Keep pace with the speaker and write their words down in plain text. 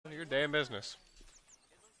Day in business.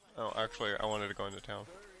 Oh, actually, I wanted to go into town.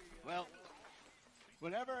 Well,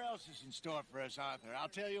 whatever else is in store for us, Arthur, I'll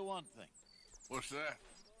tell you one thing. What's that?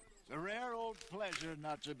 It's a rare old pleasure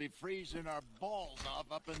not to be freezing our balls off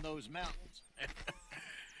up in those mountains.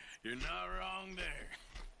 You're not wrong there.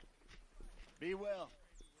 Be well.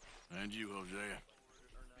 And you, Hosea.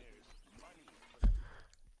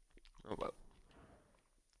 Oh, well.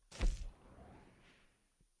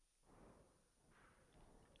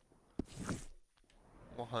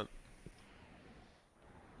 We'll hunt.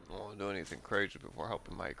 I won't do anything crazy before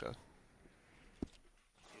helping Micah.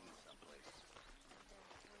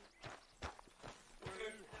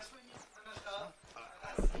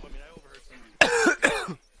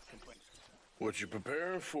 What you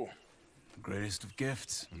preparing for? The greatest of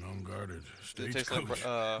gifts. An unguarded Does it taste like stagecoach.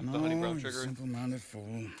 the honey brown you sugar? simple-minded fool.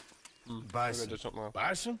 Maybe I Bison. did something wrong.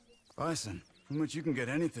 Bison? Bison. From which you can get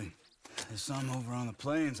anything. There's some over on the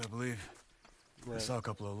plains, I believe. I saw a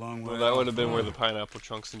couple of long Well, way that would off. have been where the pineapple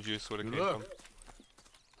chunks and juice would have Good came luck. from.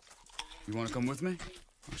 You want to come with me?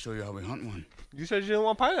 I'll show you how we hunt one. You said you didn't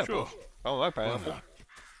want pineapple. Sure. I don't like Why pineapple. not?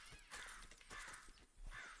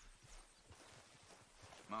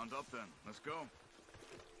 Mount up then. Let's go.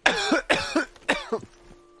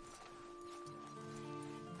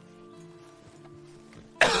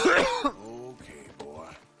 Okay, boy.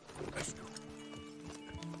 Let's go.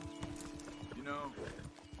 You know,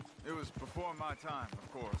 it was before my time,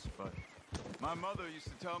 of course, but my mother used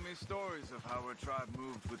to tell me stories of how her tribe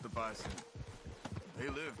moved with the bison. They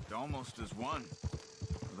lived almost as one.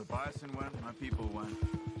 Where the bison went, my people went.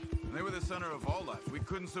 And they were the center of all life. We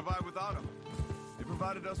couldn't survive without them. They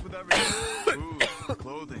provided us with everything. Food,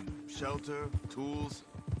 clothing, shelter, tools.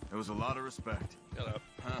 There was a lot of respect. Shut up.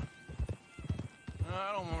 Huh?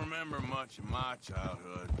 I don't remember much of my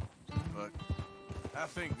childhood, but I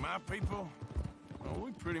think my people, well,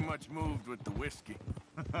 we pretty much moved with the whiskey.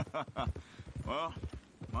 Well,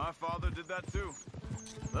 my father did that too.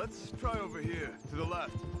 Let's try over here, to the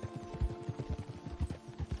left.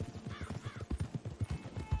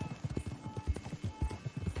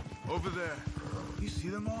 Over there. You see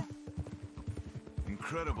them all?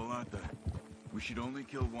 Incredible, aren't they? We should only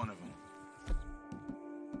kill one of them.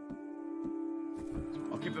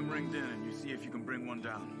 I'll keep them ringed in and you see if you can bring one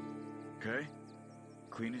down. Okay?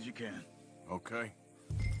 Clean as you can. Okay.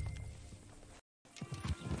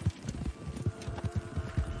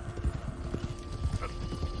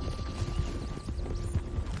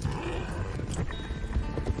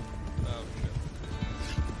 Oh, shit.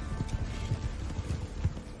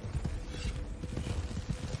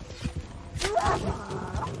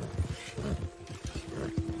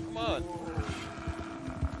 Come on.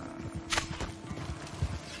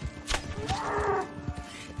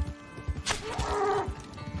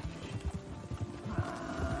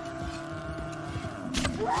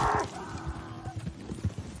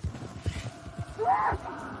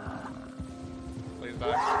 Please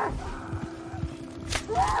die.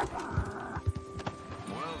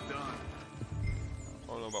 Well done. I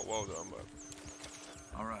don't know about well done, but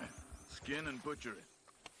All right. Skin and butcher it.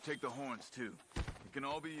 Take the horns, too. It can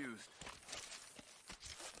all be used.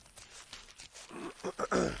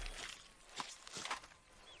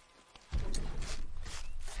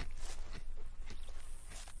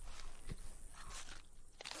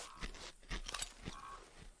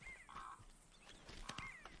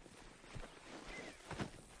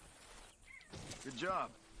 Good job.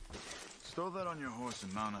 Stow that on your horse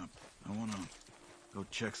and mount up. I wanna go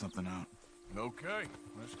check something out. Okay,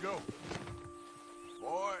 let's go.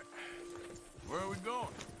 Boy, where are we going?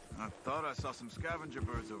 I thought I saw some scavenger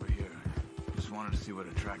birds over here. Just wanted to see what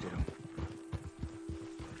attracted them.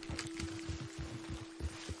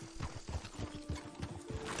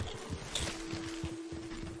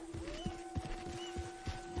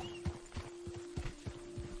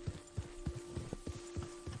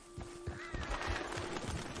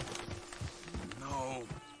 No.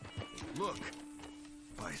 Look.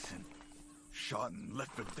 Bison. Shot and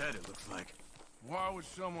left for dead, it looks like. Why would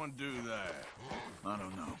someone do that? I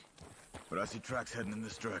don't know. But I see tracks heading in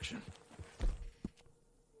this direction.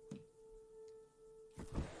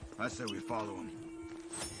 I say we follow them.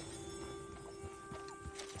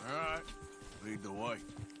 All right, lead the way.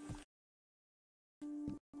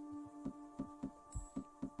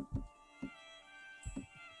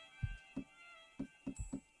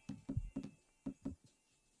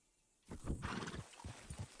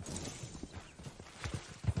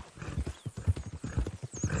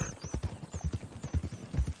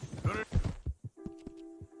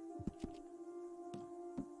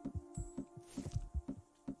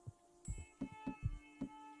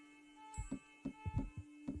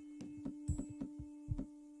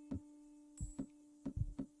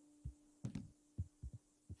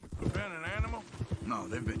 No,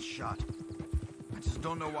 they've been shot. I just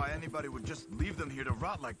don't know why anybody would just leave them here to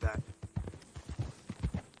rot like that.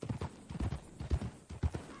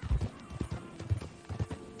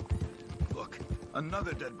 Look,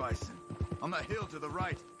 another dead bison. On the hill to the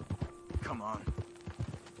right. Come on.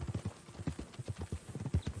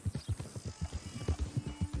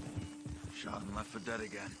 Shot and left for dead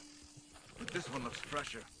again. But this one looks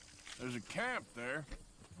fresher. There's a camp there.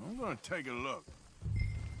 I'm gonna take a look.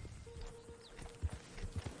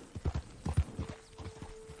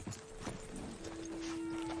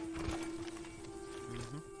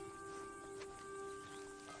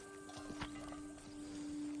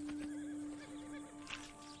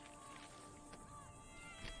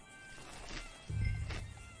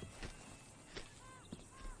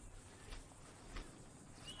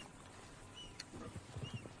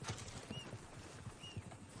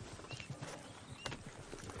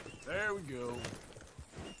 There we go.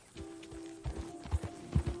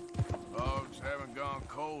 Dogs haven't gone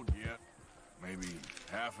cold yet. Maybe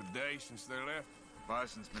half a day since they left.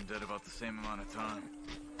 Bison's been dead about the same amount of time.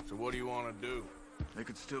 So what do you want to do? They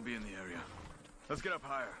could still be in the area. Let's get up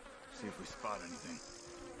higher, see if we spot anything.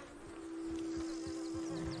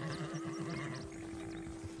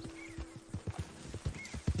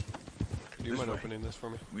 Do you mind opening this for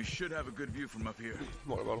me? We should have a good view from up here.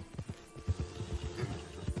 Water bottle.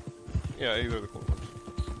 Yeah, either of the cool ones.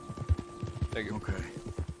 Thank you. Okay.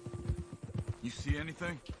 You see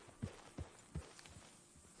anything?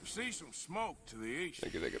 You see some smoke to the east.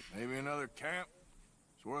 Thank you, thank you. Maybe another camp.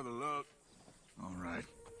 It's worth a look. All right.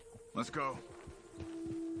 Let's go.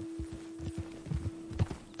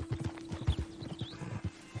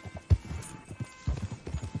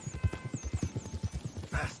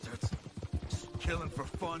 Bastards. Just killing for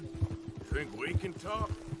fun. Think we can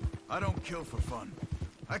talk? I don't kill for fun.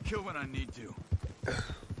 I kill when I need to.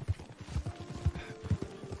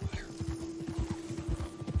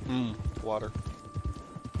 Water.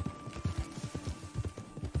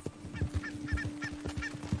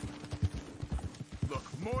 Look,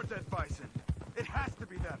 more dead bison. It has to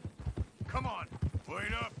be them. Come on.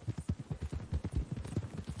 Wait up.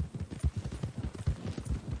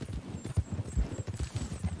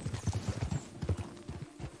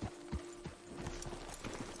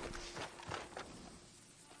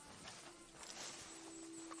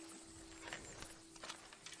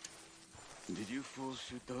 Did you fools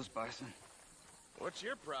shoot those bison? What's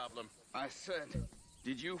your problem? I said,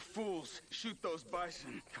 did you fools shoot those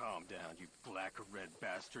bison? Calm down, you black or red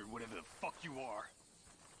bastard, whatever the fuck you are.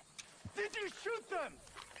 Did you shoot them?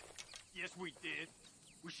 Yes, we did.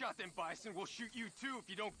 We shot them bison, we'll shoot you too if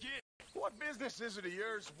you don't get. What business is it of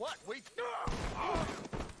yours? What? We...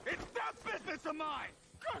 It's that business of mine!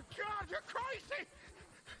 Good God, you're crazy!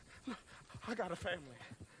 I got a family.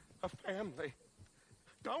 A family.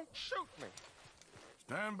 Don't shoot me.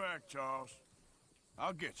 Stand back, Charles.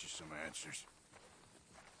 I'll get you some answers.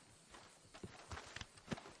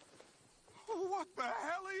 What the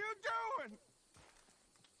hell are you doing?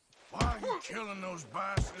 Why are you killing those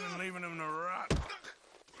bison and leaving them to rot?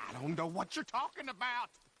 I don't know what you're talking about.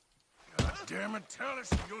 God damn it, tell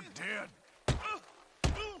us you're dead.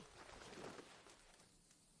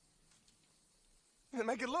 And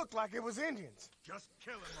make it look like it was Indians. Just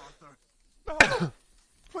kill him, Arthur. No,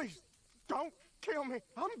 please, don't kill me.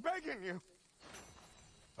 I'm begging you.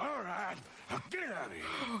 All right, now get out of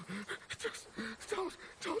here. Just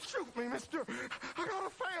don't shoot me, mister. I got a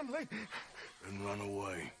family. And run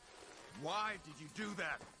away. Why did you do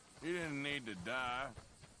that? He didn't need to die.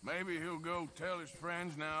 Maybe he'll go tell his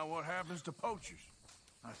friends now what happens to poachers.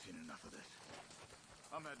 I've seen enough of this.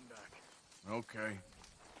 I'm heading back. Okay.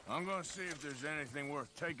 I'm gonna see if there's anything worth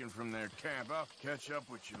taking from their camp. I'll catch up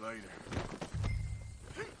with you later.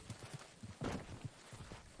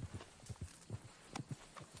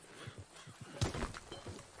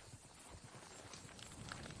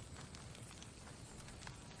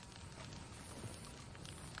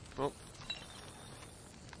 Oh.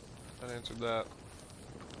 That answered that.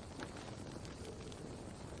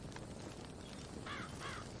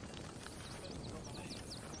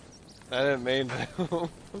 I didn't mean to.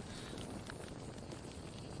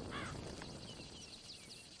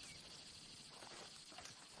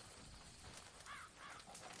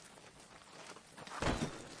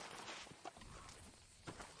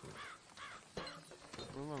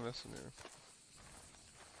 What am I missing here?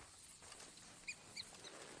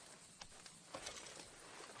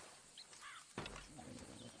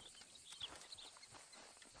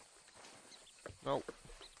 Nope.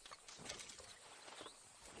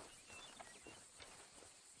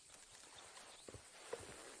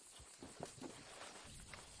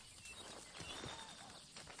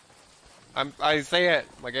 I say it.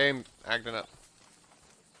 My game acting up.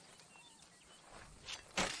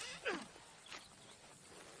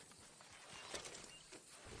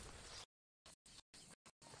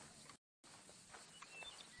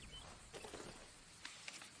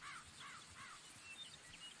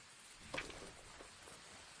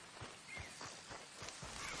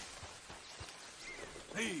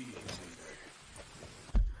 Easy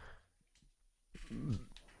there.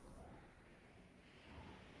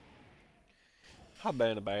 I've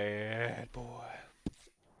been a bad boy.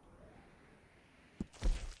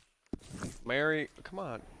 Mary, come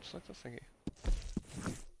on, select this thingy.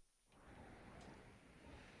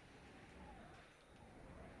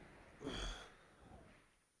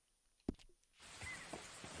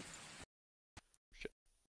 Shit.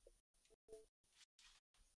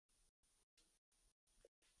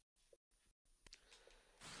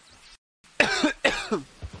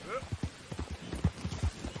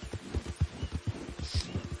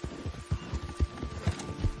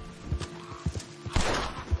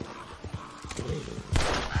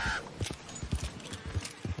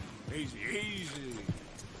 Easy, easy.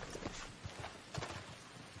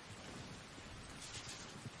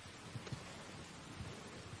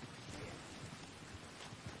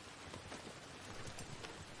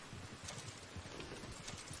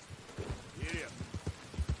 Get up.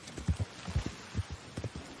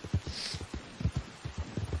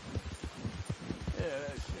 Yeah,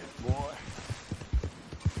 that's it, boy.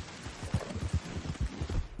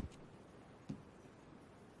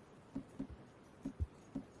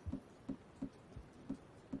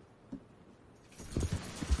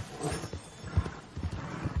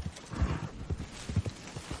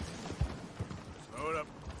 Slow it up.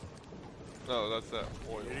 No, that's that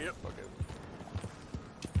oil. Yep. Okay.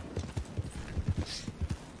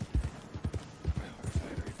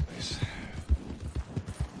 Refinery place.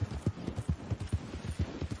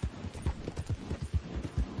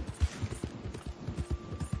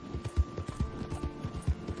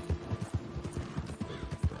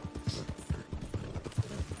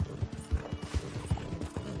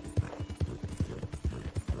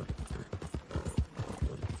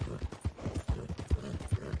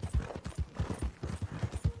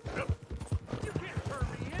 You can't turn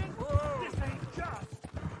me in. Whoa. This ain't just.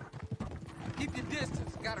 Keep your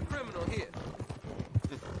distance. Got a criminal here.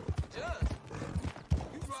 Judge,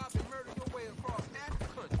 you robbed and murdered your way across half the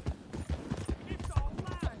country. It's all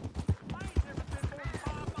lying. I ain't never been more than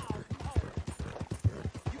 5 miles from home.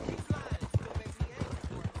 You keep lying, you gonna make me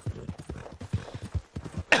angry.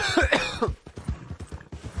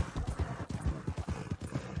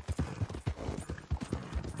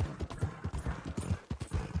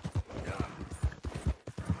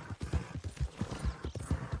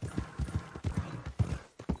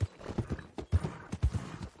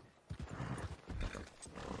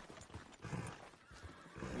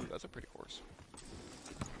 Ooh, that's a pretty horse.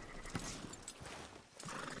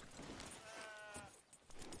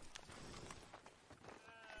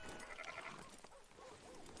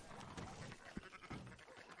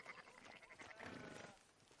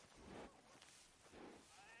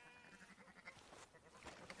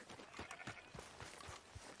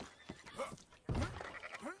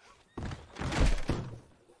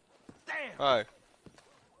 Damn. Hi.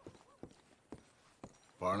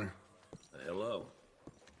 Partner. Hello.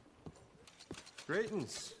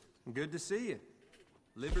 Greetings. Good to see you.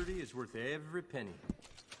 Liberty is worth every penny.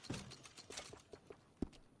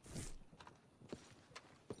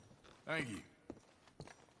 Thank you.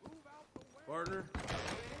 Partner,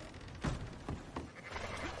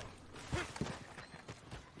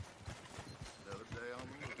 Another day on the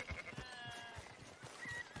move.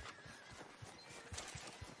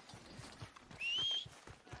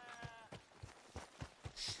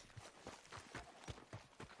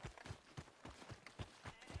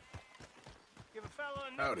 Give a fella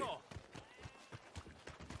a Howdy. nickel.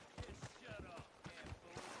 Just shut up,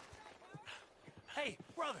 hey,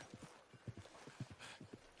 brother.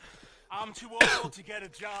 I'm too old to get a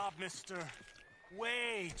job, mister.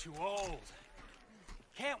 Way too old.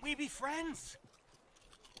 Can't we be friends?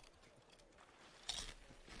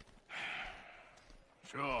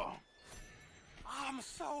 Sure. I'm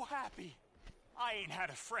so happy. I ain't had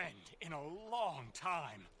a friend in a long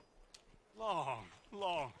time.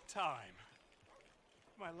 Long time.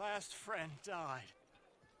 My last friend died.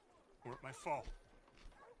 Weren't my fault.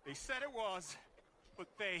 They said it was, but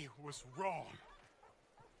they was wrong.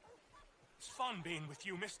 It's fun being with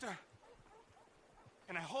you, mister.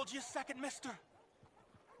 Can I hold you a second, mister?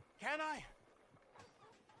 Can I?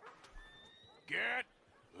 Get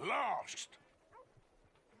lost.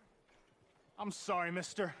 I'm sorry,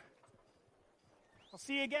 mister. I'll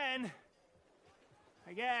see you again.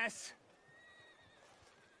 I guess.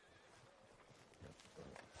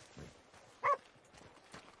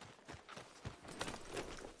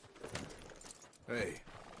 Hey.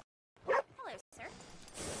 Hello, sir.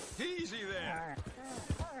 Easy there.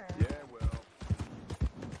 Yeah, well.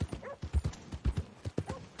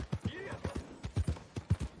 Yeah.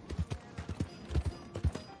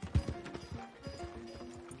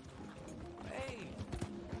 Hey.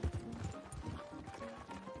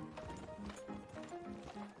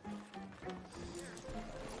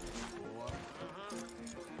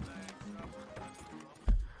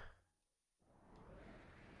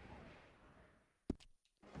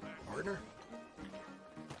 Partner?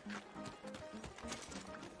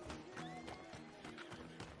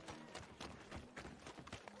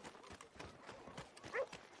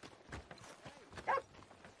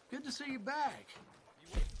 Good to see you back. You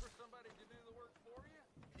waiting for somebody to do the work for you?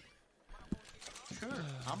 Sure,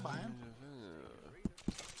 I'm buying.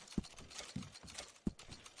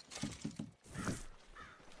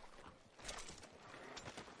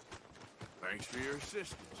 Thanks for your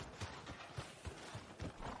assistance.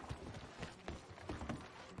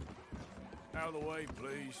 Out of the way,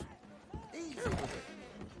 please. Easy with it.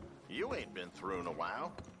 You ain't been through in a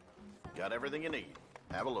while. Got everything you need.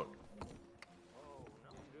 Have a look.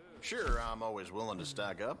 Sure, I'm always willing to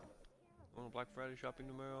stock up. On Black Friday shopping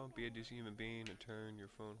tomorrow, be a decent human being and turn your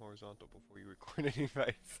phone horizontal before you record any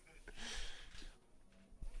device.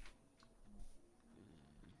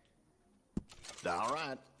 All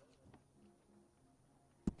right.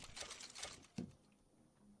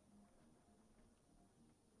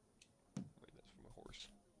 Wait, that's from a horse.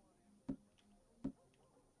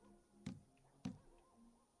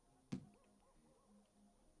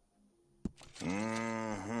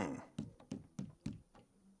 Mm-hmm.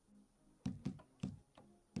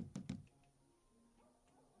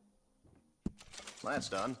 That's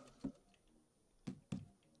done.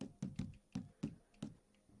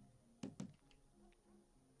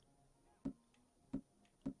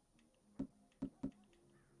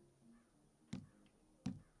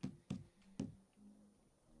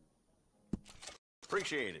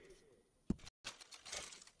 Appreciate it.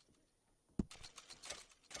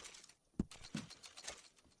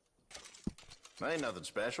 Ain't nothing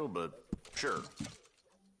special, but sure.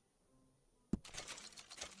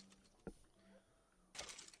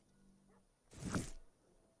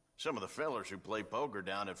 Some of the fellers who play poker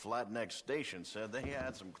down at Flat Neck Station said they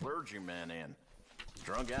had some clergyman in.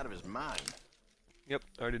 Drunk out of his mind. Yep,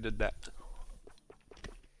 already did that.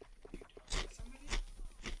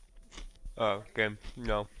 Oh, okay.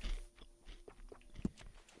 No.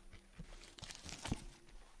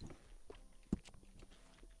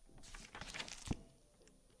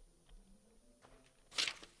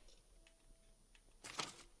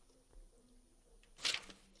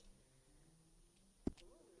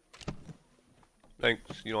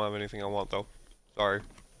 Thanks. You don't have anything I want, though. Sorry.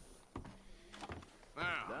 Now,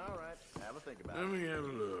 All right, have a think about let it. me have a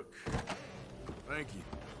look. Thank you.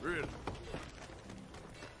 Really.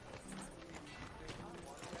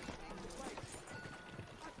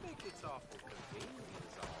 I think it's awful convenient.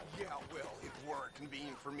 Yeah, well, it weren't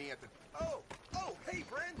convenient for me at the... Oh, hey,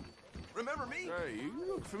 friend. Remember me? Hey, you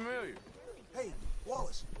look familiar. Hey,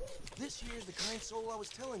 Wallace. This here's the kind soul I was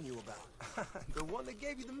telling you about. The one that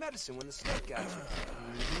gave you the medicine when the snake got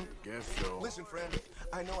you. Guess so. Listen, friend,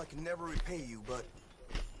 I know I can never repay you, but...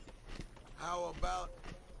 How about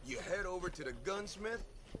you head over to the gunsmith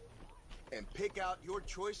and pick out your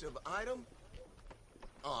choice of item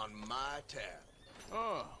on my tab?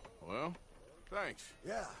 Oh, well, thanks.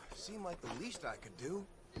 Yeah, seemed like the least I could do.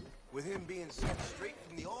 With him being sent straight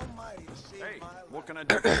from the Almighty to save my life. What can I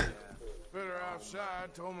do for you? Better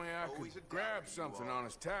outside told me I Oh, he's a could grab dowdy, something you are. on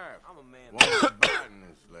his tab. I'm a man. One was biting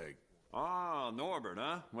his leg. Ah, Norbert,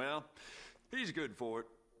 huh? Well, he's good for it.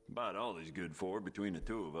 About all he's good for between the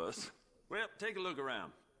two of us. Well, take a look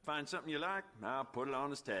around. Find something you like, I'll put it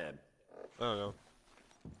on his tab. I don't know.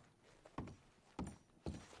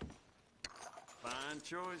 Fine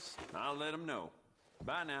choice. I'll let him know.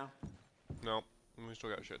 Bye now. No, we still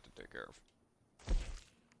got shit to take care of.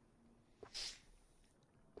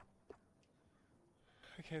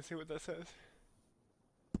 I can't see what that says.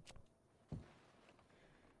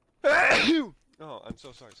 Oh, I'm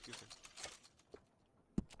so sorry. Excuse me.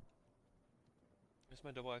 It's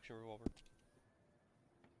my double action revolver.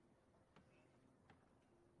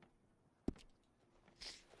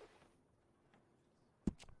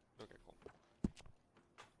 Okay, cool.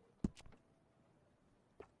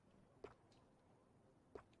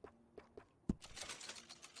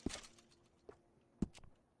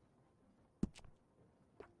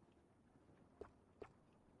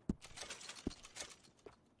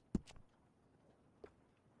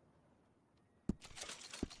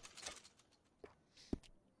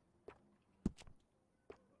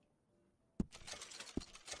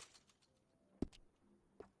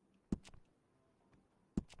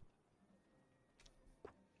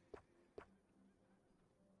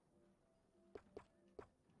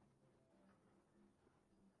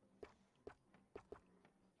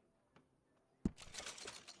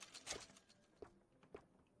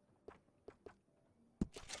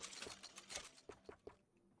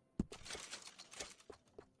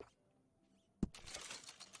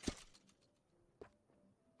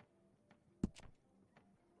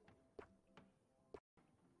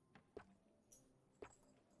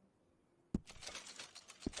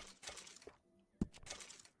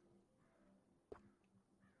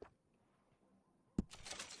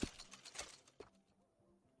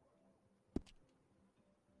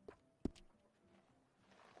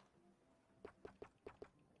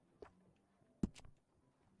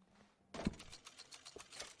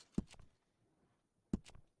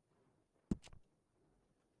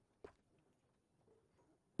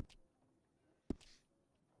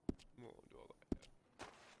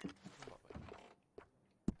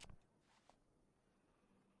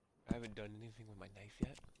 haven't done anything with my knife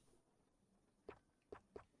yet.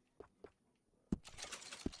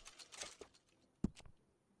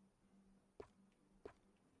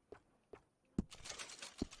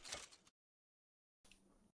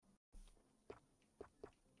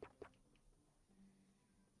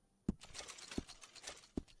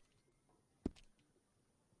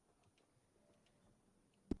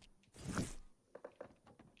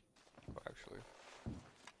 Actually.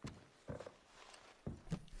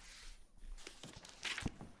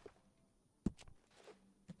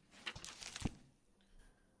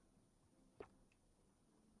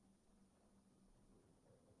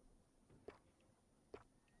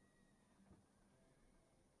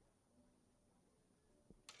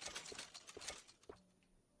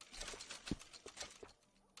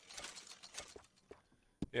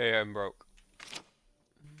 Yeah, I'm broke.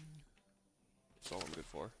 That's all I'm good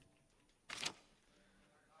for.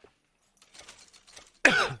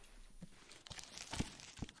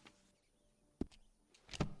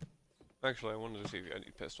 Actually, I wanted to see if you had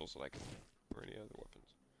any pistols that I can, or any other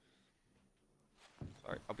weapons.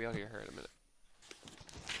 Sorry, I'll be out of here in a minute.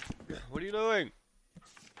 What are you doing?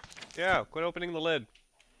 Yeah, quit opening the lid.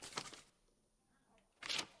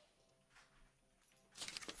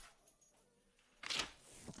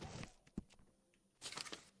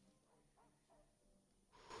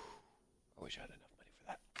 I wish I had enough money for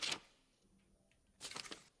that.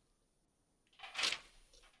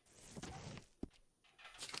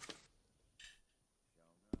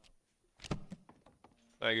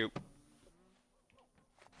 Thank you.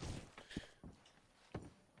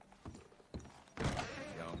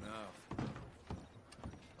 Enough.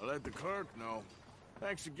 I'll let the clerk know.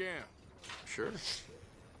 Thanks again. Sure.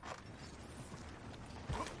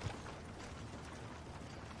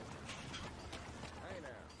 Hey now.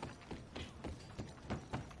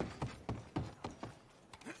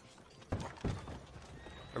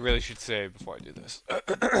 I really should save before I do this.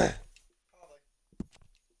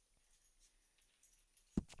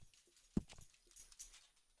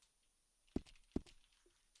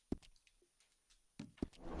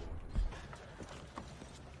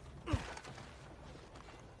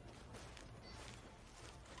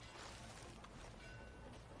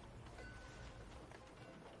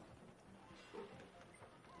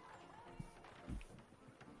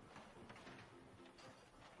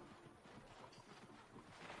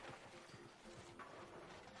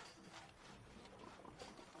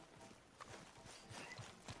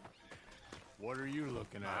 What are you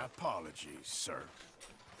looking at? My apologies, sir.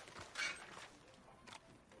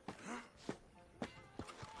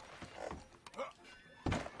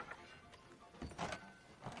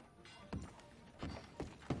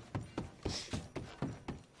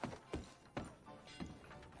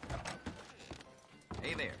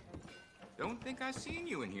 Hey there. Don't think I've seen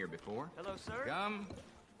you in here before. Hello, sir. Gum,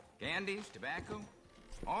 candies, tobacco,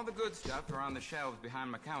 all the good stuff are on the shelves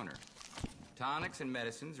behind my counter. Tonics and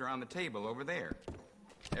medicines are on the table over there.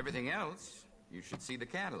 Everything else, you should see the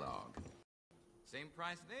catalog. Same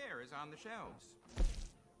price there is on the shelves.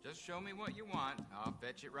 Just show me what you want, I'll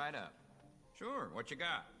fetch it right up. Sure, what you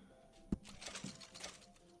got?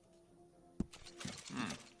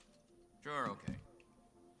 Sure, okay.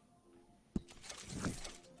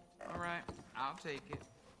 All right, I'll take it.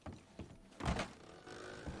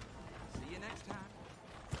 See you next time.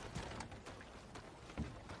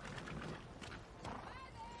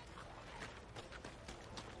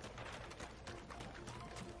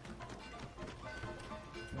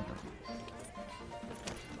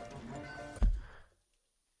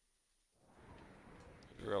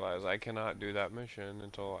 Realize I cannot do that mission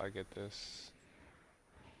until I get this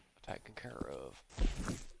taken care of.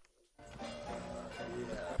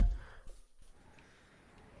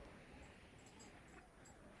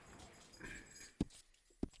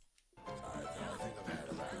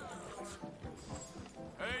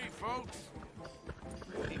 Hey, folks.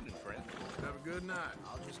 Good evening, friend. Have a good night.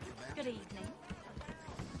 I'll just get back. Good evening.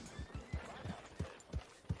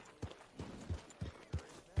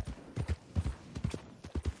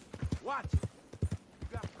 Watch it. You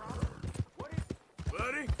got a problem? What is...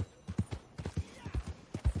 Buddy?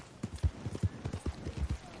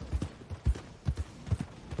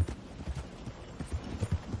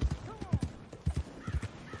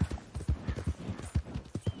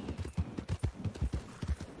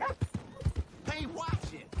 Hey,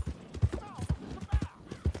 watch it!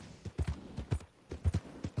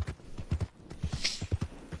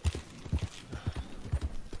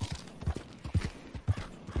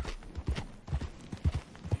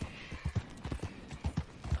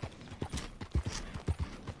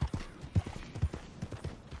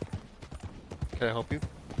 Can I help you?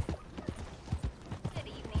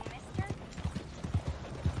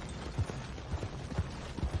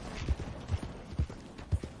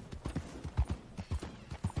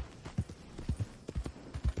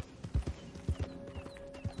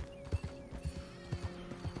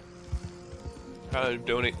 Gotta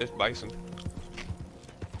donate this bison.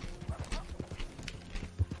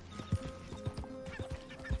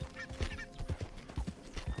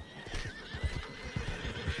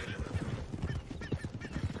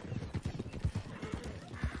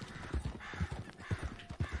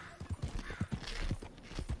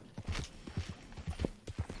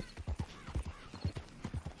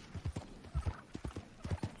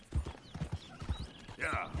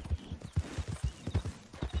 Yeah.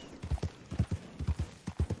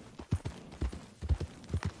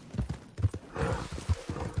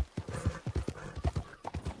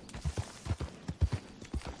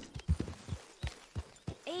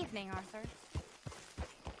 Evening, Arthur.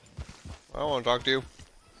 I don't want to talk to you.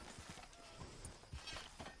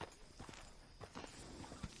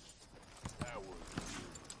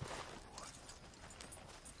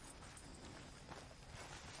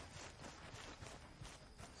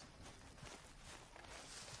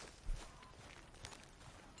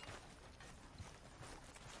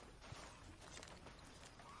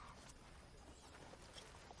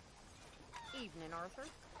 Evening, Arthur.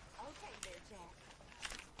 Okay there, Jack.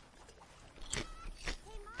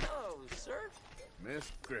 Hello, sir.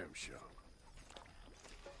 Miss Grimshaw.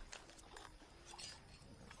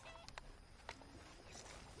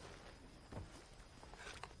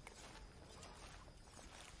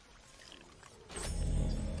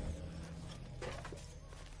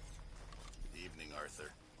 Evening,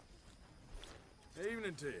 Arthur.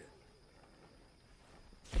 Evening to you.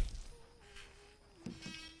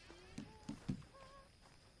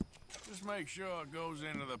 Just make sure it goes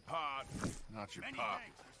into the pot, not your pocket.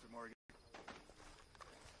 Thanks, Mr. Morgan.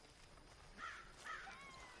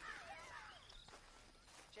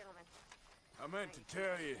 Gentlemen. I meant to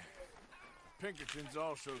tell you, Pinkertons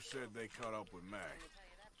also said they caught up with Mac.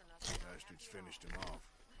 Bastards finished him off.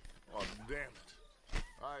 Oh, damn it.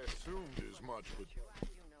 I assumed as much, but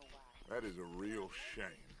that is a real shame.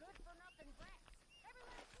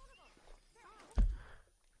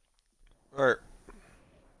 Alright.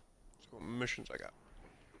 Let's go missions I got.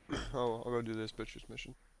 Oh, I'll go do this bitch's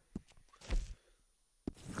mission.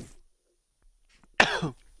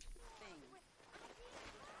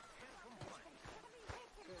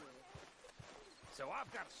 So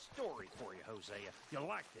I've got a story for you, Hosea. You'll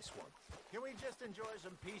like this one. Can we just enjoy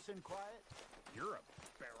some peace and quiet? You're a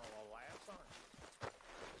barrel of laughs, aren't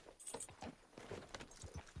you?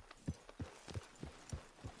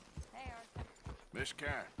 Hey, Arthur. Miss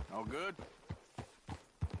Karen, all good?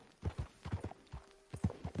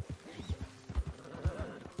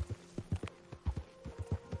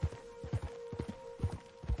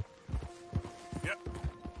 Yep.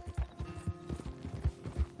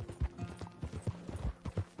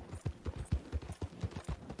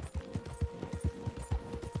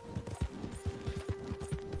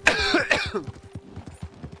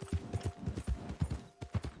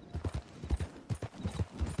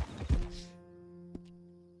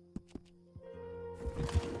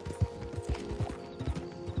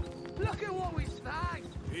 Look at what we snagged!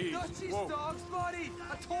 Easy. Dutchie's Whoa. dogs, buddy!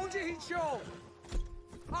 I told you he'd show!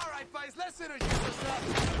 Alright, boys, let's introduce ourselves.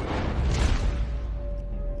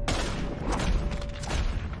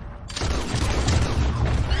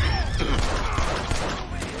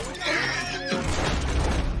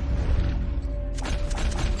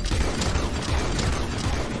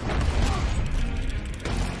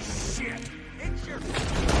 Shit! It's your...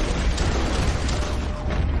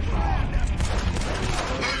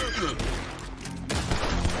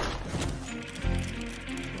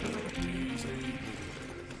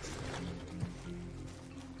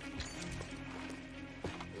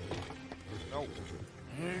 No.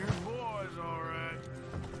 Yeah, your boy's all right.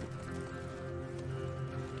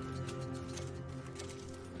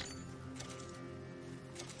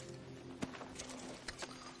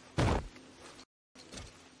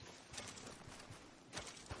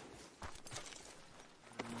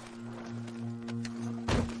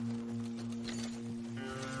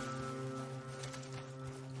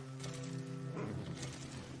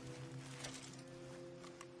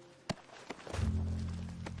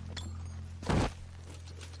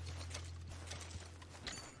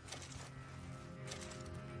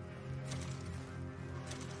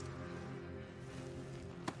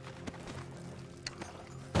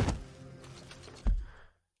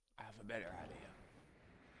 I have a better idea.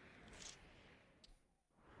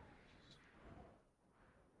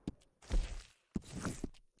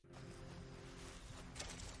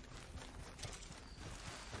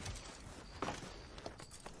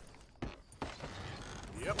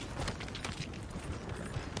 Yep.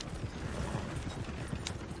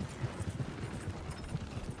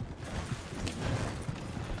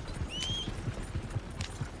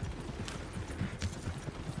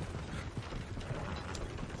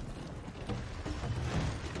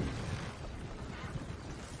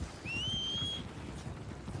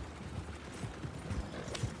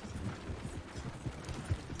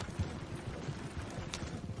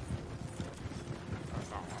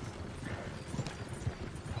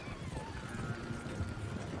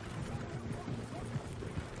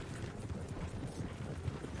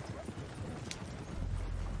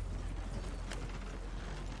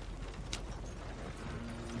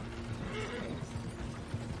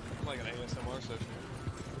 SMR session.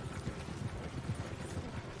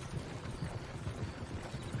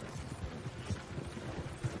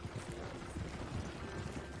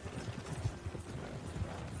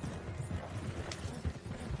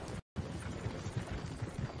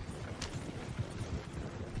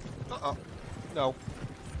 No.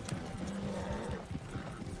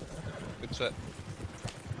 Good set.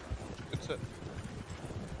 Good set.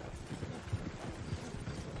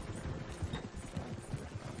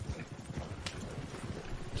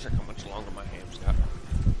 Check how much longer my ham's got.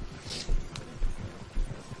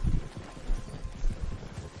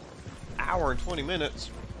 Hour and 20 minutes.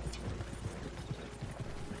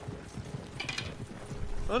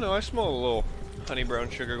 Oh no, I smell a little honey brown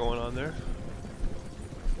sugar going on there.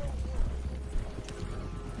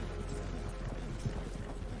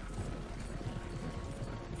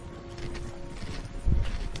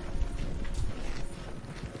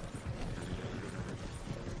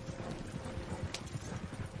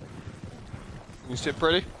 You sit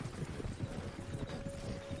pretty?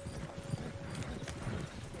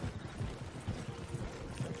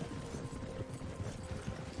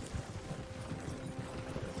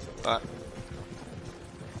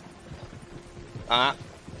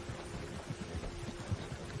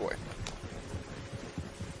 Boy.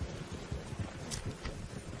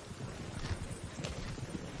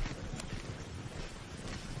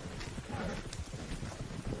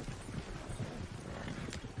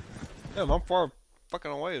 Damn, how far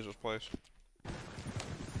fucking away is this place?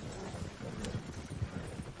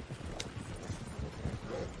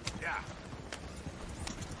 Yeah.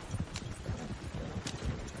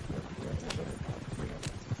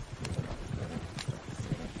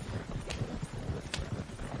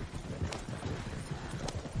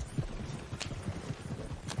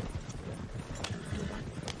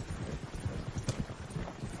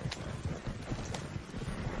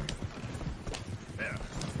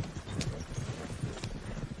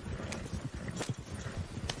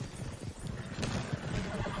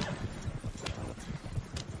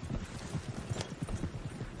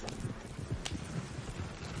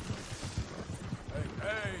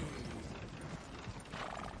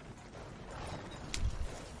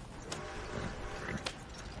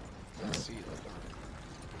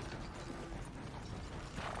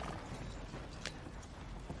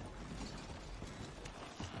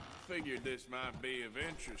 Figured this might be of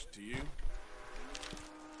interest to you.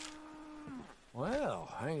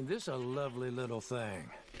 Well, ain't this a lovely little thing?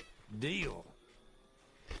 Deal.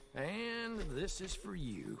 And this is for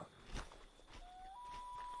you.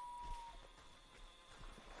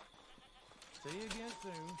 See you again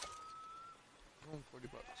soon. Oh, 40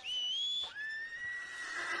 bucks.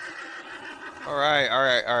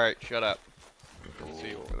 Alright, shut up. Good to see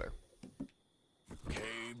you over there.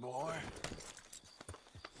 Okay, boy.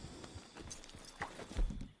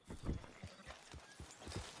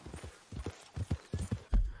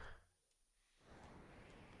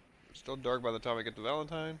 Still dark by the time I get to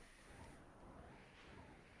Valentine.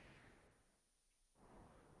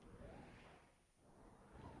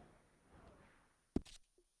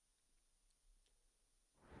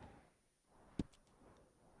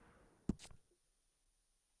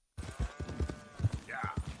 Yeah.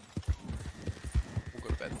 We'll go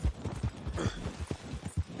to bed.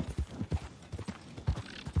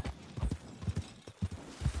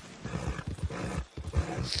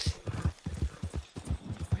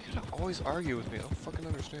 Always argue with me. I don't fucking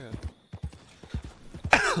understand.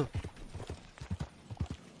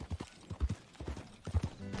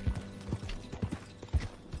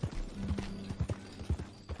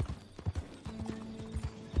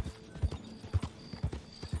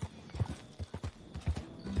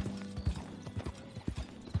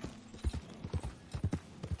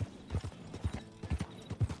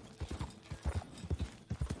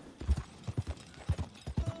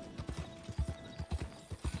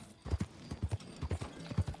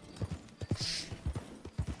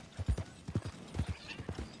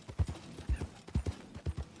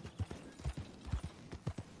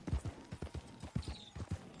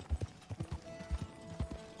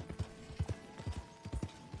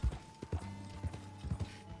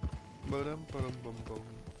 Ba-dum, ba-dum, bum, bum.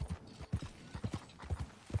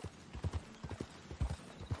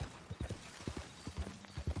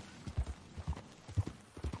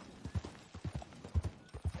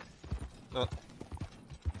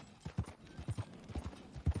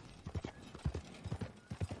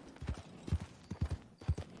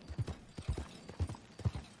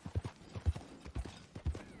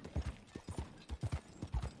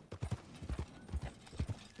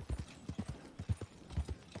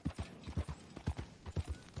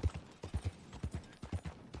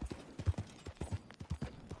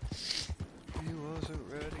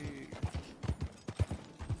 wasn't ready.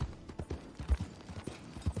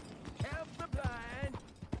 Help the blind.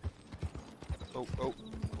 Oh,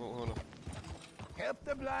 hold on. Help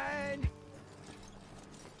the blind.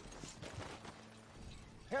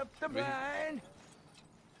 Help the blind.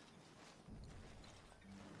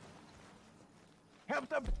 Help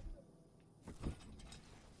the...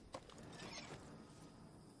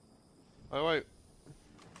 Oh, wait.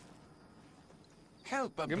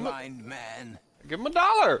 Help a blind man. Give him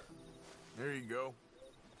 $1. There you go.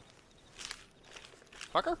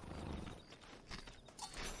 Fucker.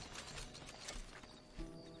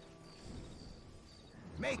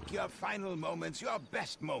 Make your final moments your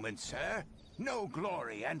best moments, sir. No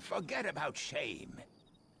glory and forget about shame.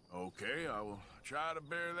 Okay, I will try to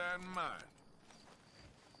bear that in mind.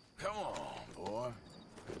 Come on, boy.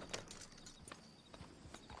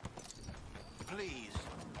 Please,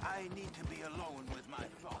 I need to be alone with my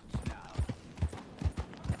thoughts now.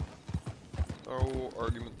 No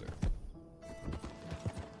argument there.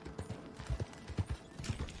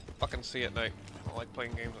 Fucking see at night. I don't like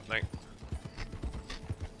playing games at night.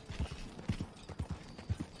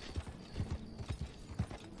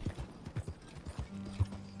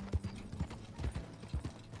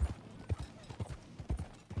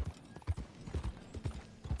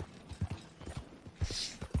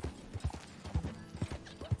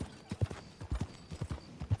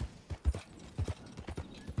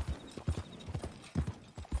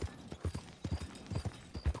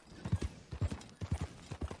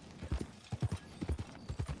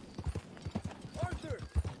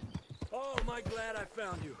 am I glad I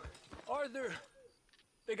found you. Arthur,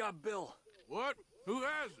 they got Bill. What? Who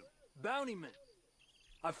has him? Bountymen.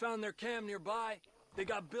 I found their camp nearby. They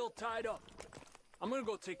got Bill tied up. I'm gonna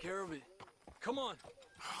go take care of it. Come on.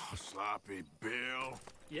 Oh, sloppy Bill.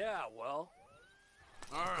 Yeah, well.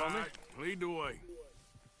 All right, lead the way.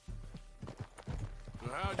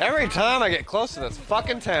 So Every time I get close to this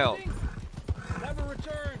fucking town. Never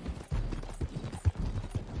returned.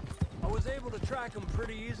 I was able to track them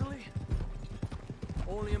pretty easily.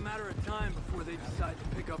 Only a matter of time before they decide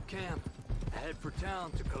to pick up camp. Head for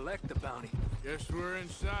town to collect the bounty. Guess we're in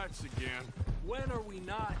sights again. When are we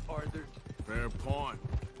not, Arthur? Fair point.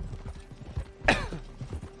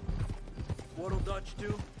 What'll Dutch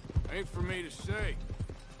do? Ain't for me to say.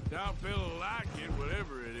 Doubt Bill will like it,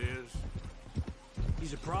 whatever it is.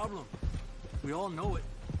 He's a problem. We all know it.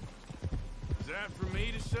 Is that for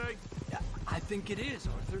me to say? I think it is,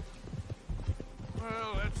 Arthur.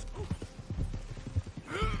 Well, that's...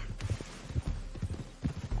 I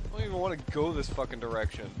don't even want to go this fucking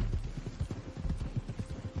direction.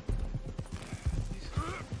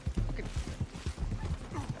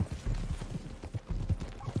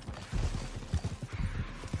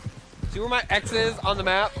 See where my X is on the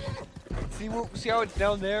map? See how it's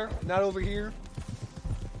down there, not over here?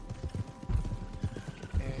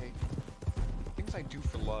 Hey, things I do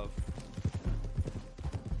for love.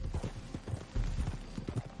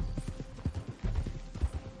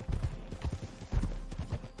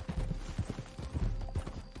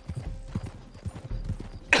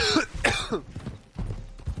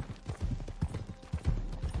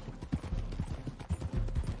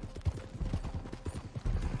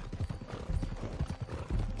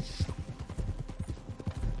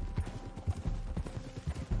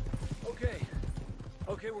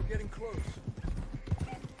 Okay, we're getting close.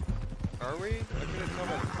 Are we? I couldn't tell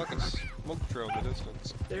by the fucking smoke trail in the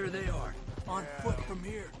distance. There they are. On foot from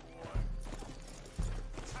here.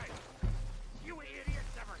 Hey, you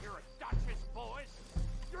idiots ever hear of Dutch's boys?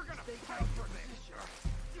 You're gonna pay for this.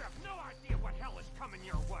 You have no idea what hell is coming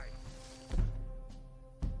your way.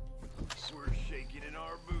 We're shaking in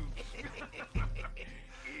our boots.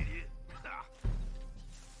 Idiot.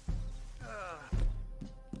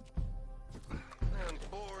 I'm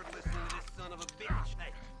bored listening to this son of a bitch.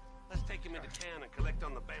 Hey, let's take him into town and collect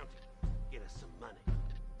on the bounty. Get us some money.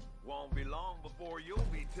 Won't be long before you'll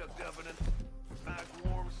be tucked up in a nice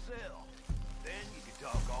warm cell. Then you can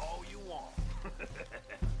talk all you want.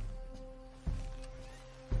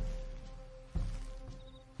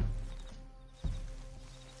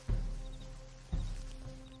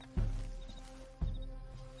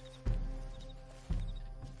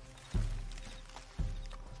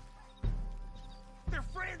 Their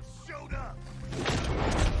friends showed up.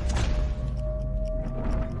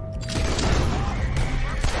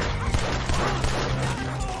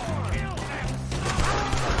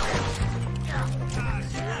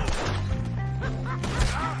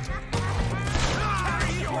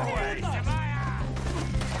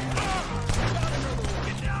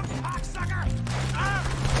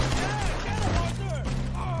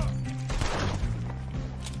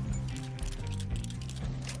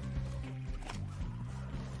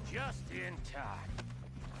 Just in time.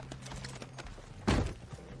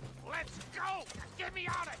 Let's go! Get me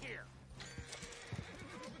out of here!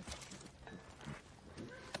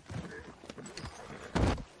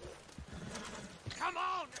 Come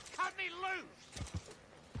on! Cut me loose!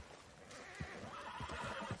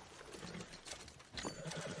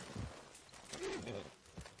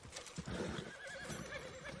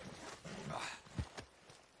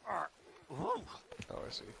 Oh, I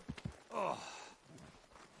see. Oh,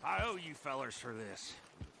 I owe you fellers for this.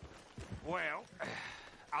 Well,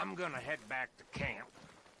 I'm gonna head back to camp,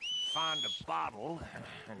 find a bottle,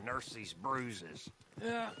 and nurse these bruises.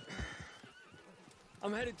 Yeah.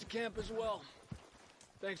 I'm headed to camp as well.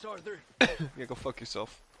 Thanks, Arthur. Yeah, go fuck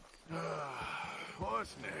yourself.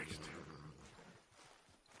 What's next?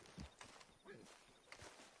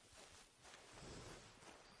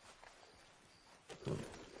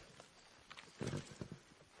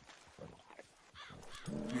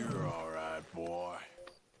 You're all right, boy.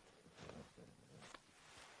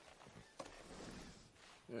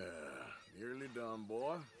 Yeah, nearly done,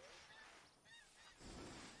 boy.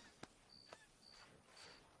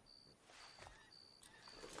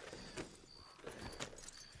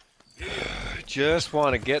 Just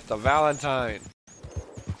want to get the Valentine.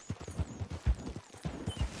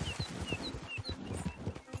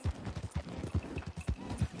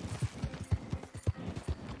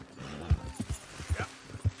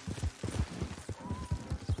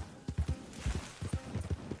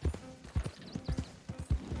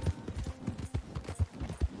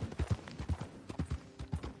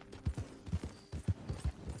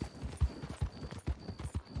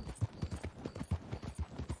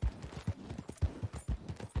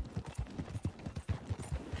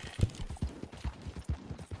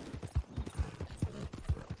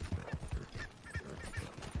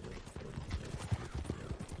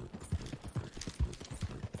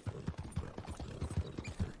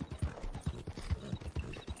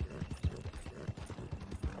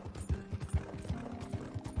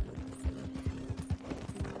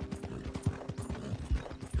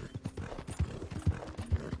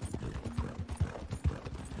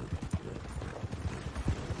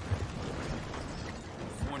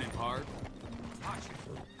 Hard.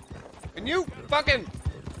 And you fucking.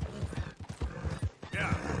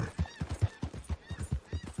 Yeah.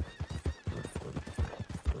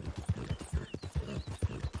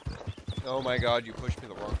 Oh my god, you pushed me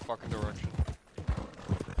the wrong fucking direction.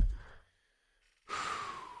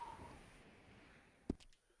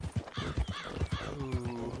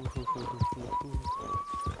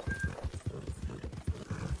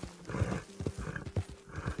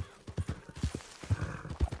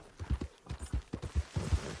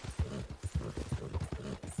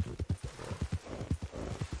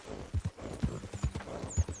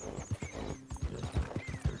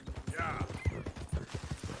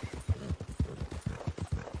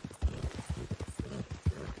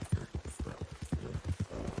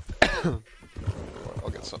 I'll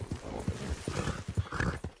get something.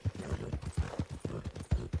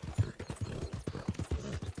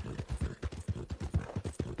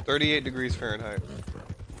 38 degrees Fahrenheit.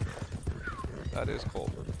 That is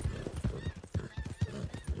cold.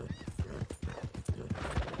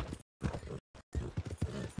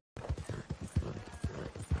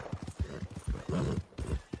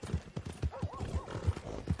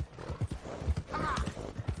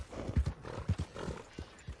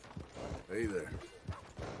 Hey there.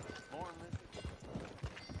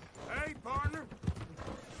 Hey, partner.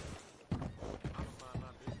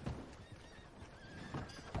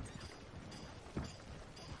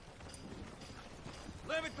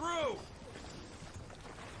 Let me through!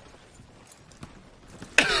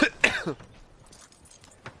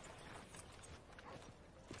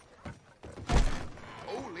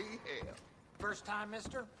 Holy hell. First time,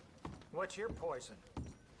 mister? What's your poison?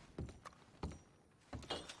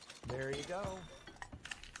 There you go.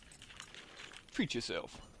 Treat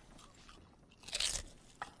yourself.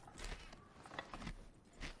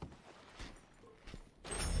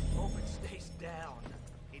 Hope it stays down.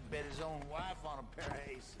 He'd bet his own wife on a pair of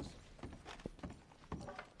aces.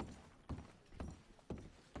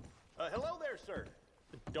 Hello there, sir.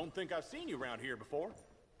 Don't think I've seen you around here before.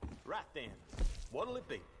 Right then, what'll it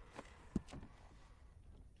be?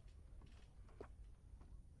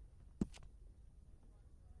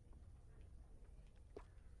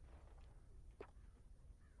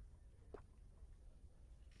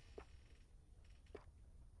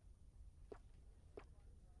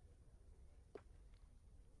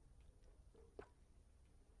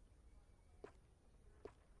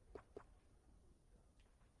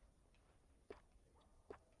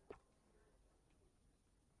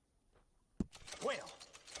 Well,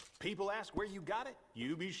 people ask where you got it,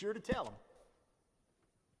 you be sure to tell them.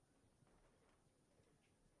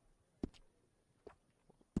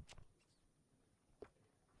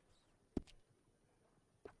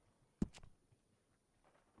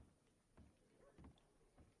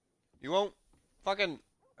 You won't fucking...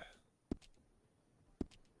 I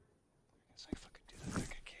guess I fucking do that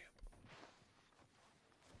back at camp.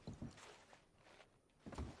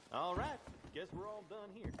 All right, guess we're all done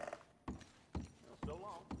here. Well, so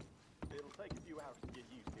long. It'll take a few hours to get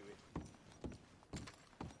used to it.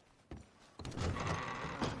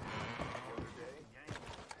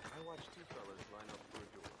 I watched two fellas line up for a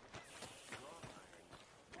door.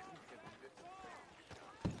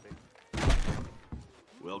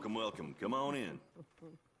 Welcome, welcome. Come on in.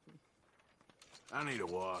 I need a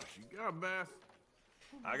wash. You got a bath?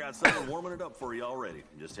 I got someone warming it up for you already.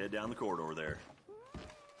 Just head down the corridor there.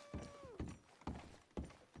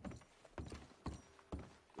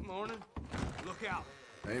 Good morning. Look out.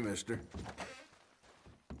 Hey, mister.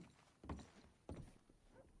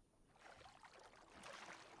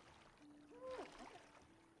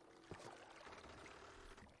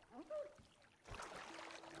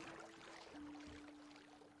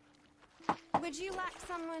 Would you like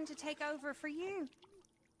someone to take over for you?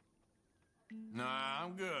 Nah,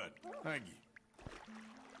 I'm good. Thank you.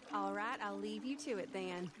 All right, I'll leave you to it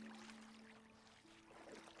then.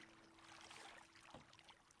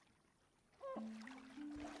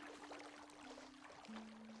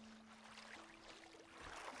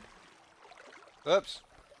 Oops.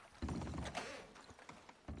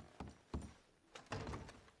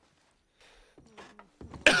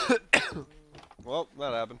 Well,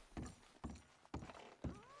 that happened.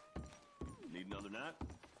 Need another night?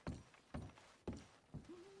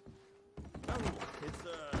 Oh, it's,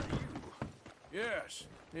 you. Yes,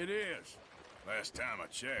 it is. Last time I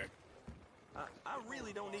checked. I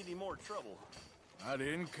really don't need any more trouble. I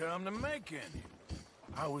didn't come to make any.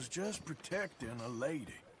 I was just protecting a lady.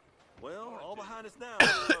 Well, all behind us now, I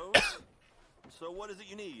suppose. So what is it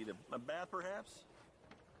you need? A bath, perhaps?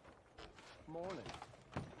 Morning.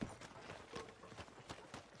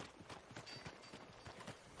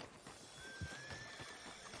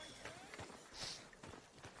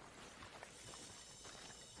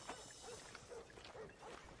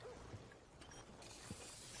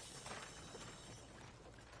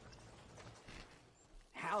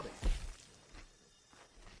 Howdy.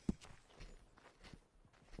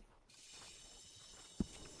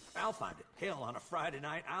 I'll find it. Hell, on a Friday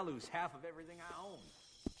night, I lose half of everything I own.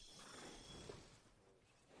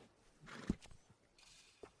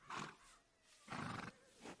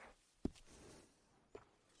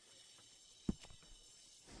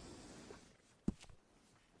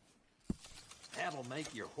 That'll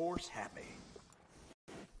make your horse happy.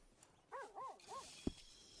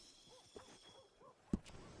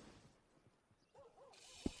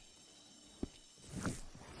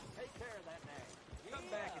 Take care of that nag. Come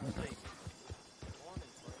back and see me.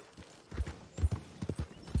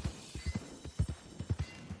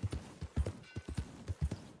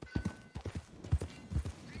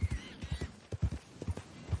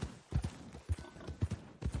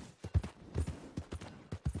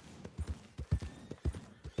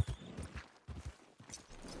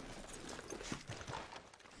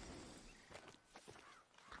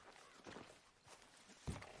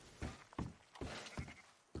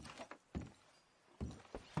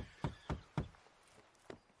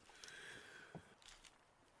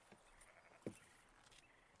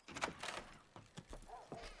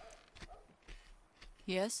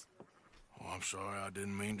 Yes? Oh, I'm sorry, I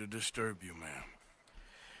didn't mean to disturb you, ma'am.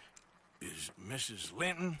 Is Mrs.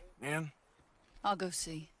 Linton in? I'll go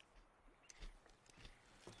see.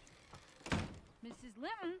 Mrs.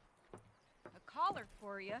 Linton, a caller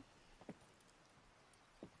for you.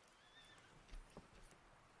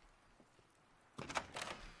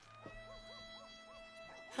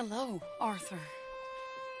 Hello, Arthur.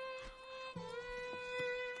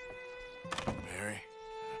 Mary?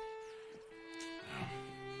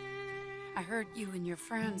 I heard you and your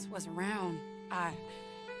friends was around.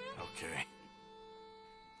 Okay.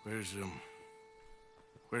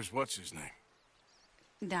 Where's what's his name?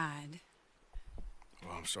 Died.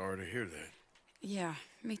 Well, I'm sorry to hear that. Yeah,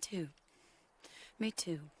 me too. Me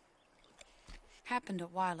too. Happened a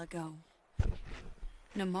while ago.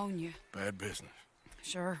 Pneumonia. Bad business.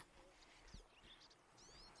 Sure.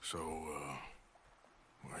 So,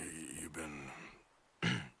 well, you've been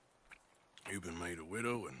made a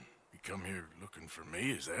widow and you come here looking for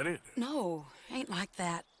me, is that it? No, ain't like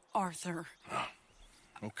that, Arthur. Oh,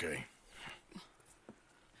 okay.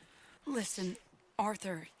 Listen,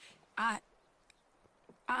 Arthur,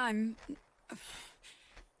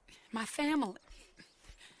 My family.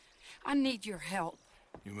 I need your help.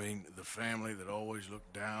 You mean the family that always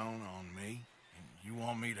looked down on me? And you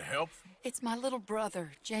want me to help them? It's my little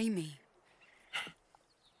brother, Jamie.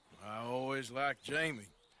 I always liked Jamie,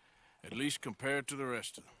 at least compared to the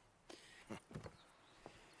rest of them.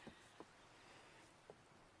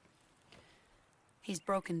 He's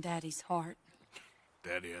broken Daddy's heart.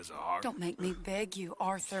 Daddy has a heart. Don't make me beg you,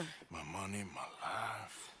 Arthur. My money, my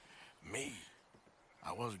life, me.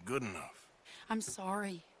 I wasn't good enough. I'm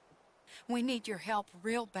sorry. We need your help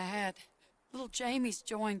real bad. Little Jamie's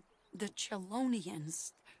joined the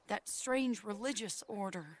Chelonians, that strange religious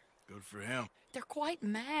order. Good for him. They're quite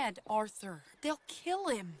mad, Arthur. They'll kill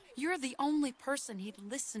him. You're the only person he'd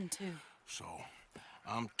listen to. So,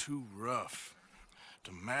 I'm too rough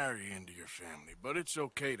to marry into your family, but it's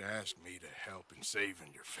okay to ask me to help in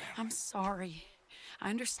saving your family. I'm sorry. I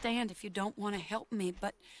understand if you don't want to help me,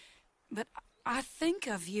 but I think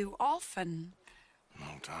of you often.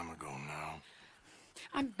 Long time ago now.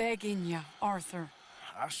 I'm begging you, Arthur.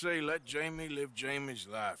 I say let Jamie live Jamie's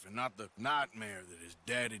life and not the nightmare that his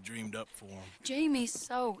daddy dreamed up for him. Jamie's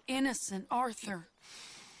so innocent, Arthur.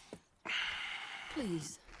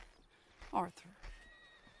 Please, Arthur.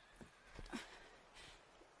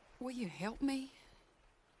 Will you help me?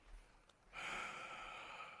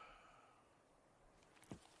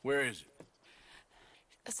 Where is it?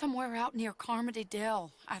 Somewhere out near Carmody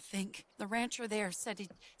Dell, I think. The rancher there said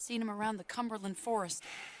he'd seen him around the Cumberland Forest.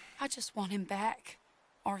 I just want him back,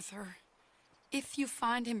 Arthur. If you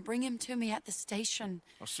find him, bring him to me at the station.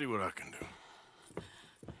 I'll see what I can do.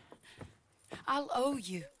 I'll owe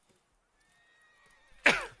you.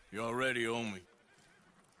 You already owe me.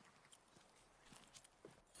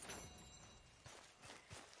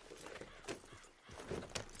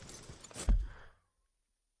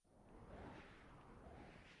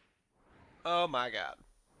 Oh my god.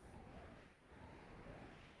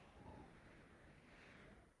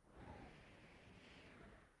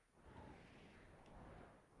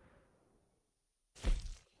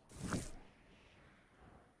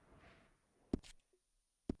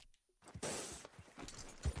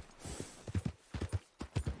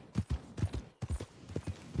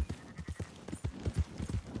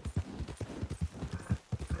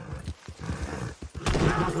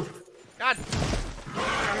 God!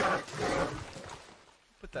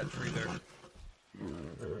 Put that tree there.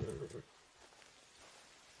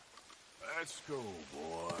 Let's go,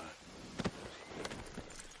 boy.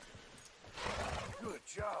 Good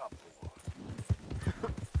job, boy.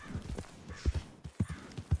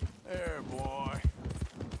 There, boy.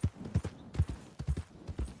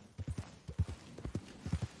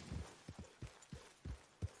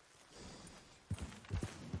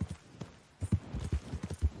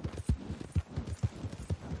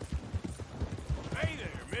 Hey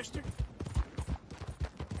there, mister.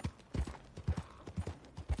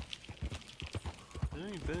 I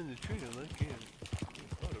ain't been in the tree on that can.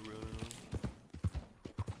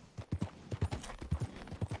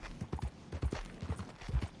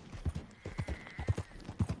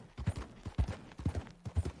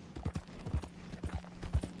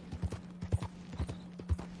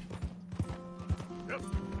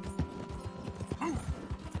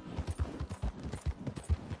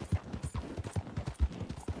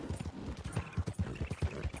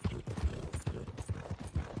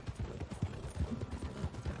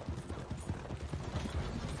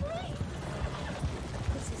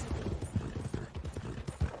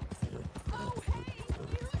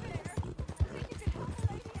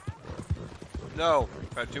 No,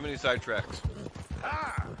 got too many sidetracks.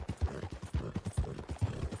 Ah!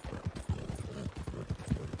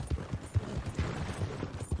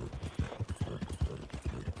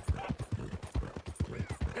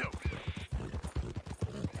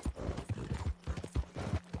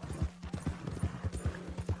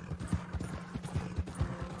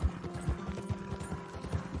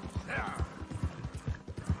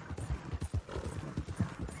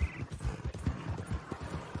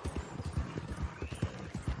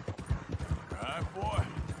 Right, boy.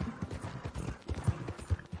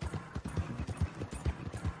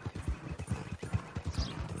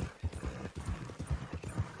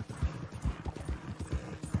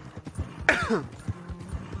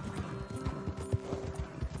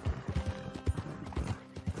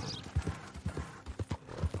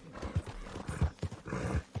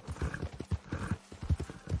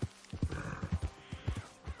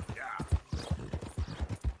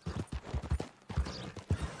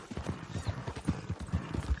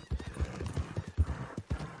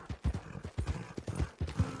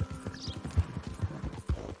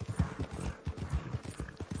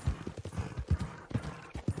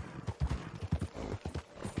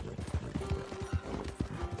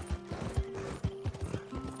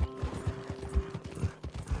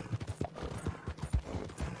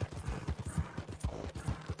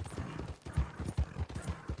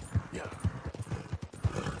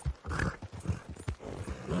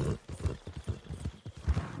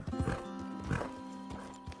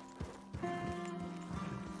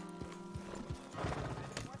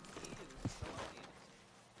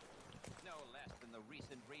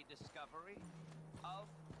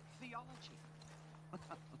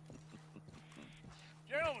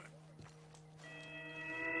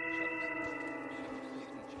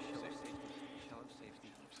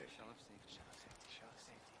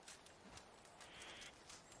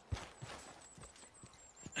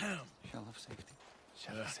 safety.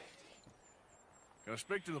 Safety. Can I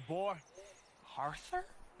speak to the boy? Arthur?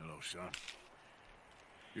 Hello, son.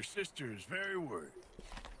 Your sister is very worried.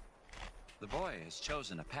 The boy has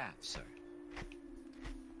chosen a path, sir.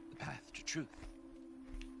 The path to truth.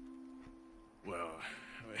 Well,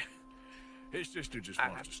 I mean, his sister just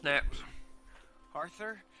wants to snap.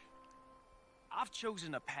 Arthur, I've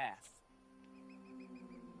chosen a path.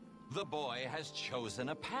 The boy has chosen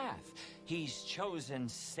a path. He's chosen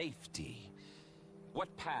safety.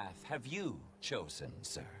 What path have you chosen,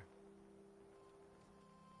 sir?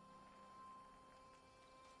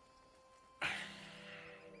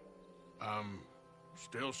 I'm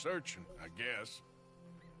still searching, I guess.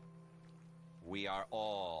 We are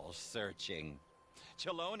all searching.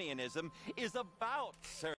 Chelonianism is about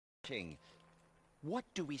searching. What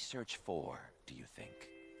do we search for, do you think?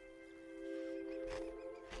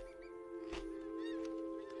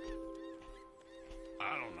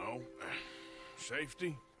 I don't know.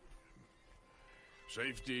 Safety?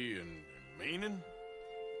 Safety and meaning?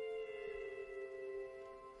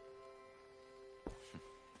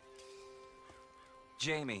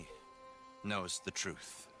 Jamie knows the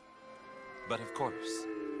truth. But of course,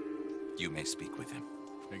 you may speak with him.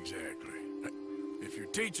 Exactly. If your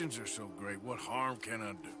teachings are so great, what harm can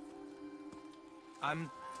I do? I'm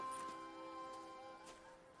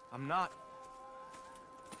not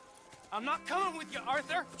coming with you,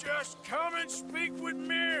 Arthur! Just come and speak with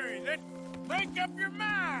Mary, then make up your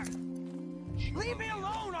mind! Leave me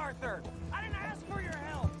alone, Arthur! I didn't ask for your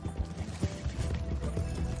help!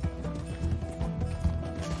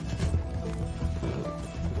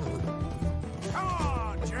 Come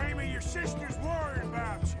on, Jamie, your sister's worried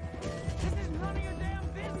about you. This is none of your damn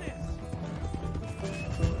business!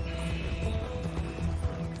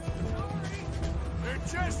 They're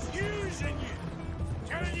just using you,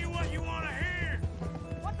 telling you what you want to hear.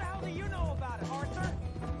 What the hell do you know about it, Arthur?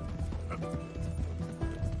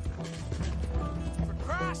 For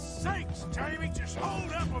Christ's sakes, Jamie, just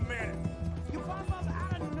hold up a minute. You pop up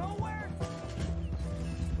out of nowhere?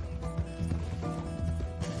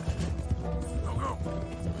 Go.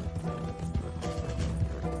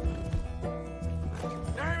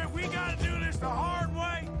 Damn it, we gotta do this the hard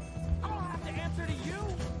way. I don't have to answer to you.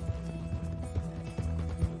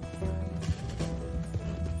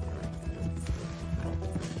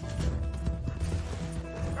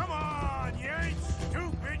 Come on, you ain't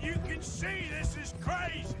stupid. You can see this is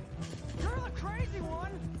crazy. You're the crazy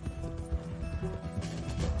one.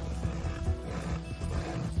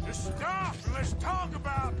 Just stop and let's talk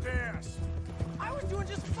about this. I was doing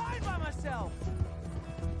just fine by myself.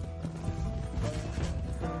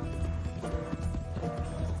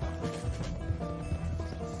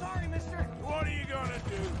 Sorry, mister. What are you gonna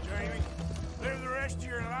do, Jamie? Live the rest of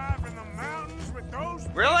your life in the mountains with those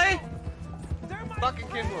Really? They're my Fucking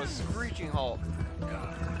came to a friends. screeching halt.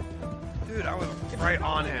 Dude, I was right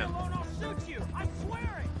on him. I'll shoot you. I'm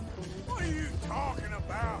swearing. What are you talking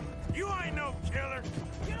about? You ain't no killer.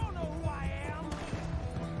 You don't know who I am.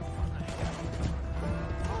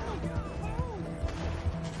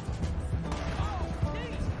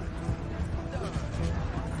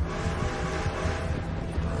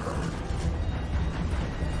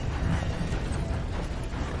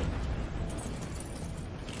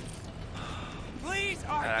 Please, That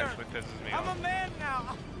Arthur. actually pisses me I'm off. a man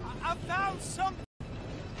now. I found something.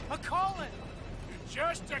 A calling. You're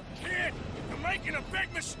just a kid. You're making a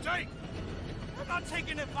big mistake. I'm not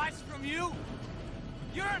taking advice from you.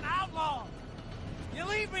 You're an outlaw. You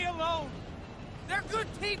leave me alone. They're good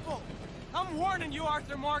people. I'm warning you,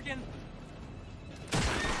 Arthur Morgan.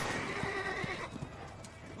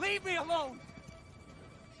 Leave me alone.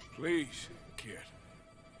 Please, kid.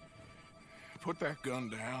 Put that gun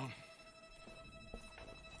down.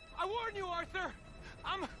 I warn you, Arthur.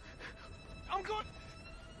 I'm going...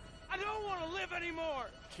 I don't want to live anymore.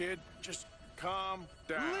 Kid, just calm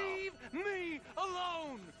down. Leave me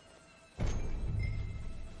alone.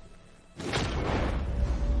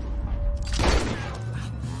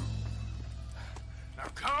 Now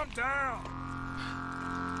calm down.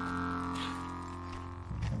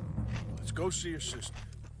 Let's go see your sister.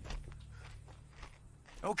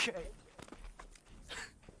 Okay.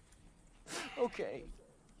 Okay.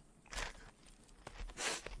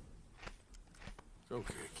 It's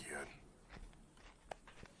okay, kid.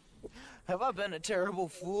 Have I been a terrible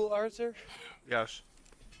fool, Arthur? Yes.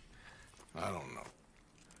 I don't know.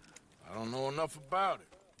 I don't know enough about it.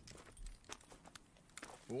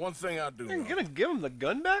 But one thing I do know. You're gonna give him the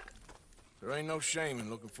gun back? There ain't no shame in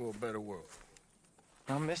looking for a better world.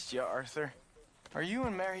 I missed you, Arthur. Are you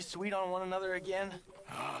and Mary sweet on one another again?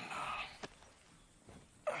 Oh,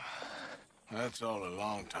 no. That's all a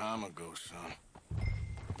long time ago, son.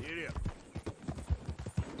 Get up.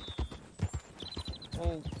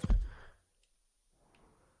 Oh.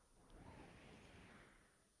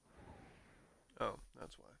 Oh,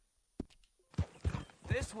 that's why.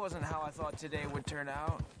 This wasn't how I thought today would turn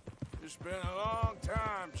out. It's been a long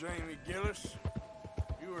time, Jamie Gillis.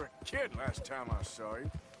 You were a kid last time I saw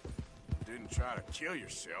you. Didn't try to kill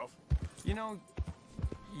yourself. You know,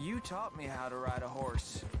 you taught me how to ride a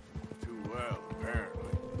horse. Too well,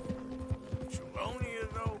 apparently. Chelonia,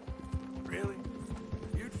 though? Really?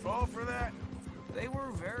 You'd fall for that? They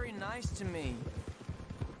were very nice to me.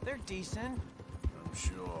 They're decent. I'm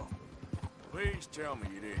sure. Please tell me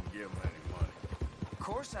you didn't give them any money. Of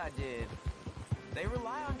course I did. They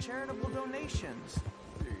rely on charitable donations.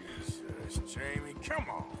 Jesus, Jamie, come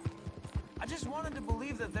on. I just wanted to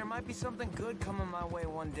believe that there might be something good coming my way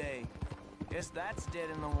one day. Guess that's dead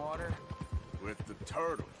in the water. With the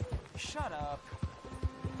turtle. Shut up.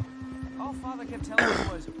 All Father kept telling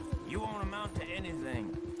me was, you won't amount to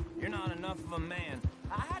anything. You're not enough of a man.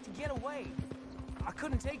 I had to get away. I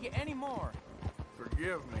couldn't take it anymore.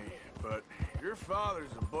 Forgive me, but your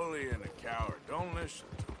father's a bully and a coward. Don't listen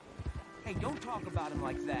to him. Hey, don't talk about him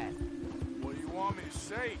like that. What do you want me to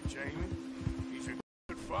say, Jamie? He's a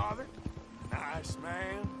good father? Nice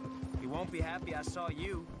man? He won't be happy I saw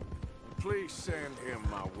you. Please send him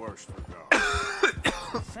my worst regards.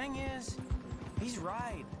 The thing is, he's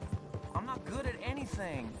right. I'm not good at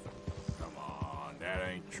anything. Come on, that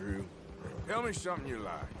ain't true. Tell me something you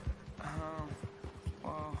like.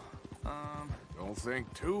 Don't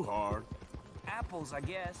think too hard. Apples, I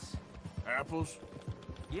guess. Apples?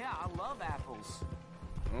 Yeah, I love apples.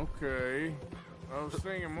 Okay. I was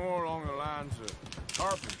thinking more along the lines of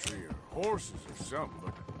carpentry or horses or something,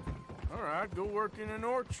 but... All right, go work in an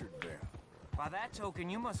orchard then. By that token,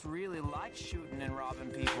 you must really like shooting and robbing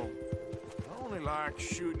people. I only like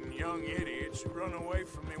shooting young idiots who run away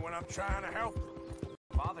from me when I'm trying to help them.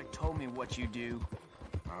 Father told me what you do.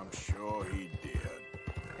 I'm sure he did.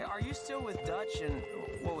 Hey, are you still with Dutch and...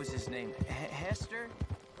 what was his name? Hester?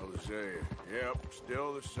 Hosea. Yep,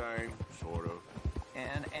 still the same, sort of.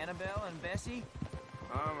 And Annabelle and Bessie?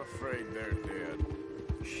 I'm afraid they're dead.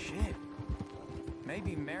 Shit.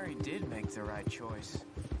 Maybe Mary did make the right choice.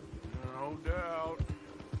 No doubt.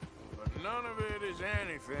 But none of it is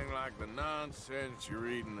anything like the nonsense you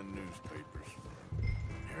read in the newspapers.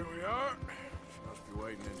 Here we are. She must be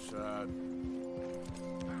waiting inside.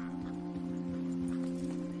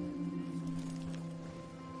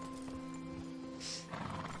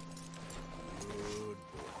 Good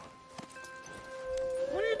boy.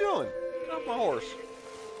 What are you doing? Get off my horse.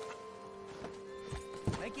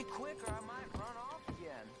 Make it quick or I might run off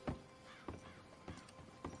again.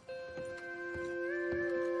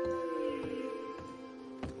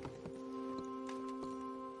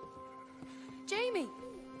 Jamie!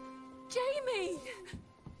 Jamie!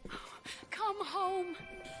 Come home.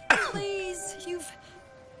 Please,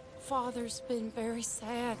 Father's been very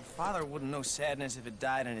sad. Father wouldn't know sadness if it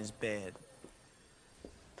died in his bed.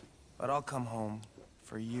 But I'll come home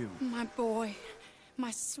for you. My boy.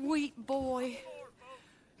 My sweet boy.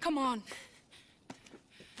 Come on.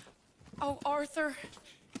 Oh, Arthur.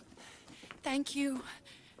 Thank you.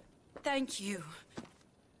 Thank you.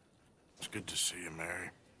 It's good to see you, Mary.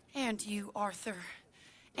 And you, Arthur.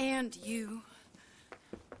 And you.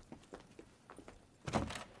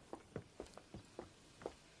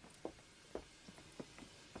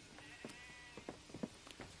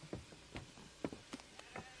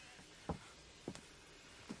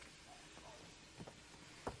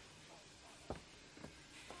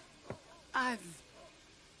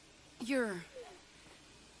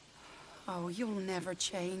 Oh, you'll never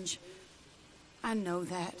change. I know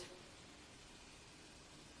that.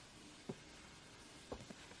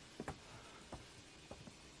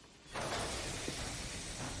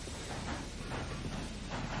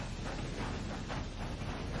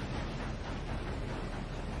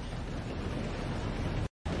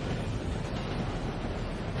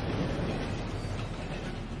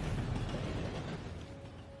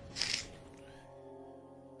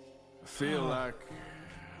 I feel like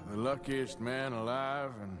the luckiest man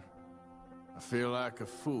alive, and I feel like a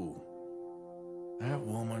fool. That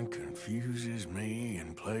woman confuses me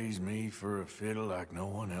and plays me for a fiddle like no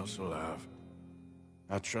one else alive.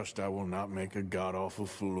 I trust I will not make a god-awful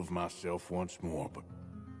fool of myself once more, but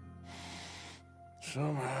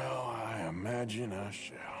somehow I imagine I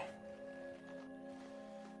shall.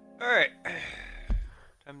 Alright.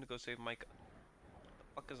 Time to go save Micah. What the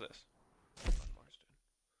fuck is this?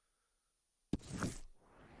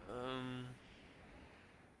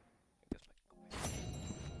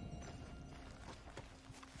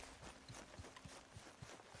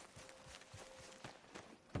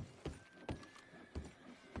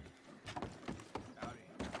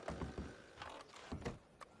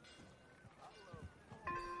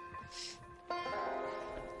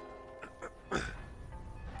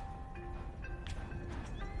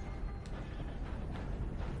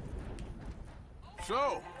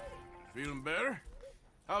 So, feeling better?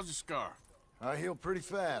 How's the scar? I heal pretty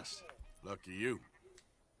fast. Lucky you.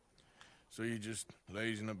 So you just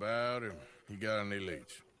lazing about, or you got any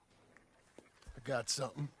leads? I got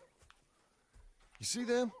something. You see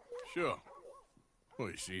them? Sure.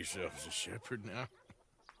 Well, you see yourself as a shepherd now?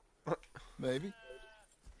 Maybe.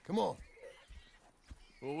 Come on.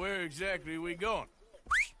 Well, where exactly are we going?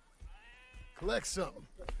 Collect something.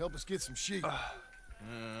 Help us get some sheep.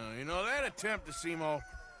 You know, that attempt to seem all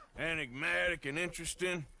enigmatic and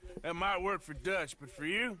interesting, that might work for Dutch, but for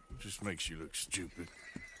you, it just makes you look stupid.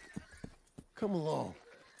 Come along.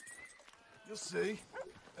 You'll see.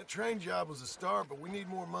 That train job was a start, but we need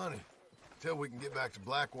more money. Until we can get back to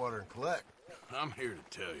Blackwater and collect. I'm here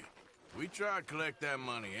to tell you. We try to collect that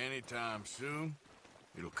money anytime soon,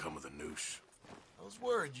 it'll come with a noose. I was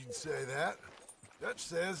worried you'd say that. Dutch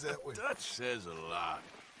says that we... Dutch says a lot.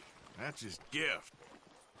 That's his gift.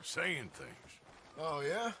 Saying things. Oh,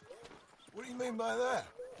 yeah? What do you mean by that?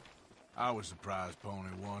 I was the prize pony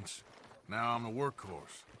once. Now I'm the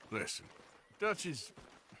workhorse. Listen, Dutch is...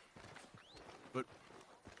 But,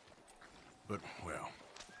 well,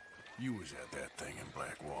 you was at that thing in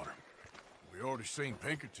Blackwater. We already seen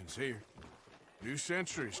Pinkertons here. New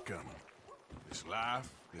century's coming. This life,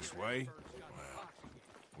 this way, well,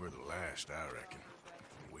 we're the last, I reckon.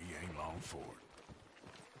 And we ain't long for it.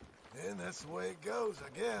 And that's the way it goes,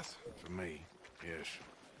 I guess. For me, yes.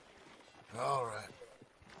 All right.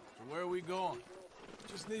 So where are we going?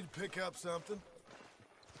 Just need to pick up something.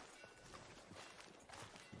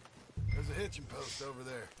 There's a hitching post over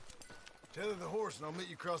there. Tether the horse and I'll meet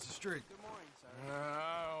you across the street. Good morning, sir.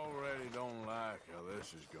 I already don't like how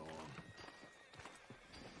this is going.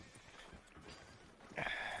 Hey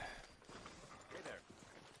there.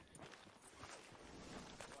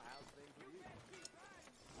 Well, how's things with you?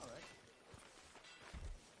 All right.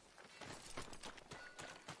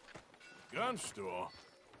 Gun store?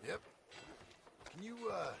 Yep. Can you,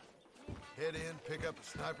 head in, pick up a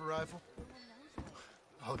sniper rifle?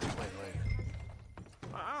 I'll explain later.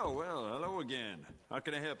 Oh, well, hello again. How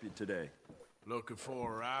can I help you today? Looking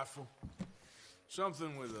for a rifle?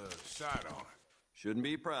 Something with a sight on it. Shouldn't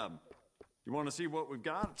be a problem. You want to see what we've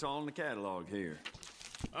got? It's all in the catalog here.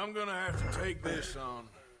 I'm gonna have to take this on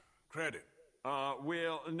credit.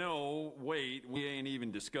 Well, no, wait. We ain't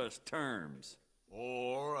even discussed terms.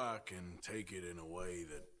 Or I can take it in a way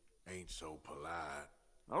that ain't so polite.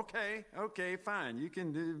 Okay, fine. You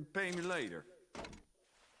can pay me later.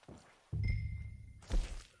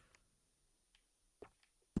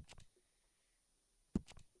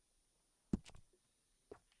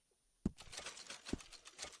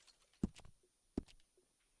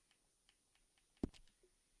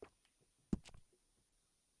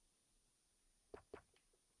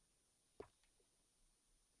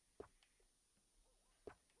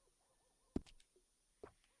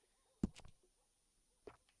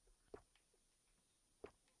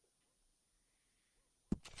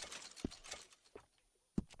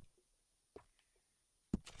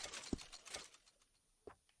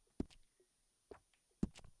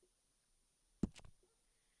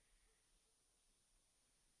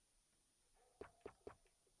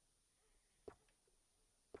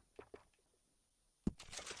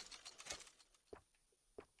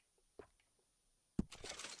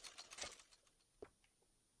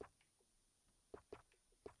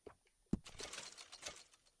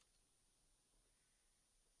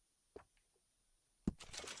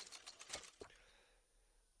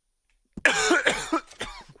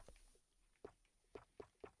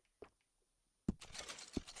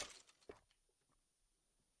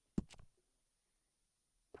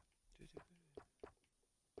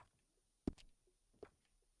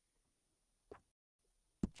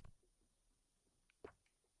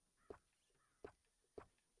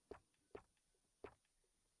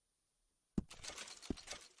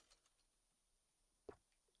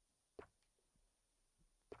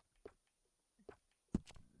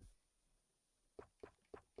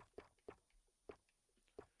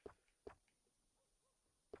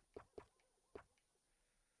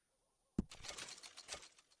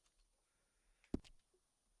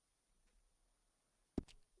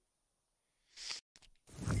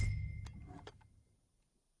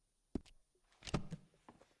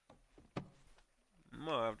 I'm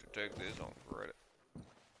gonna have to take this on credit.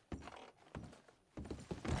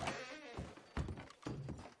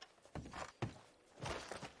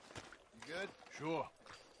 You good? Sure.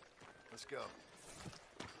 Let's go.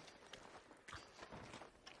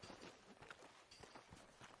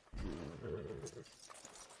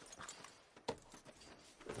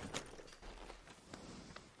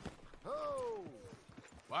 Oh!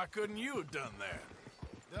 Why couldn't you have done that?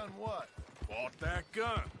 Done what? Bought that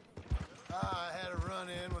gun. I had a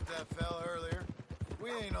run-in with that fella earlier. We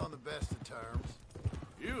ain't on the best of terms.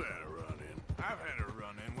 You had a run-in. I've had a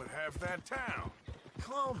run-in with half that town.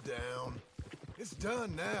 Calm down. It's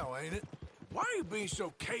done now, ain't it? Why are you being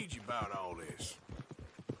so cagey about all this?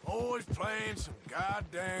 Always playing some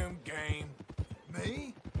goddamn game.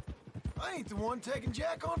 Me? I ain't the one taking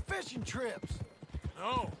Jack on fishing trips.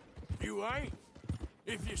 No, you ain't.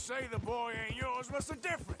 If you say the boy ain't yours, what's the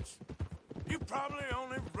difference? You probably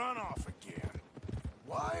only run off again.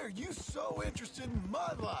 Why are you so interested in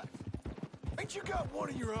my life? Ain't you got one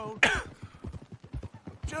of your own?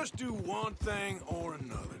 Just do one thing or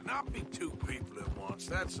another. Not be two people at once,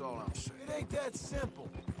 that's all I'm saying. It ain't that simple.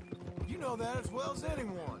 You know that as well as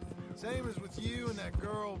anyone. Same as with you and that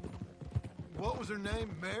girl... What was her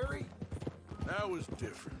name? Mary? That was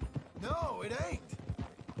different. No, it ain't.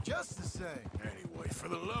 Just the same. Anyway, for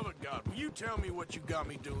the love of God, will you tell me what you got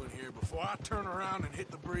me doing here before I turn around and hit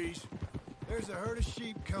the breeze? There's a herd of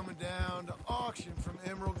sheep coming down to auction from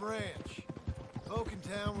Emerald Ranch. Folk in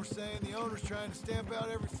town were saying the owner's trying to stamp out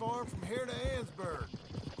every farm from here to Ansburg.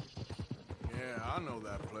 Yeah, I know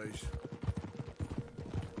that place.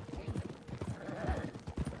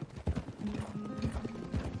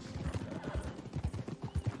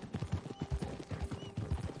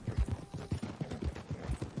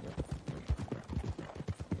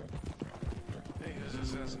 Hey,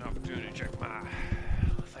 this is an opportunity to check my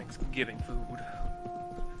Thanksgiving food.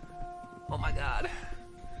 Oh my god.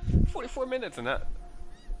 44 minutes and that.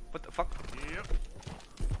 What the fuck? Yep.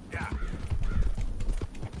 Yeah.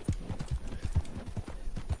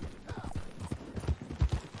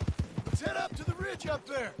 Let's head up to the ridge up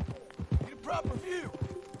there. Get a proper view.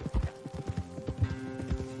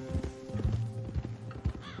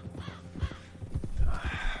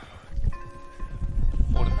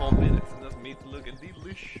 "44 minutes and this meat's looking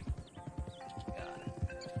delish."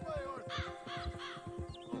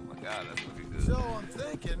 Oh my god, that's looking good. So I'm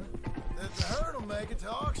thinking that the herd will make it to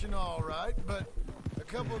auction all right, but a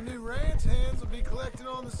couple of new ranch hands will be collecting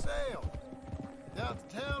on the sale. Doubt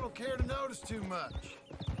the town will care to notice too much.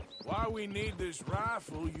 Why we need this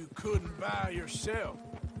rifle you couldn't buy yourself?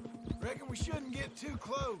 Reckon we shouldn't get too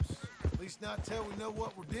close. At least not till we know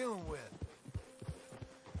what we're dealing with.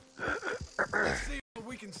 Let's see what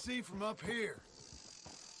we can see from up here.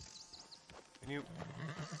 Can you...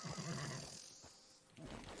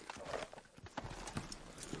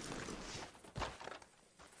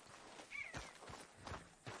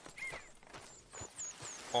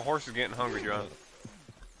 My horse is getting hungry, John.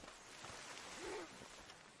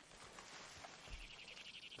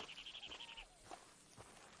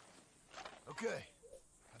 Okay,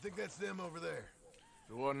 I think that's them over there.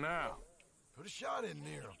 So what now? Put a shot in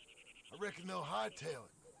near them. I reckon they'll hightail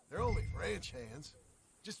it. They're only ranch hands.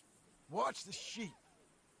 Just watch the sheep.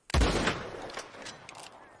 Was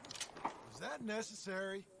that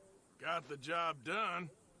necessary? Got the job done.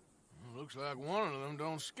 Looks like one of them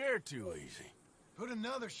don't scare too easy. Put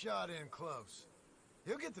another shot in close.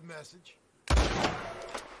 He'll get the message.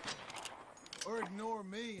 Or ignore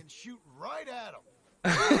me and shoot right at him.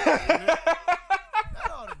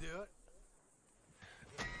 That ought to do it.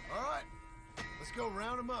 All right, let's go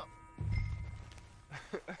round him up.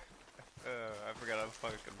 I forgot how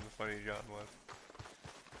funny John was.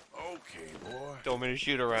 Okay, boy. Told me to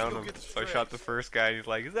shoot around him, so I shot the first guy. He's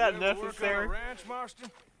like, "Is that necessary?" Ranch,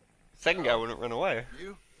 Marston? Second guy wouldn't run away.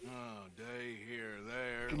 You? Oh, day here,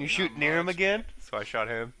 there. Can you shoot near him again? So I shot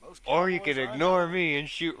him. Or you can ignore me and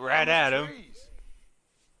shoot right at him.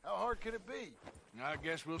 How hard could it be? I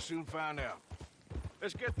guess we'll soon find out.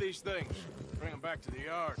 Let's get these things. Bring them back to the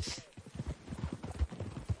yard.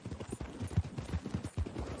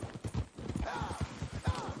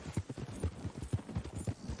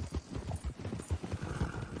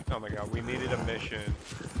 Oh my god, we needed a mission.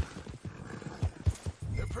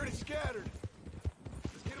 They're pretty scattered.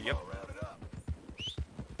 Let's get them all rounded up.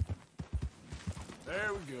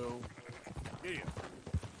 There we go. Get him.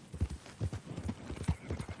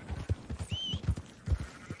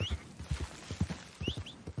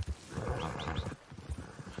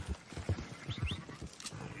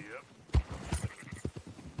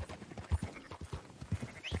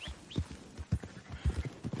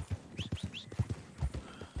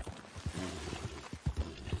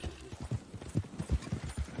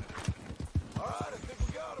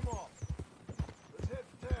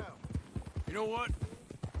 You know what?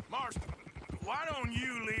 Marston, why don't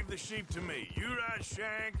you leave the sheep to me? You ride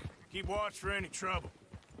Shank, keep watch for any trouble.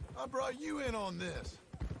 I brought you in on this.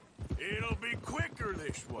 It'll be quicker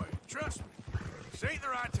this way, trust me. This ain't the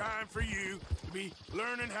right time for you to be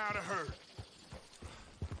learning how to herd.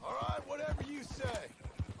 All right, whatever you say.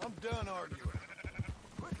 I'm done arguing.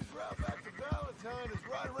 Quickest route back to Valentine is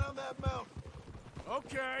right around that mountain.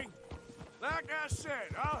 Okay. Like I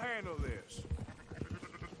said, I'll handle this.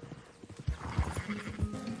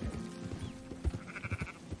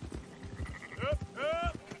 Up,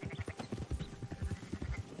 up!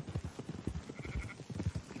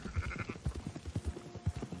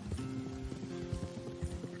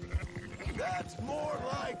 That's more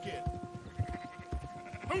like it.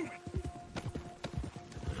 Move it!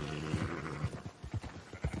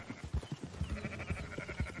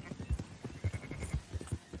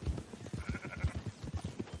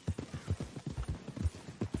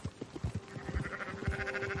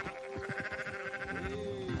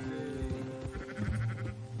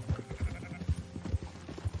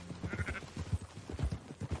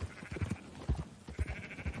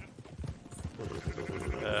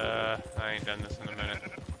 I ain't done this in a minute.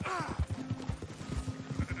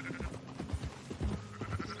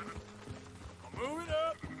 Move it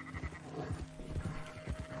up!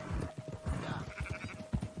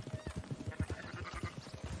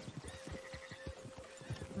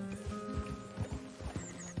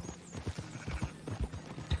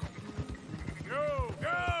 Go,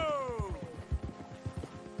 go!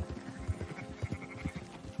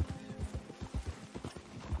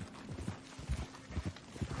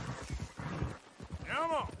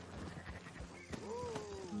 Come on!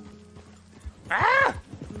 Ah!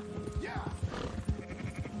 Yeah.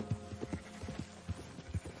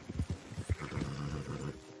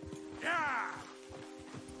 Yeah!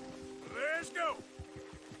 Let's go!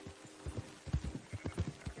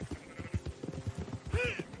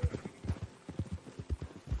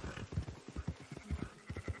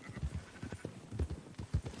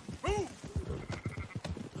 Move!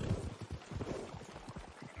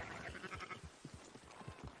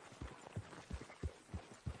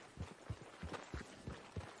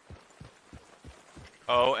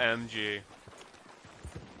 OMG.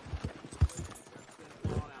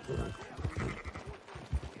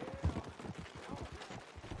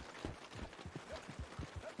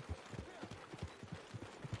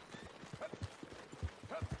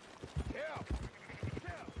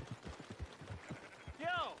 Yo!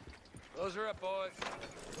 Close her up, boys.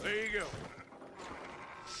 There you go.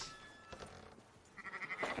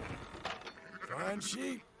 Fine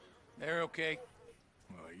sheep. They're okay.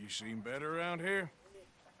 Well, you seem better around here.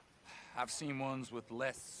 I've seen ones with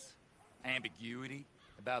less ambiguity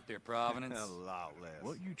about their provenance. A lot less.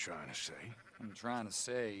 What you trying to say? I'm trying to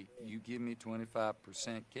say, you give me 25%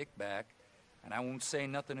 kickback, and I won't say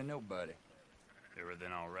nothing to nobody.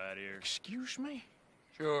 Everything all right here? Excuse me?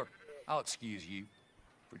 Sure, I'll excuse you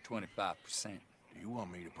for 25%. Do you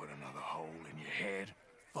want me to put another hole in your head?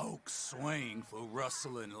 Folks swing for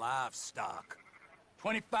rustling livestock.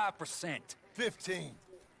 25%. 15.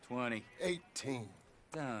 20. 18.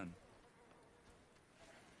 Done.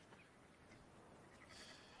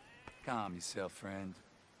 Calm yourself, friend.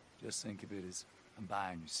 Just think of it as I'm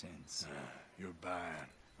buying your sins. You're buying,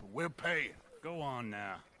 but we're paying. Go on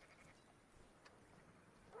now.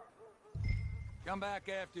 Come back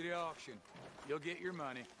after the auction. You'll get your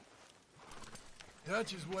money.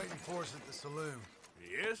 Dutch is waiting for us at the saloon.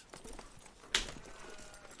 He is?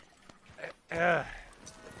 God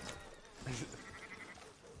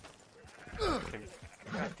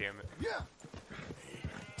damn it. Yeah.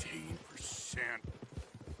 18%.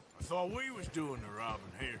 I thought we was doing the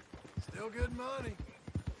robbing here. Still good money.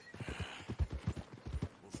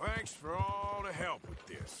 Well, thanks for all the help with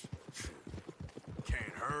this.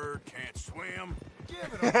 Can't herd, can't swim.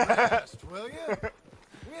 Give it a rest, will ya?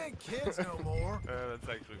 We ain't kids no more. That's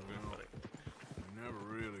actually good money. Never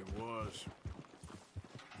really was.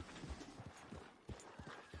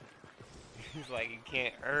 He's like, you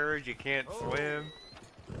can't urge, you can't swim.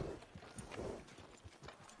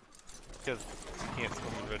 Because you can't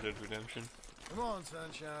swim in Red Dead Redemption. Come on,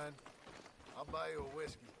 sunshine. I'll buy you a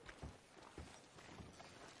whiskey.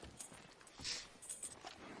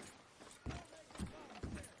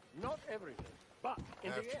 Not everything, but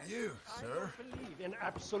in After the end, you, I sir. don't believe in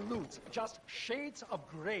absolutes, just shades of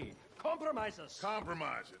gray. Compromises.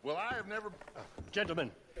 Compromise it. Well, I have never...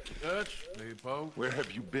 Gentlemen. Dutch, Leopold. Where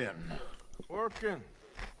have you been? Working.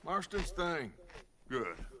 Marston's thing.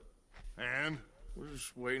 Good. And? We're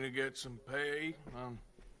just waiting to get some pay on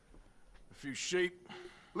a few sheep.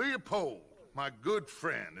 Leopold, my good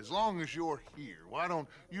friend, as long as you're here, why don't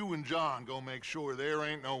you and John go make sure there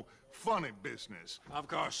ain't no funny business? Of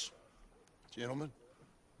course. Gentlemen,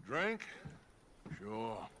 drink?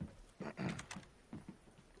 Sure.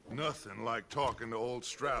 Nothing like talking to old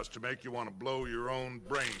Strauss to make you want to blow your own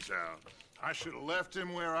brains out. I should have left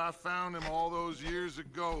him where I found him all those years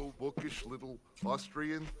ago. Bookish little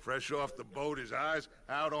Austrian, fresh off the boat, his eyes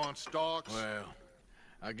out on stalks. Well,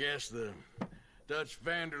 I guess the Dutch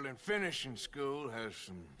Vanderlyn Finishing School has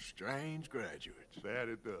some strange graduates. That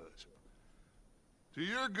it does. To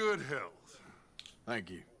your good health. Thank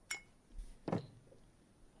you.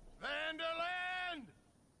 Vanderlyn!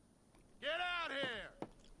 Get out here!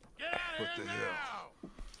 Get out What here the now! hell?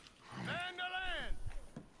 Vanderlyn!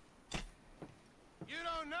 You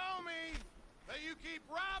don't know me, but you keep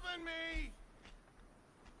robbing me!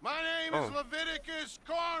 My name is Leviticus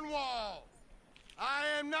Cornwall. I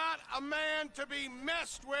am not a man to be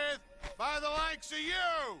messed with by the likes of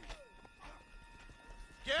you!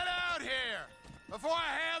 Get out here before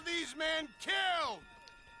I have these men killed!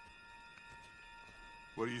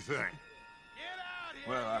 What do you think? Get out here,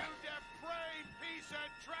 Well, you depraved piece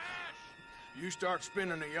of trash! You start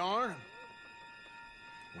spinning the yarn.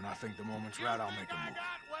 When I think the moment's right, I'll make a move.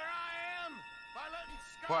 Got where I am by letting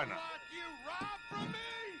Why scum not? like you rob from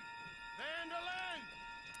me! Vanderlyn,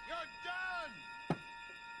 you're done!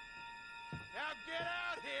 Now get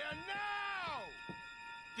out here now!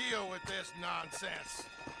 Deal with this nonsense.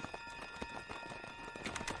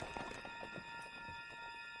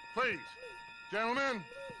 Please, gentlemen,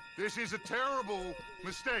 this is a terrible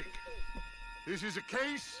mistake. This is a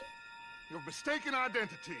case of mistaken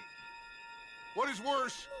identity. What is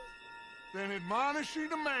worse than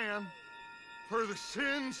admonishing a man for the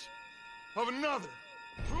sins of another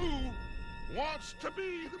who wants to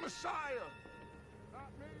be the Messiah? Not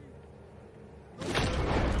me.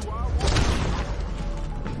 Do I want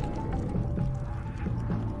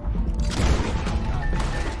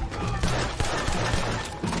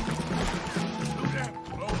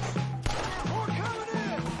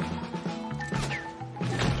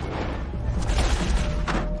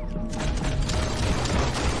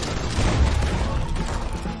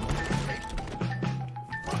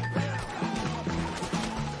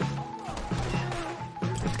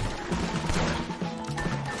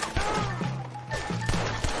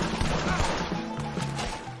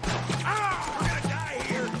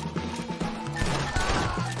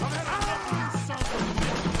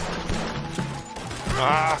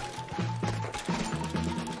Ah!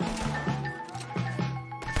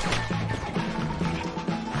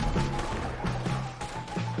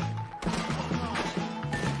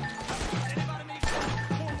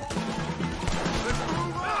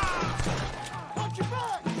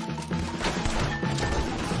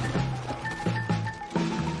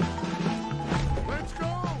 Let's go!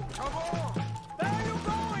 Come on! Where are you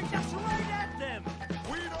going? Just right at them!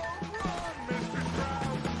 We don't run, Mr.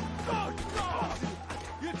 Trout! Go, go!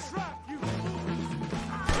 You're trapped, you fools!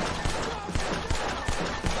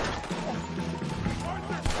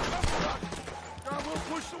 Arthur, cover us! God, we'll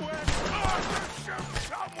push the wagon! Arthur, shoot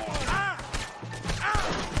someone!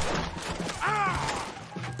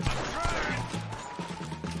 I'm trying!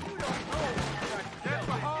 You don't know. Get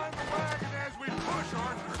behind the wagon as we push,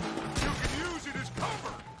 Arthur. You can use it as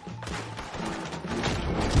cover.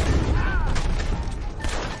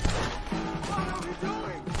 What are we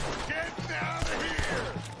doing? Get down to here!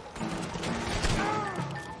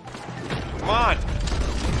 Come on!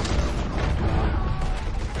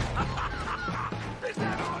 Is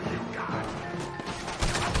that all you got?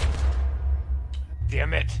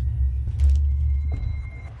 Damn it!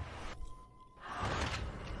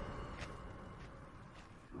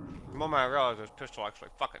 The moment I realized this pistol actually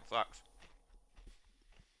fucking sucks.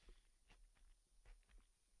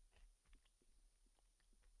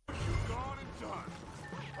 Gone and done.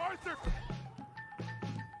 Arthur!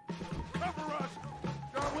 Cover us!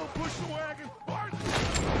 God, we'll push the wagon! Arthur!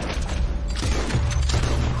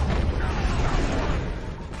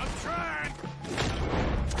 I'm trying!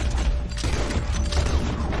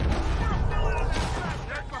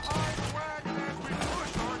 Get behind the wagon as we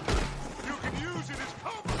push, Arthur! You can use it as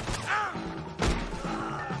cover!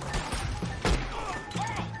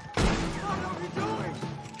 What are we doing?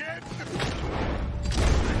 Get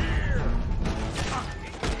here!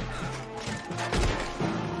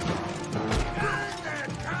 Bring that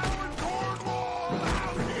coward Cornwall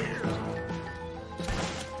out here!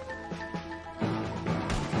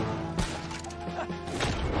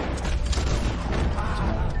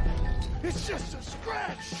 It's just a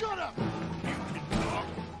scratch! Shut up! You can talk.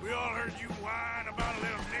 We all heard you whine about a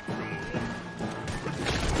little nick from the wolf.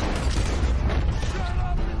 Shut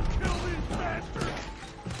up and kill these bastards!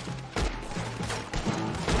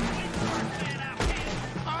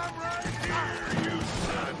 I'm right here, you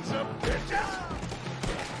sons of bitches!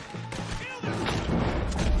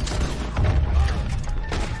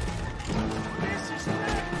 This is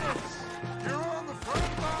madness!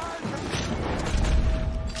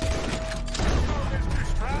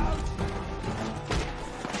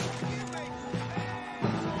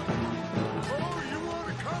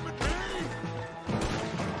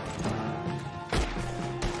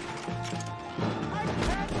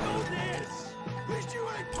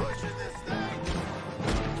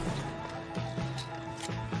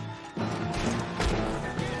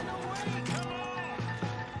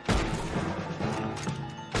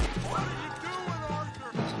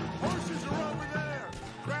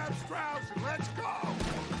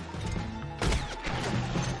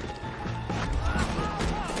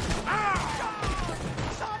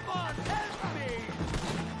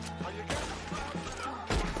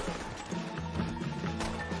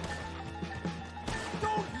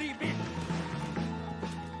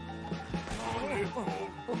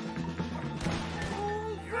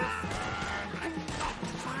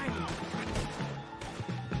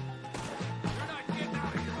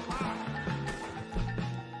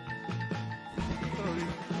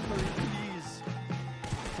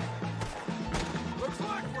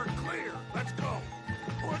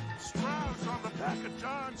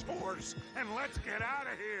 John's horse, and let's get out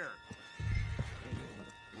of here.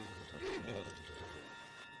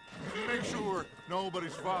 Make sure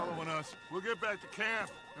nobody's following us. We'll get back to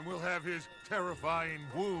camp, and we'll have his terrifying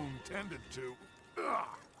wound tended to. Ugh.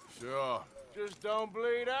 Sure. Just don't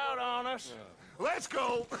bleed out on us. Let's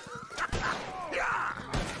go! Yeah!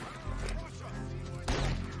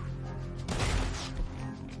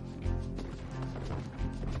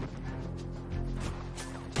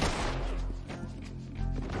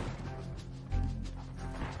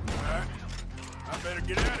 Alright. I better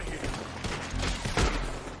get out of here.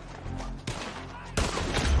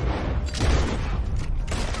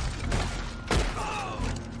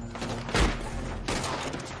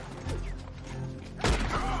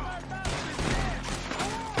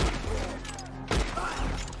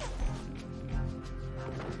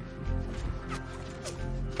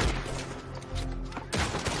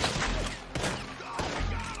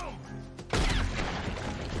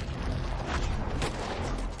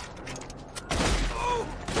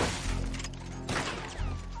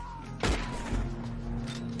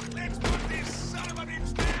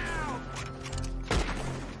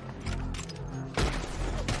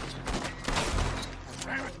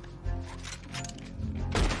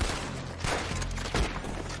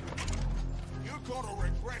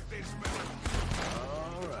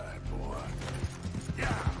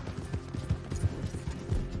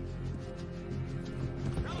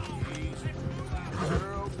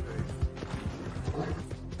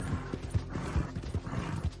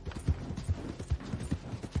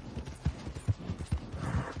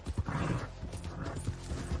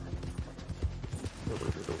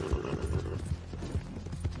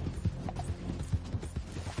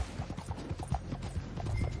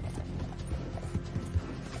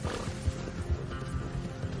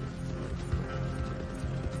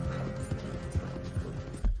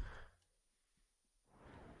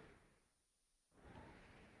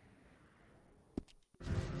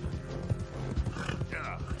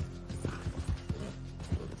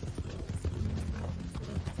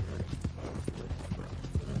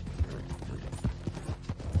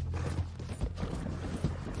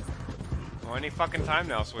 Well, any fucking time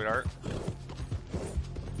now, sweetheart.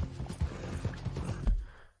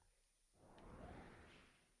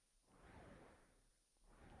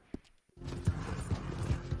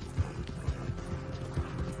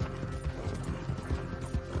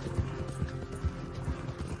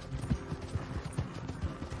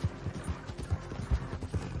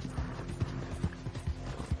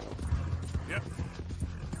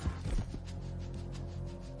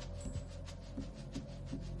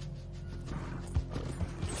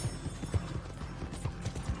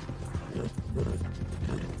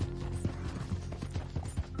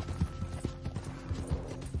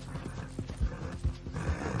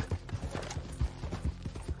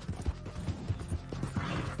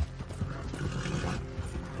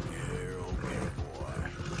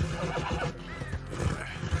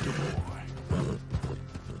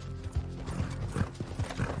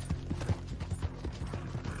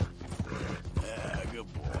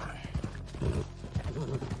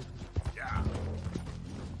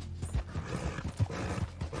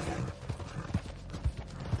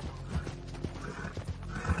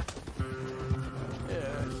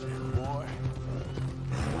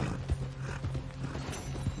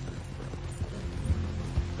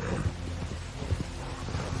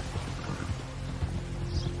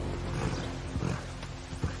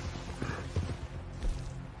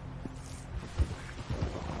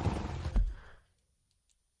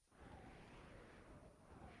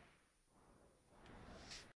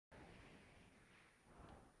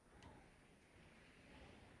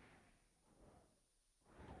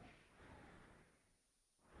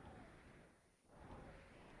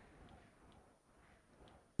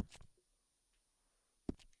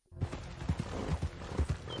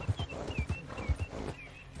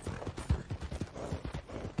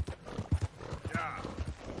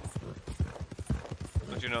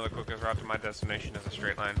 Don't you know the quickest route to my destination is a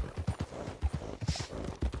straight line?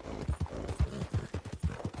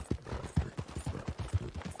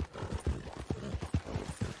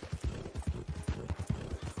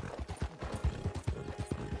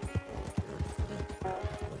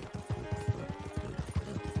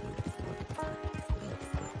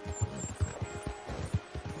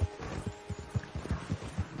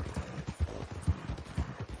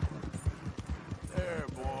 There,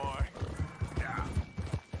 boy. Yeah.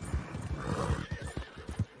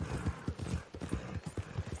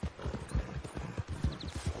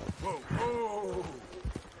 Whoa, whoa.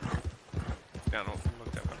 Yeah, no,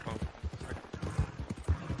 looked at my phone.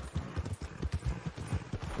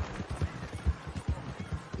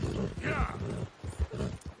 Yeah.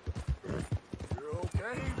 You're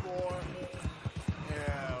okay, boy.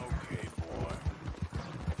 Yeah, okay, boy.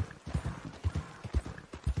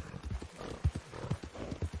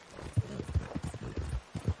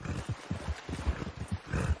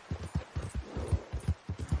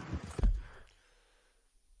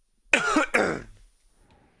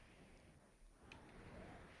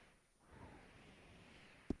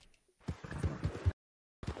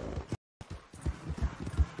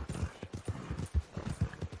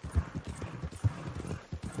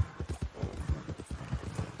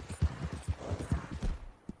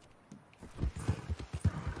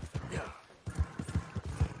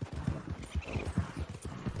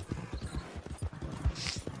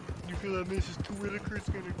 You feel that Mrs. Terwilliger's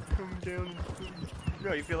gonna come down and...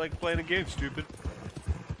 No, you feel like playing a game, stupid.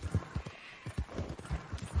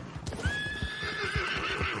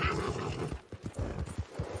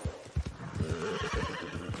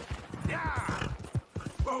 Yeah!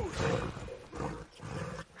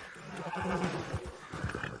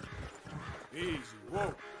 Easy,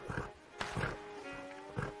 whoa.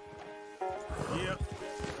 Yep.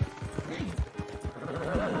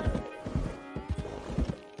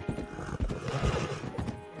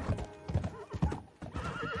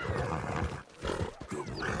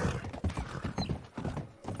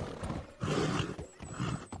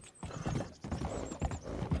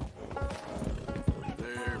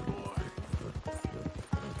 There, boy.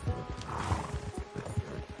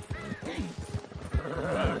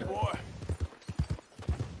 Good boy.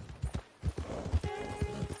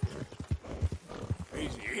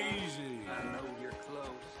 Easy, easy. I know you're close.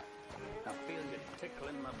 I feel you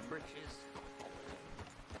tickling my britches.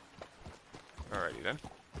 Alrighty then.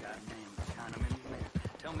 Goddamn Chinaman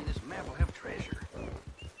map. Tell me this map will have treasure.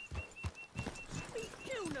 Sweet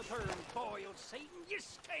juniper and boiled Satan, you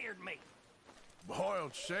scared me.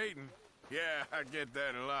 Boiled Satan? Yeah, I get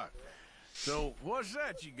that a lot. So, what's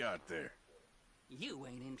that you got there? You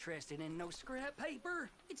ain't interested in no scrap paper.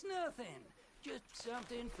 It's nothing. Just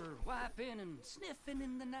something for wiping and sniffing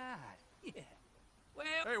in the night. Yeah. Well...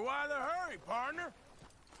 Hey, why the hurry, partner?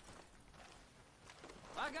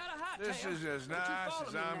 I got a hot This tail. is as Don't you nice follow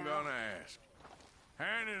as me I'm now. gonna ask.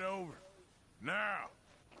 Hand it over. Now.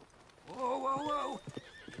 Whoa, whoa, whoa.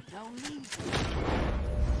 You don't need to.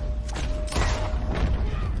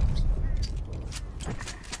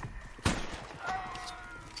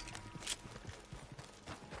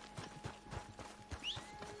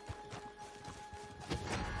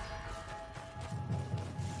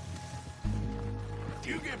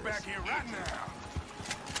 You get back here right now.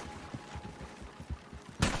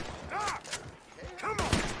 Stop! Come on!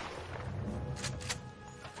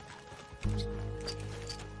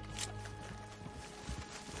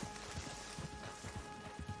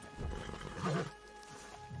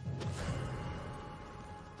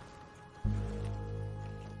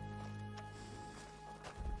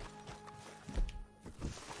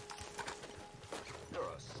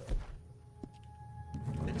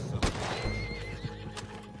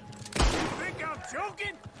 Think I'm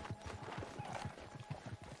joking?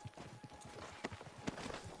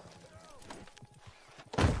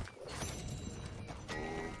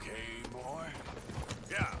 Okay, boy.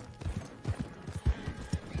 Yeah.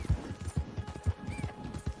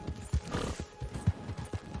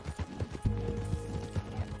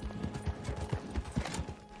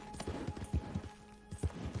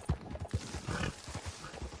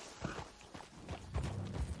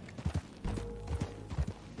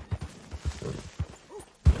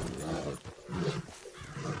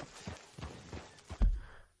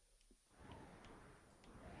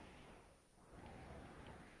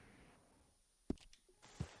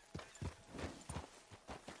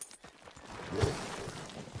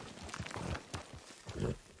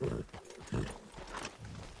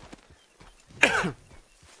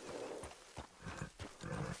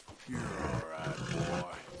 You're all right,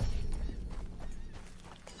 boy.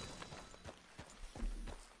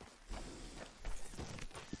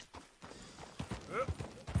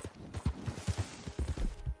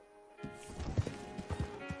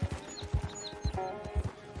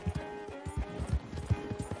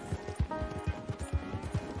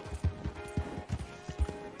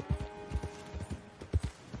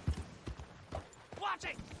 Watch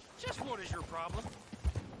it! Just what is your problem?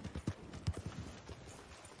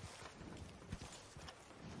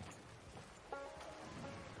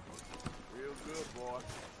 Real good, boy.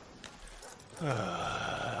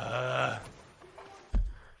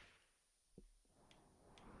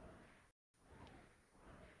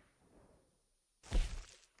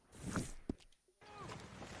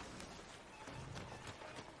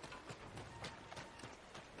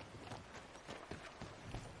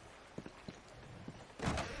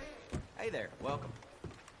 there, welcome.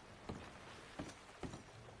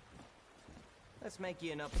 Let's make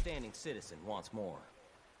you an upstanding citizen once more.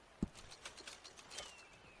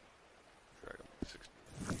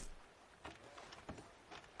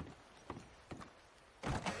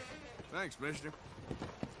 Thanks, mister.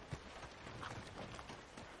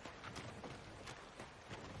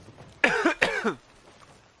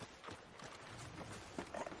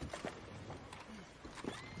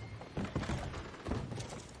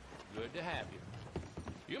 Good to have you.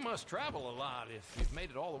 You must travel a lot if you've made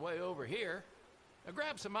it all the way over here. Now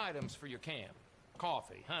grab some items for your camp.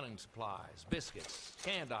 Coffee, hunting supplies, biscuits,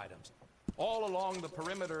 canned items. All along the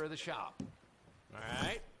perimeter of the shop. All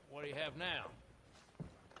right, what do you have now?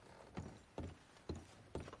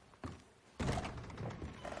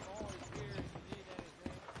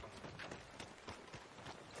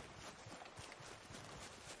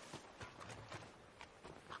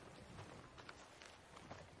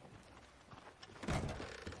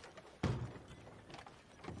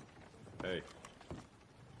 Hey.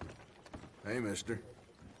 Hey, mister.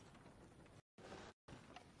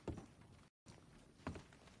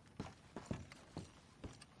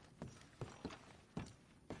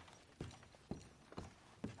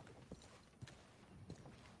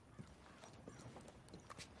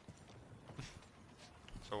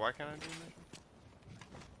 So why can't I do this?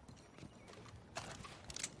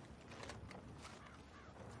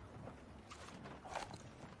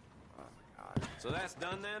 Oh my god. So that's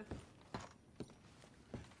done then?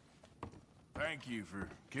 Thank you for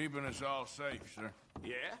keeping us all safe, sir.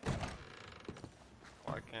 Yeah?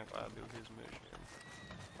 Why can't I do his mission?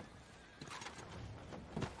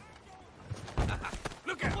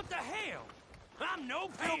 Look at what the hell? I'm no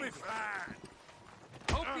pain. You'll be fine.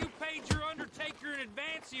 Hope you paid your undertaker in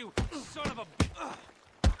advance, you son of a.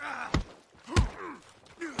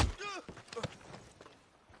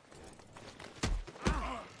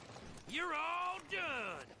 You're all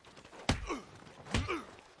done.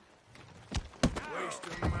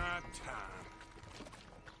 Wasting my time.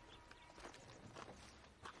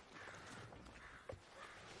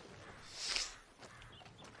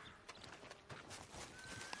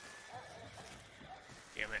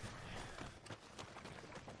 Damn it.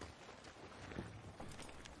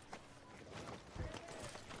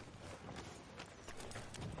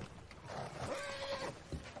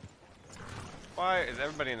 Why is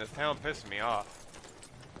everybody in this town pissing me off?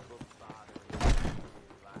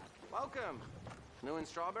 Welcome. New in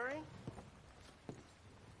Strawberry?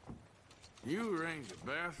 You arrange a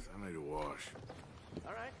bath, I need a wash.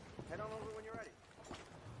 All right. Head on over when you're ready.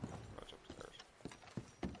 What's upstairs?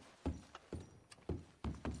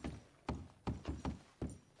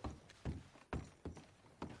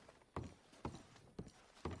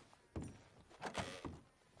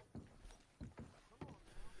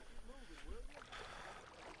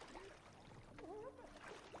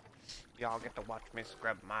 Y'all get to watch me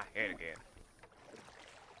scrub my head again.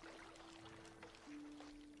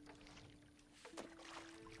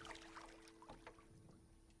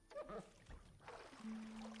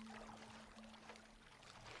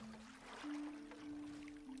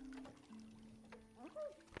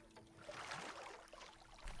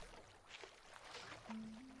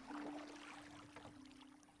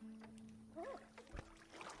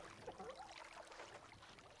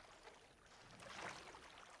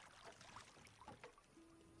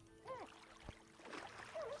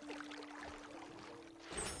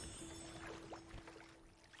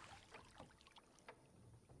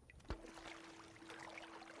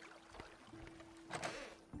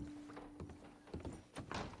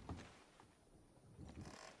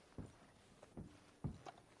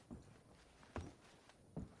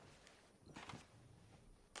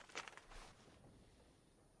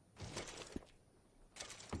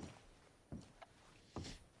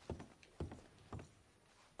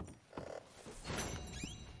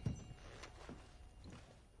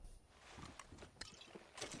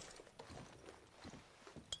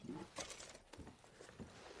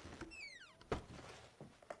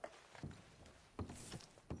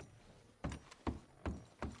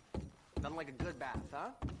 Nothing like a good bath,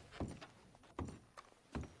 huh?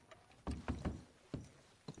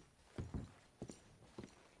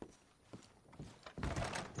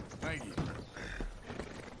 Thank you.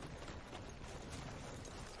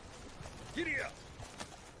 Giddy up!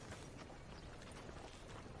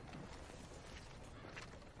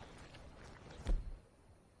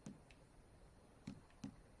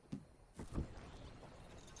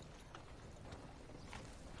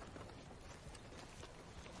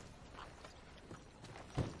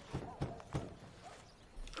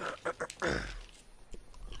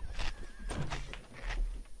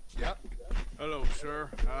 Yep. sir.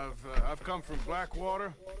 I've come from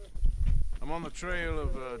Blackwater. I'm on the trail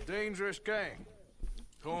of a dangerous gang.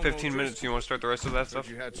 15 minutes, you want to start the rest of that stuff?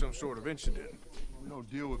 You had some sort of incident. We don't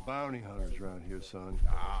deal with bounty hunters around here, son.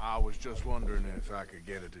 I was just wondering if I could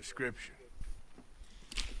get a description.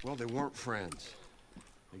 Well, they weren't friends.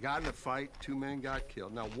 They got in a fight, 2 men got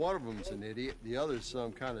killed. Now, one of them's an idiot, the other's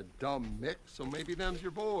some kind of dumb mix, so maybe them's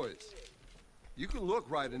your boys. You can look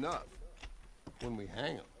right enough when we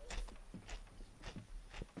hang them.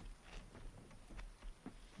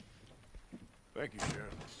 Thank you,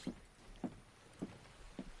 Sheriff.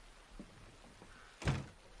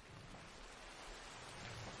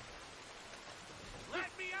 Let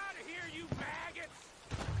me out of here, you maggots!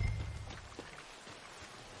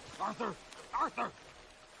 Arthur! Arthur!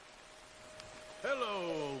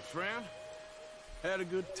 Hello, old friend. Had a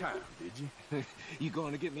good time, did you? You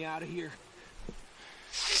going to get me out of here?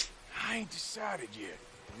 I ain't decided yet.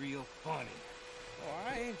 Real funny. Oh,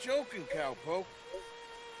 I ain't joking, cowpoke.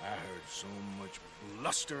 I heard so much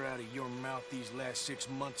bluster out of your mouth these last 6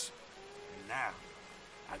 months. And now,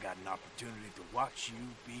 I got an opportunity to watch you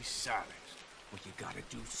be silenced. Well, you gotta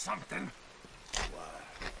do something. Why?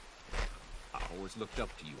 I always looked up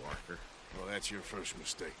to you, Arthur. Well, that's your first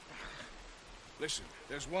mistake. Listen,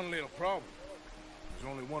 there's one little problem.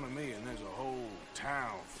 There's only one of me, and there's a whole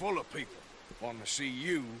town full of people wanting to see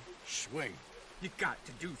you swing. You got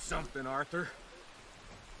to do something, Arthur.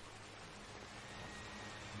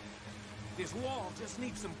 This wall just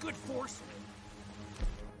needs some good force.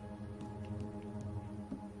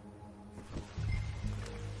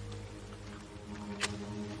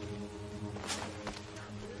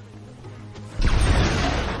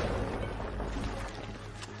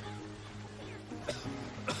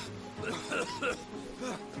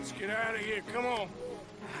 Let's get out of here, come on.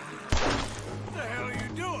 What the hell are you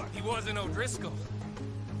doing? He wasn't O'Driscoll.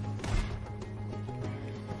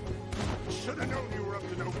 Should have known you were up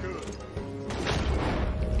to no good.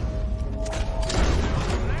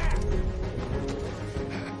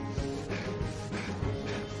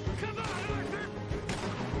 Come on, Arthur!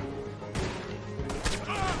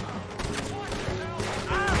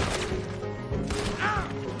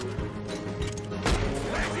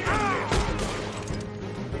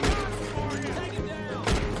 Take him down!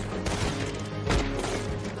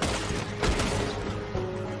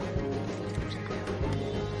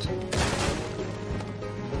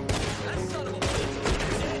 That son of a bitch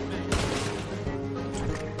is dead, man.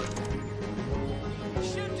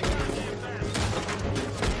 Shoot the goddamn bastard!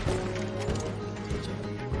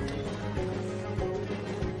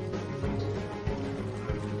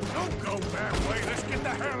 Don't go that way, let's get the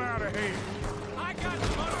hell out of here. I got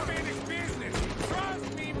some unfinished business.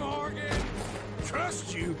 Trust me, Morgan.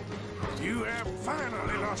 Trust you? You have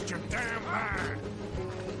finally lost your damn mind.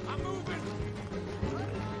 I'm moving.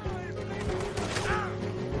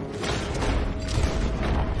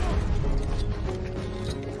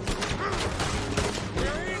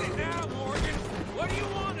 We're in it now, Morgan. What do you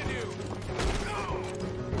want to do?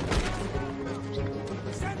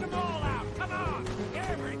 Send them all out. Come on.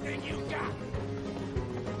 Everything you got.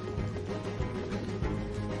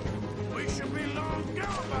 We should be long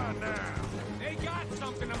gone by now. They got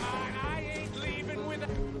something of mine. I ain't leaving with a...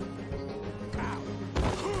 Ow.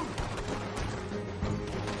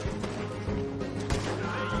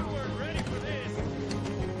 Hey, you weren't ready for this.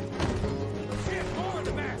 Shit, more of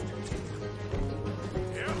the bastards.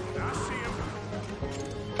 Yep, I see him.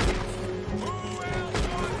 Who else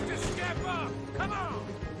wants to step up? Come on.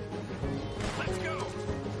 Let's go.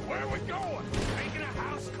 Where are we going? Making a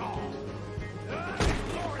house call.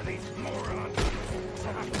 More of these morons.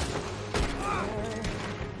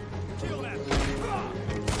 Kill that.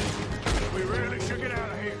 We really should get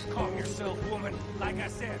out of here. Calm yourself, woman. Like I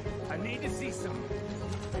said, I need to see some.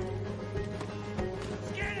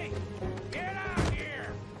 Skinny! Get out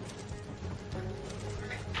here!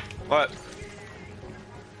 What?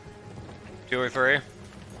 2 or 3?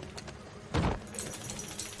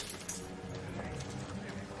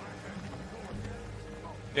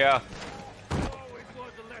 Yeah. Always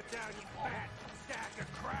was to let down, you fat stack of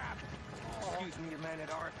crap. Excuse me a minute,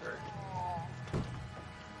 Arthur.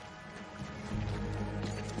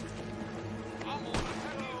 I'm on a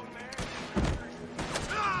hello, man.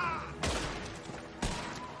 Ah!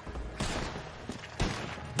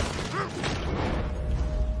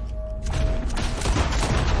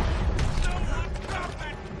 Someone drop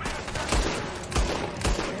that bastard!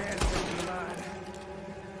 Hands on the line.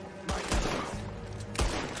 My goodness.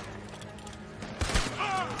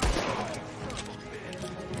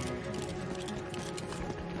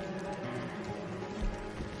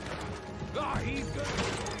 Ah, he's good.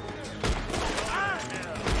 Ah!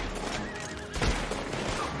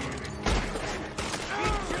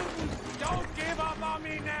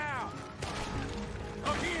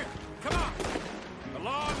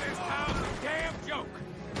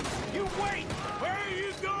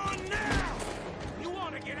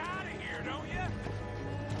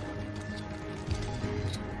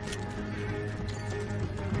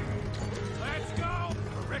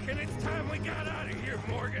 we got out of here,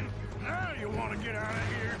 Morgan. Now you want to get out of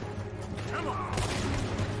here? Come on.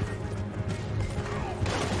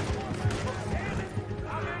 Damn it!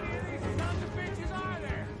 How many of these sons of bitches are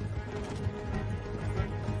there?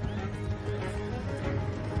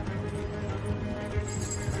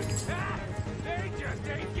 Ah! They just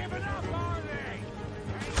ain't giving up, are they?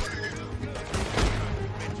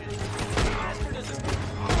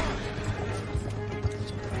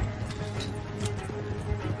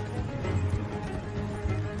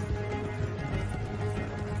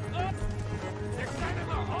 Look! They're sending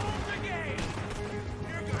the whole brigade!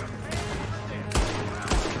 You're gonna pay for this!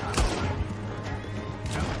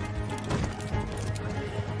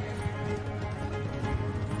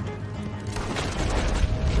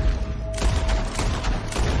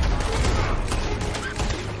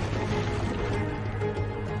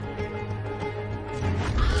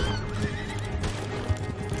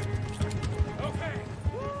 Okay.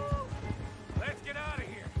 Woo! Let's get out of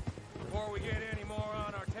here before we get any more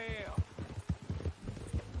on our tail.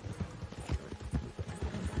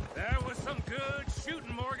 That was some good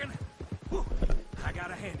shooting, Morgan. Whew. I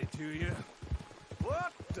gotta hand it to you.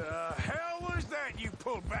 What the hell was that you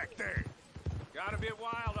pulled back there? Got a bit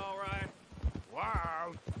wild, all right.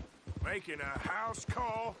 Wild? Making a house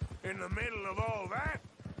call in the middle of all that?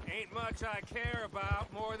 Ain't much I care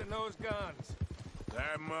about more than those guns.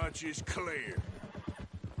 That much is clear.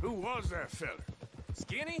 Who was that feller?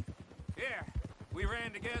 Skinny? Yeah, we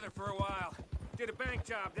ran together for a while. Did a bank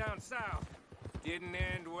job down south. Didn't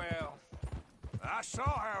end well. I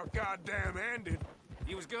saw how it goddamn ended.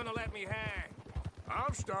 He was gonna let me hang.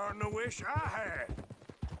 I'm starting to wish I had.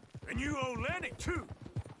 And you owe Lenny, too.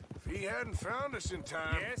 If he hadn't found us in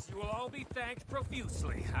time... Yes, you will all be thanked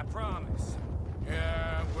profusely, I promise.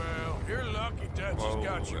 Yeah, well, you're lucky Dutch has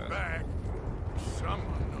got your back. For some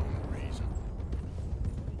unknown reason.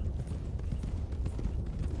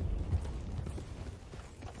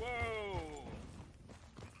 Whoa!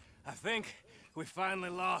 I think we finally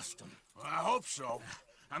lost him. I hope so.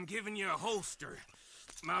 I'm giving you a holster.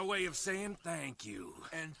 My way of saying thank you.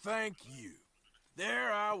 And thank you.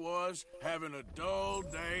 There I was, having a dull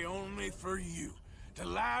day only for you. To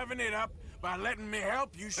liven it up by letting me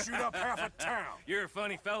help you shoot up half a town. You're a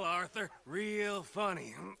funny fella, Arthur. Real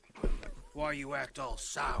funny. Why you act all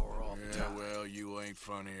sour all the time? Well, you ain't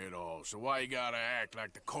funny at all, so why you gotta act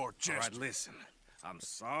like the court jester? All right, listen. I'm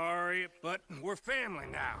sorry, but we're family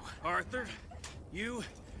now, Arthur. You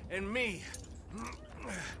and me.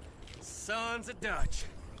 Sons of Dutch.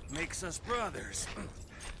 Makes us brothers.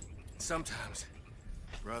 Sometimes,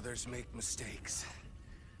 brothers make mistakes.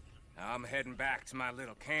 I'm heading back to my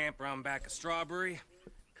little camp around back of Strawberry.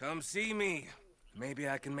 Come see me. Maybe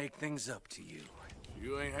I can make things up to you.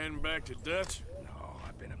 You ain't heading back to Dutch? No,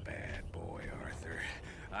 I've been a bad boy, Arthur.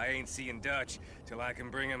 I ain't seeing Dutch till I can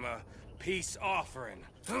bring him a peace offering.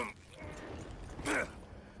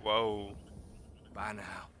 Whoa. Bye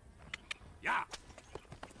now. Yeah.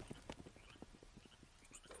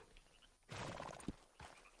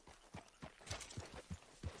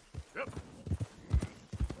 Yep.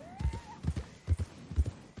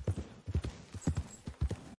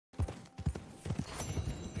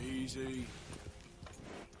 Easy.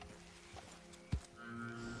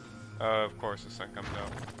 Of course the sun comes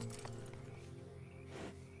out.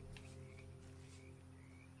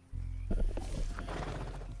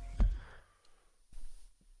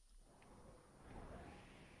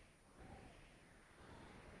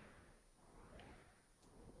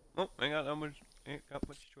 Oh, ain't got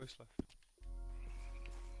much choice left.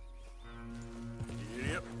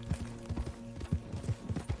 Yep.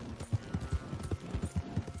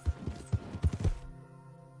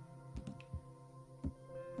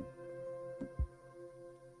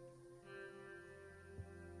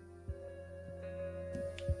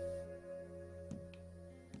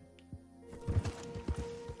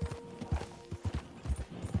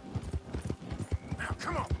 Now,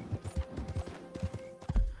 come on.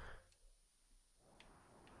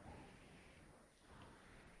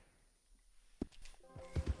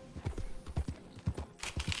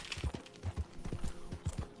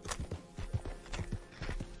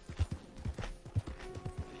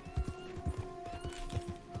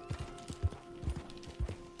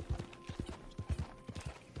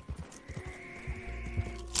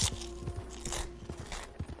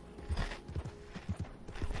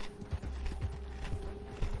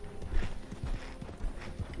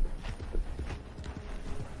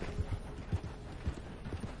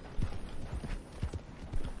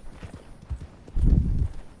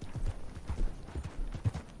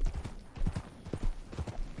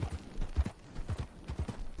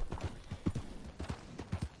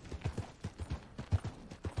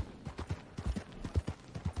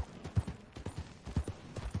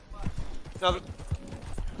 Now,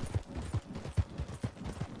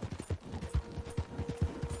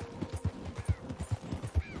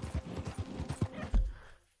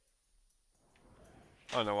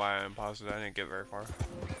 I don't know why I unpaused it. I didn't get very far.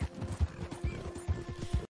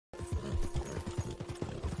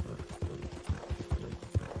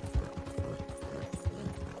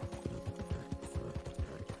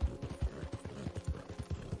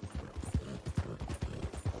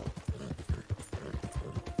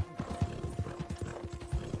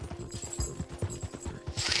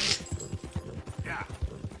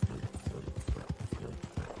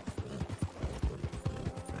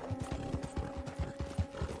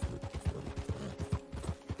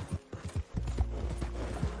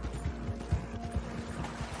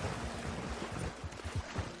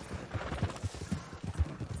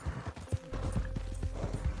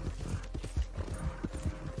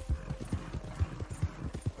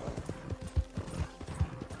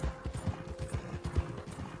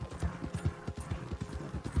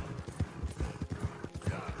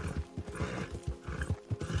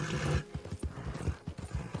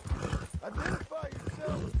 Identify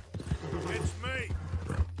yourself. It's me.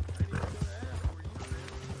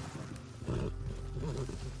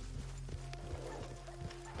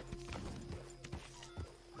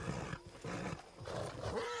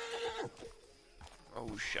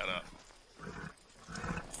 Oh, shut up.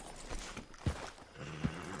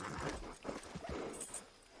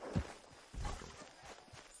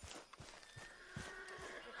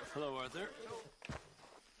 Hello, Arthur.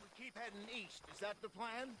 We keep heading east. Is that the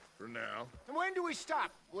plan? For now. And when do we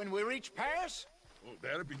stop? When we reach Paris? Well,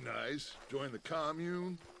 that'd be nice. Join the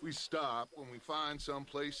commune. We stop when we find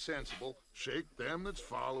someplace sensible, shake them that's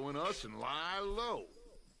following us, and lie low.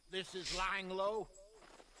 This is lying low?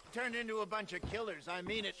 Turned into a bunch of killers, I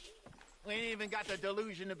mean it. We ain't even got the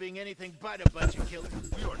delusion of being anything but a bunch of killers.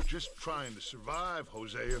 We are just trying to survive,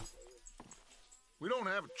 Hosea. We don't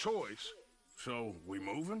have a choice. So, we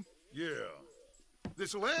moving? Yeah.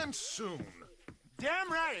 This'll end soon.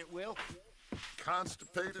 Damn right it will.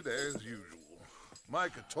 Constipated as usual.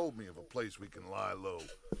 Micah told me of a place we can lie low.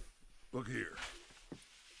 Look here.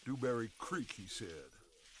 Dewberry Creek, he said.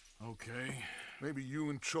 Okay. Maybe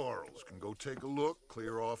you and Charles can go take a look,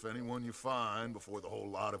 clear off anyone you find before the whole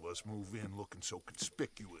lot of us move in looking so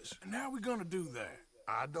conspicuous. And how are we gonna do that?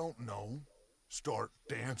 I don't know. Start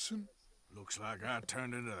dancing? Looks like I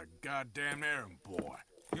turned into the goddamn errand boy.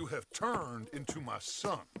 You have turned into my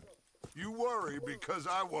son. You worry because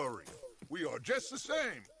I worry. We are just the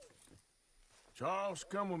same. Charles,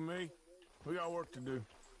 come with me. We got work to do.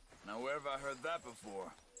 Now, where have I heard that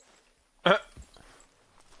before?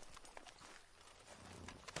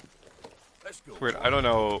 Let's go. Weird. I don't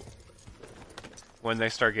know when they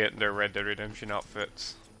start getting their Red Dead Redemption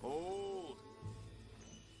outfits. Hold.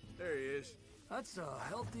 There he is. That's a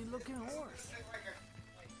healthy-looking horse.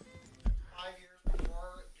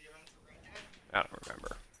 I don't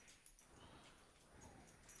remember.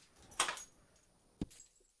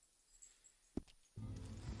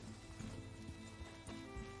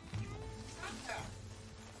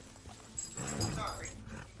 Sorry.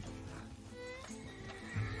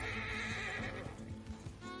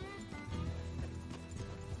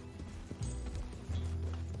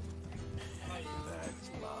 That's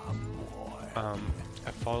my boy.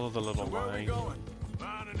 I follow the little So where line. we going?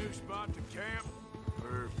 Find a new spot to camp.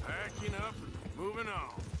 We're packing up and moving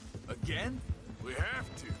on. Again? We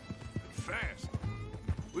have to. And fast.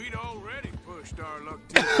 We'd already pushed our luck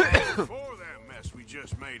too far before that mess we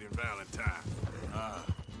just made in Valentine.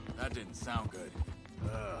 That didn't sound good.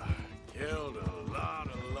 Killed a lot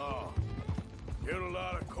of law. Killed a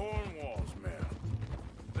lot of Cornwall's men.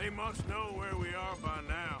 They must know where we are by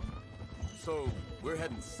now. So, we're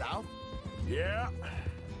heading south? Yeah.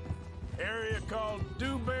 Area called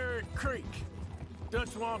Dewberry Creek.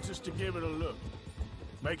 Dutch wants us to give it a look.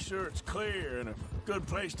 Make sure it's clear and a good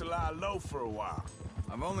place to lie low for a while.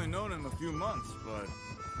 I've only known him a few months, but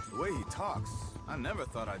the way he talks, I never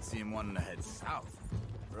thought I'd see him wanting to head south.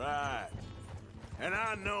 Right. And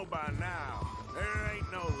I know by now, there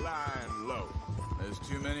ain't no lying low. There's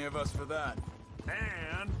too many of us for that.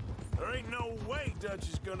 And there ain't no way Dutch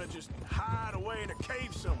is gonna just hide away in a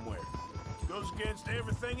cave somewhere. Goes against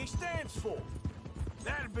everything he stands for.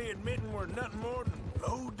 That'd be admitting we're nothing more than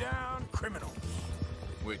low-down criminals.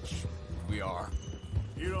 Which we are.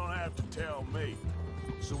 You don't have to tell me.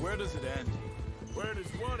 So where does it end? Where does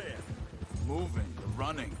what end? Moving,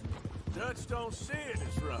 running. Dutch don't see it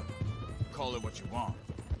as running. Call it what you want.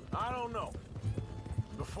 I don't know.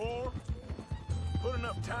 Before, put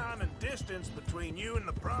enough time and distance between you and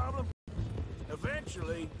the problem,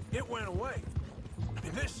 eventually it went away. I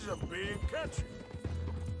mean, this is a big country.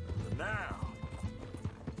 But now,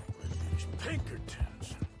 with these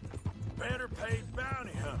Pinkertons, better paid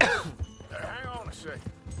bounty hunters. Hang on a second.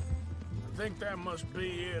 I think that must be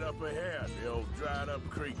it up ahead, the old dried-up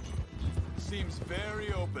creek. Seems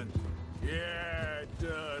very open. Yeah, it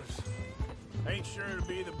does. Ain't sure to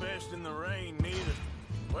be the best in the rain, neither.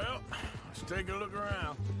 Well, let's take a look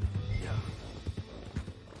around. Yeah.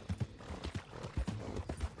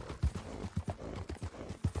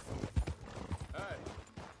 Hey,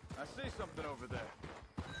 I see something over there.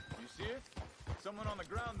 You see it? Someone on the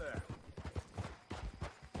ground there.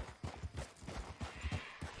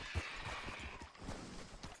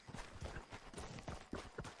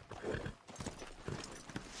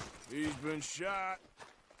 He's been shot.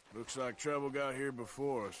 Looks like trouble got here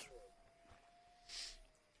before us.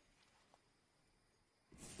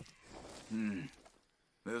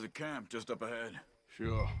 There's a camp just up ahead.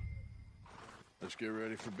 Sure. Let's get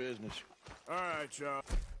ready for business. All right, y'all.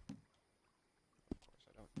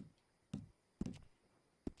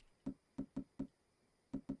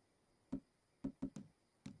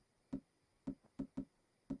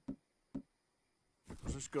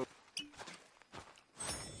 Let's go.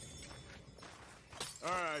 All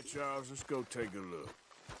right, Charles, let's go take a look.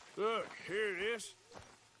 Look, here it is.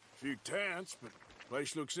 A few tents, but the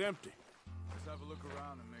place looks empty. Let's have a look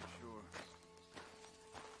around and make sure.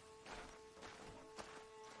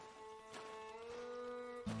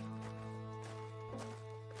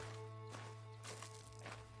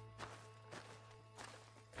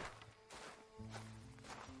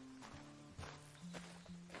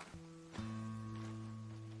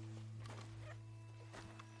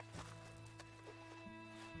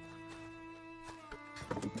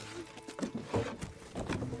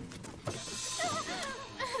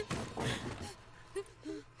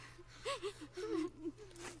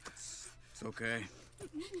 It's okay.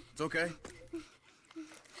 It's okay.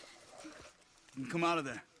 You come out of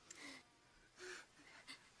there.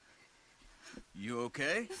 You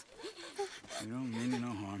okay? You don't mean you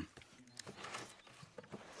no harm.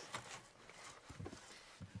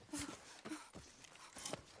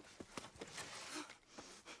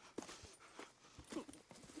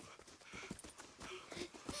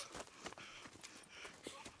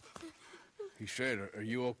 He said, are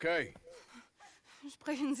you okay?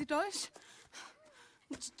 Sprechen Sie Deutsch?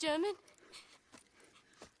 German?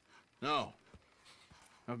 No.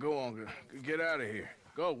 Now go on, get out of here.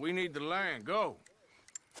 Go, we need the land, go.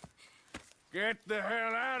 Get the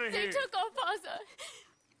hell out of They here. took our father.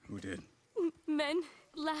 Who did? Men,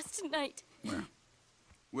 last night. Where?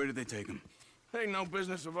 Where did they take him? Ain't no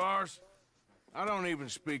business of ours. I don't even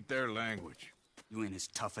speak their language. You ain't as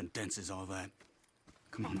tough and dense as all that.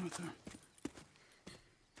 Come on, Arthur.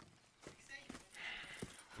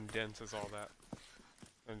 And dense as all that.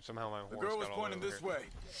 And somehow my horse The girl was got all pointing over this here. way.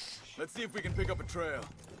 Let's see if we can pick up a trail.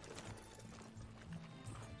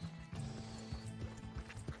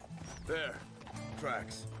 There.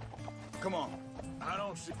 Tracks. Come on. I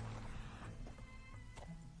don't see...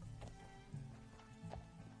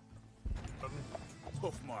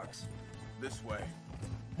 Hoof marks. This way.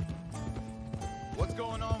 What's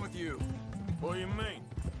going on with you? What do you mean?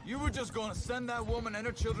 You were just gonna send that woman and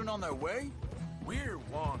her children on their way? We're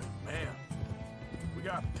wanted, man. We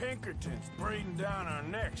got Pinkertons breathing down our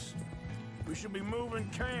necks. We should be moving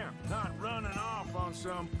camp, not running off on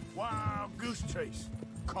some wild goose chase.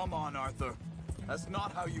 Come on, Arthur. That's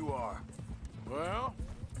not how you are. Well,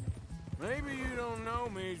 maybe you don't know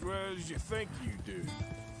me as well as you think you do.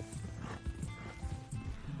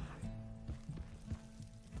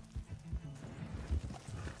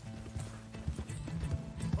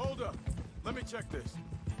 Hold up. Let me check this.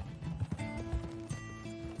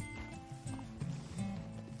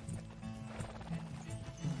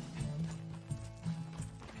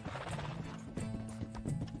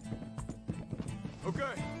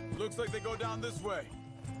 Okay, looks like they go down this way.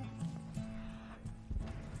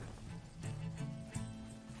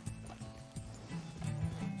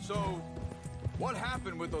 So, what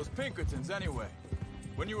happened with those Pinkertons anyway?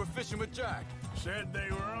 When you were fishing with Jack? Said they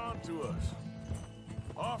were on to us.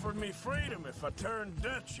 Offered me freedom if I turned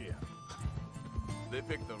Dutch here. They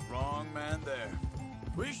picked the wrong man there.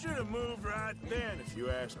 We should have moved right then, if you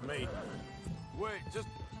ask me. Wait, just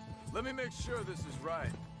let me make sure this is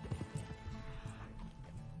right.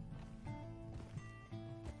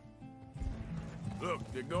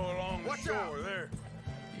 Look, they go along the shore there.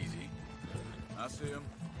 Easy. I see him.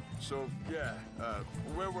 So, yeah,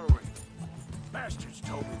 where were we? Bastards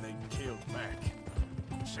told me they'd killed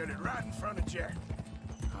Mac. Said it right in front of Jack.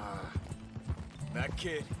 That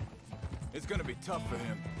kid, it's gonna be tough for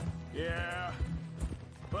him. Yeah,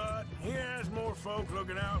 But he has more folk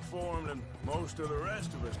looking out for him than most of the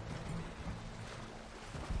rest of us.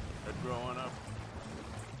 They're growing up.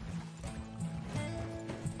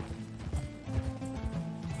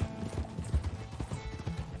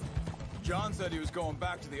 John said he was going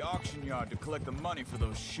back to the auction yard to collect the money for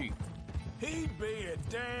those sheep. He'd be a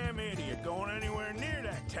damn idiot going anywhere near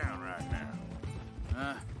that town right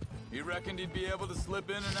now. He reckoned he'd be able to slip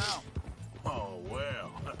in and out. Oh, well.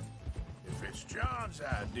 If it's John's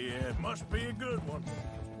idea, it must be a good one.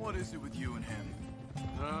 What is it with you and him?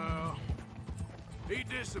 He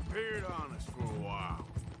disappeared on us for a while.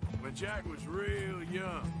 When Jack was real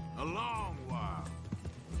young. A long while.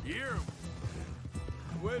 Year.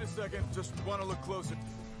 Wait a second, just want to look closer.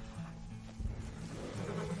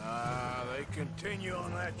 They continue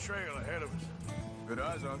on that trail ahead of us. Good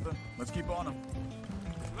eyes, Arthur. Let's keep on them.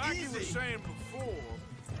 Like you were saying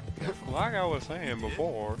before. Like I was saying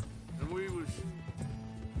before. And we was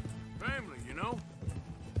family, you know?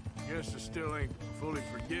 Guess I still ain't fully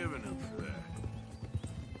forgiven him for that.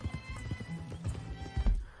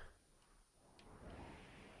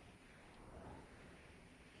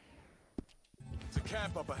 It's a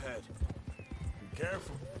camp up ahead. Be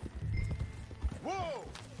careful. Whoa!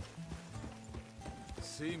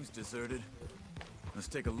 Seems deserted. Let's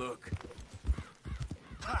take a look.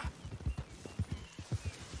 Ha!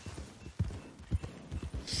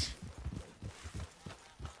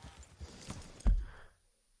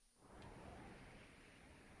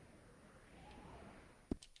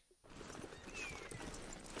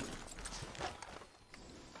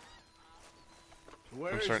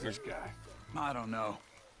 Where's this guy? I don't know.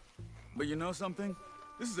 But you know something?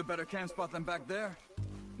 This is a better camp spot than back there.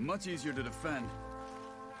 Much easier to defend.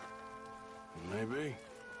 Maybe.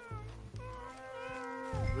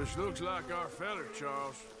 This looks like our feller,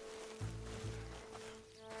 Charles.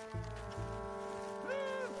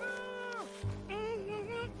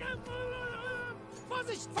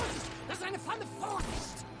 Vorsicht, Vorsicht! Das ist eine Pfanne!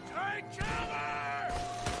 Vorsicht! Take cover!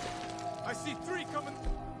 I see 3 coming.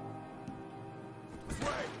 This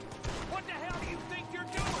way! What the hell do you think you're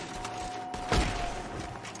doing?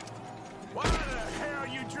 Why the hell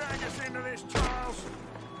you drag us into this, Charles?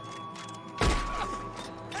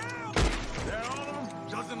 Help! They're on them?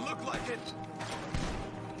 Doesn't look like it.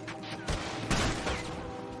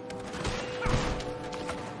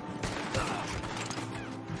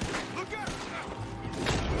 Look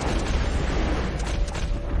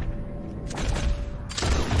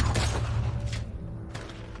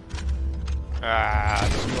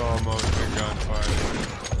out! Slow motion gunfire.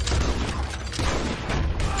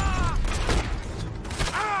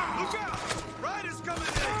 Look out! Riders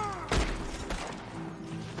coming in!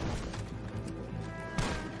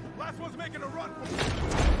 Last one's making a run for it.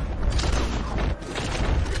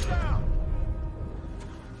 Get down!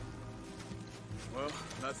 Well,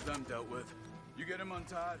 that's them dealt with. You get him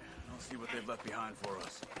untied, and I'll see what they've left behind for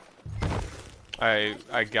us.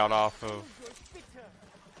 I got off of...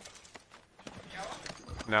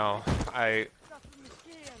 No, I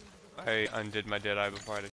undid my dead eye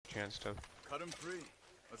before I had a chance to. Cut him free.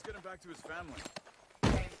 Let's get him back to his family.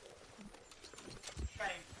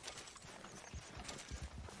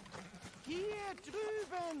 Hier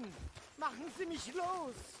drüben! Machen Sie mich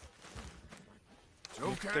los! It's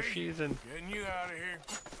okay. Getting you out of here.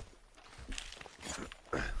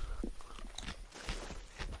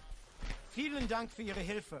 Vielen Dank für Ihre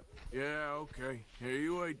Hilfe. Yeah, okay. Here,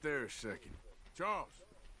 you wait there a second. Charles,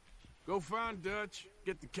 go find Dutch,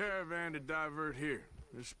 get the caravan to divert here.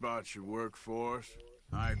 This spot should work for us.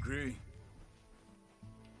 I agree.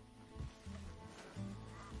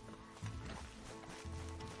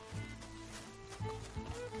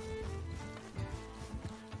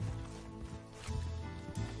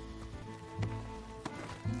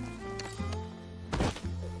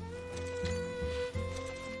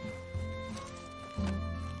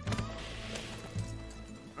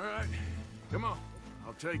 All right, come on.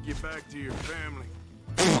 I'll take you back to your family.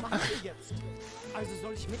 Also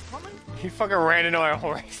soll ich mitkommen? He fucking ran into my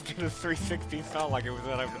horse to the 360 sound like it was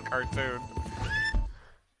out of a cartoon.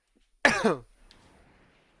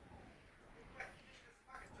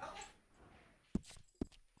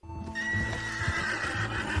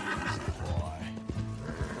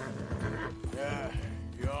 Yeah,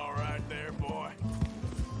 you all right there, boy?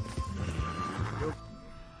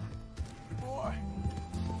 Boy.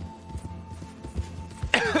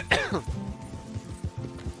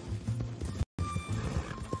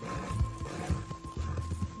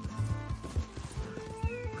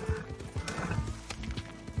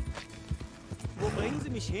 Wo bringen Sie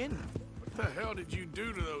mich hin? What the hell did you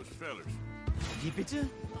do to those fellers? Wie bitte?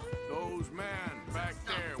 Those men back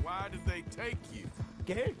there, why did they take you?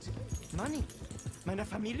 Geld. Money. Meiner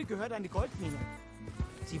Familie gehört eine Goldmine.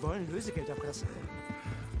 Sie wollen Lösegeld erpressen.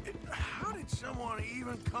 How did someone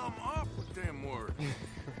even come up with them words?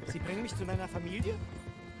 Sie bringen mich zu meiner Familie?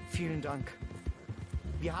 Vielen Dank.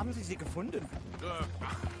 Wie haben Sie sie gefunden? Look,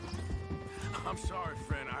 I'm sorry,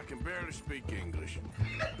 friend. I can barely speak English.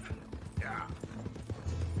 Yeah.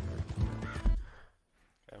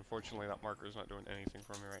 Unfortunately, that marker is not doing anything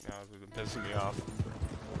for me right now, as it's been pissing me off.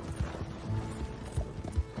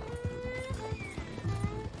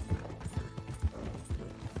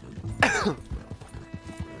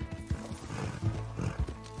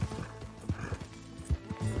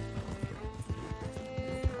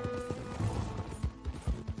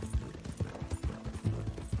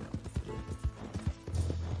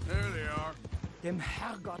 There they are. Dem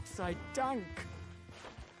Herrgott sei Dank.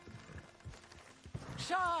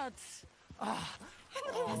 Schatz!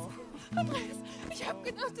 Andreas, ich hab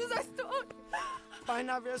gedacht, du seist tot.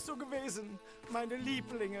 Beinahe wärst du gewesen. Meine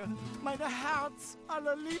Lieblinge. Meine Herz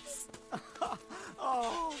allerliebst.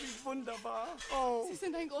 Oh, wie wunderbar. Oh. Sie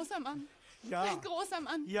sind ein großer Mann. Ja. Ein großer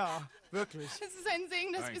Mann. Ja, wirklich. Es ist ein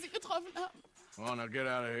Segen, dass wir Thanks. Sie getroffen haben. Well, now get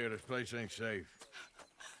out of here. This place ain't safe.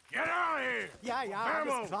 Get out of here! Ja, ja,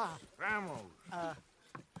 Vamos! alles klar. Vamos!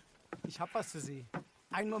 Ich hab was für Sie.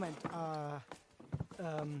 Einen Moment.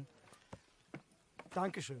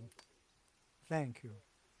 Dankeschön. Thank you.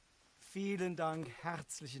 Vielen Dank,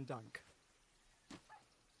 herzlichen Dank.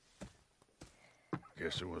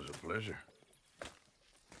 Guess it was a pleasure.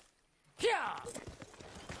 Ja!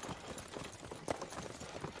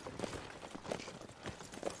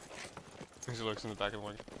 He looks in the back and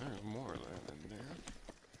like, there's more land in there.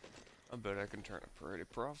 I bet I can turn a pretty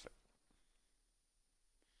profit.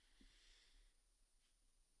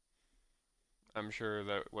 I'm sure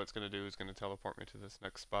that what's going to do is going to teleport me to this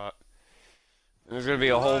next spot. And there's going to be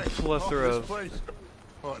a whole plethora this of... place.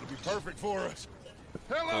 Oh, it'll be perfect for us.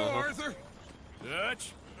 Hello, Arthur.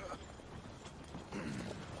 Dutch?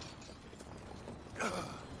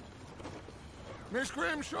 Miss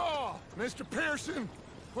Grimshaw, Mr. Pearson,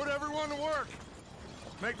 put everyone to work.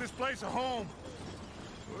 Make this place a home.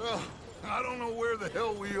 Well, I don't know where the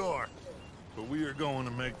hell we are, but we are going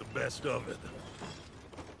to make the best of it.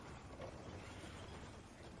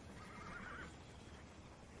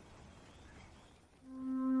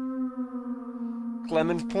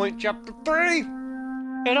 Clemens Point Chapter 3!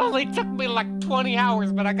 It only took me like 20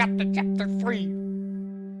 hours, but I got to Chapter 3!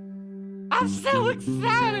 I'm so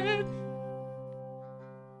excited!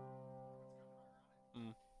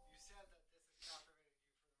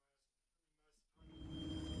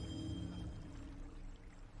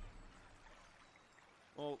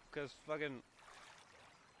 Well, cause fucking...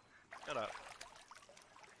 Shut up.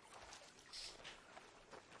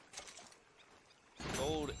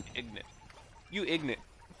 Gold Ignet. You Ignet.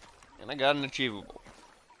 And I got an achievable.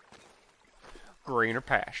 Greener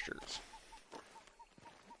pastures.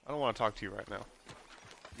 I don't want to talk to you right now.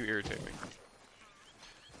 You irritate me.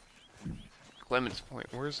 Clemens Point,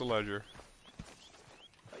 where's the ledger?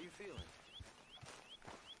 How you feeling?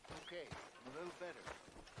 Okay, a little better.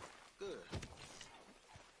 Good.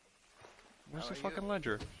 Where's How the are fucking you?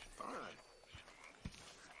 ledger? Fine.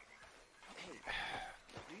 Hey,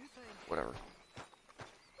 do you think... Whatever.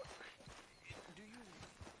 Do you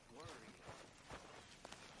worry?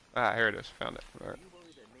 Ah, here it is. Found it. Alright. Do you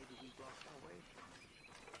worry that maybe we've lost our way?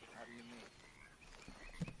 How do you mean?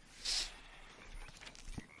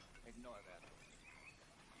 Ignore that.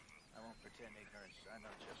 I won't pretend ignorance. I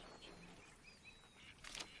know just what you mean.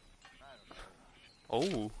 I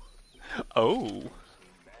don't know. Oh. Oh.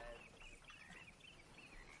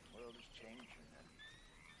 World is changing and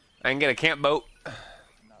I can get a camp boat.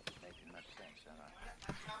 not making much sense, am I?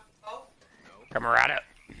 Come right up.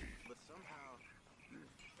 But somehow,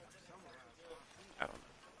 I don't know.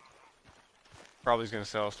 Probably he's gonna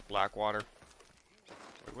sell us to Blackwater.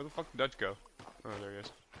 Wait, where the fuck did Dutch go? Oh, there he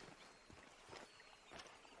is.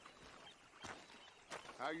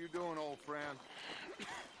 How you doing, old friend?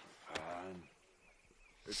 Fine.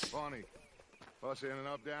 It's funny. Us ending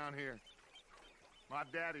up down here. My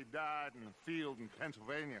daddy died in the field in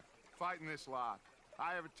Pennsylvania, fighting this lot.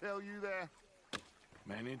 I ever tell you that?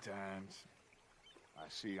 Many times. I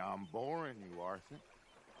see I'm boring you, Arthur.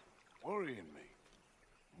 Worrying me.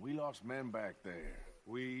 We lost men back there.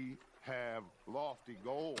 We have lofty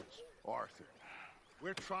goals, Arthur.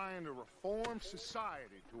 We're trying to reform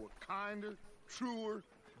society to a kinder, truer,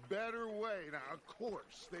 better way. Now, of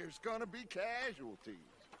course, there's gonna be casualties.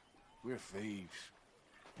 We're thieves.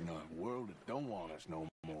 In a world that don't want us no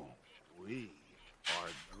more. We? are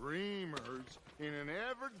dreamers in an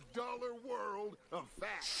ever duller world of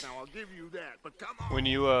facts. Now, I'll give you that, but come on. When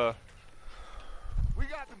you, We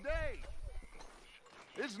got the day.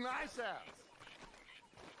 It's nice out.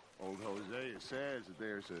 Old Hosea says that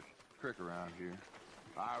there's a creek around here.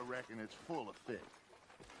 I reckon it's full of fish.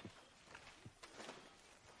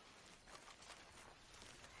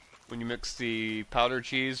 when you mix the powdered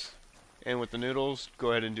cheese in with the noodles,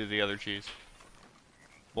 go ahead and do the other cheese.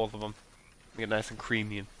 Both of them. Get nice and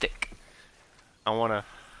creamy and thick. I wanna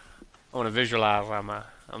visualize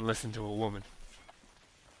I'm listening to a woman.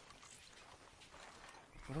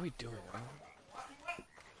 What are we doing, bro?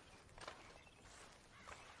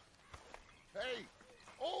 Hey,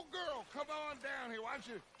 old girl, come on down here. Why don't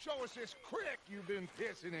you show us this creek you've been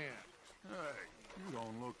pissing in? Hey, you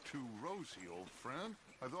don't look too rosy, old friend.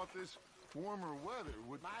 I thought this warmer weather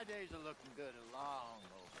would... My days are looking good along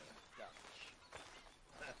over Dutch.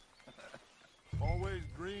 Always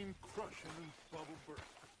green crushing and bubble bursting.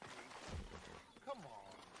 Come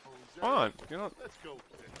on, Jose. Come on, you know. Let's go.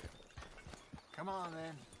 Come on,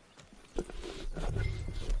 then.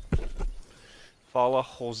 Fala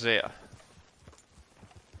Hosea.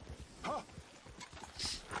 Huh.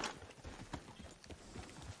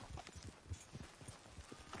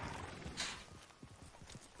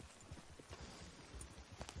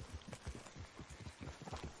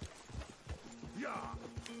 Yeah.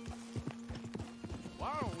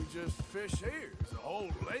 Why don't we just fish here? There's a whole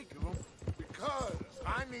lake of them. Because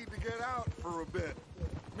I need to get out for a bit.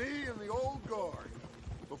 Me and the old guard.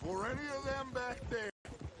 Before any of them back there.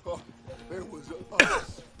 Oh, there was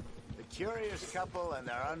us. The curious couple and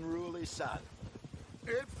their unruly son.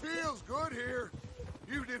 It feels good here.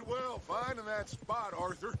 You did well finding that spot,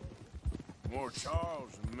 Arthur. More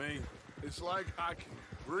Charles than me. It's like I can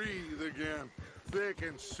breathe again. Thick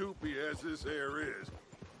and soupy as this air is.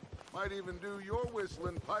 Might even do your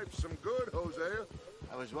whistling pipes some good, Hosea.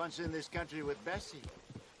 I was once in this country with Bessie.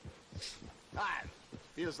 Ah,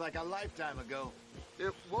 feels like a lifetime ago.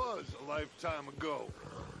 It was a lifetime ago.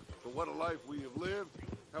 But what a life we have lived.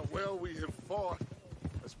 How well we have fought.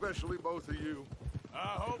 Especially both of you.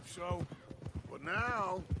 I hope so. But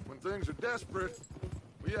now, when things are desperate,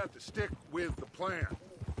 we have to stick with the plan.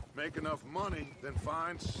 Make enough money, then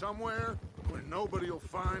find somewhere where nobody will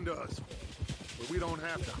find us. Where we don't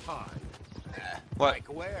have to hide. What?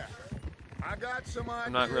 Like where? I got some ideas.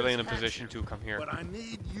 I'm not really in a position to come here. But I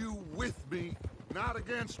need you with me, not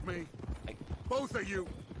against me. Both of you.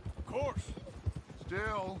 Of course.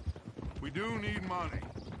 Still, we do need money.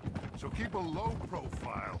 So keep a low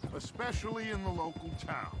profile, especially in the local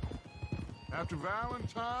town. After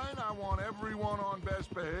Valentine, I want everyone on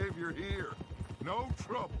best behavior here. No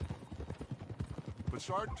trouble. But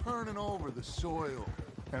start turning over the soil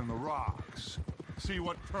and the rocks. See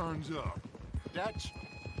what turns up. Dutch,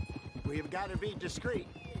 we've got to be discreet.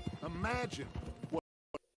 Imagine what...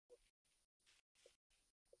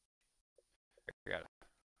 I got it.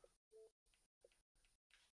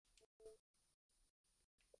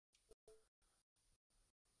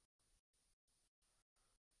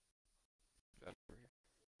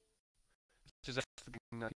 Just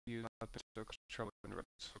not use my pistol trouble in the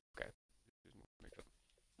roads. Okay.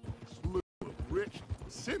 Slew of rich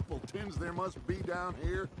simpletons there must be down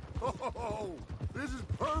here. Oh, this is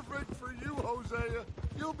perfect for you, Hosea.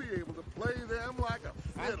 You'll be able to play them like a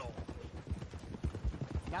fiddle.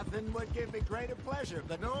 Nothing would give me greater pleasure,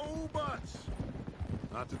 but... No buts.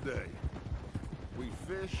 Not today. We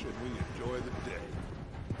fish and we enjoy the day.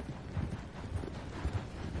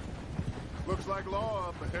 Looks like law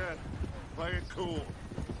up ahead. Play it cool.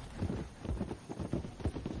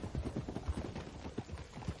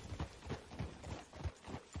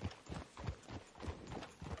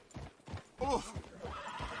 Oof.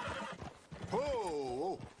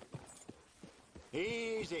 Oh,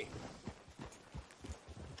 easy.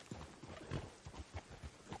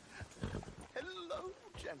 Hello,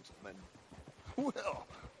 gentlemen. Well,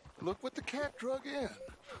 look what the cat drug in.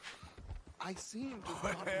 I seem to...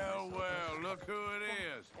 Well, look who it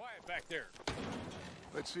is. Quiet back there.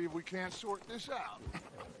 Let's see if we can't sort this out.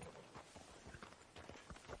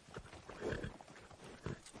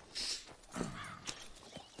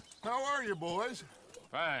 How are you, boys?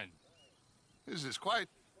 Fine. This is quite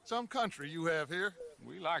some country you have here.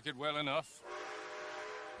 We like it well enough.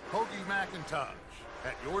 Hoagie McIntosh,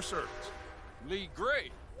 at your service. Lee Gray.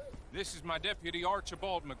 This is my deputy,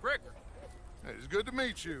 Archibald McGregor. It's good to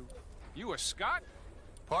meet you. You a Scot?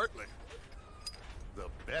 Partly. The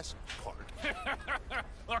best part.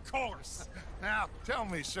 Of course. Now, tell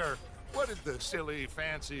me, sir, what did the silly,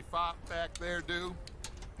 fancy fop back there do?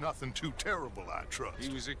 Nothing too terrible, I trust.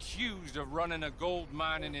 He was accused of running a gold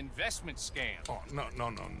mining investment scam. Oh, no.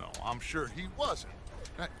 I'm sure he wasn't.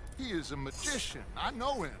 He is a magician. I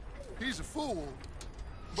know him. He's a fool,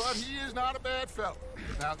 but he is not a bad fellow.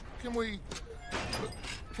 Now, can we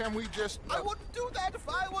just... I wouldn't do that if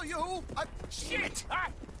I were you. Shit!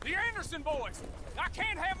 The Anderson boys! I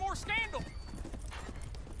can't have more scandal!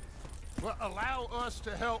 Well, allow us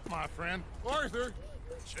to help, my friend. Arthur.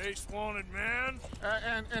 Chase wanted man.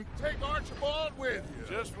 And take Archibald with you.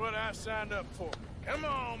 Just what I signed up for. Come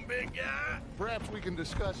on, big guy. Perhaps we can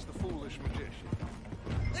discuss the foolish magician.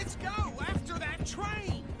 Let's go after that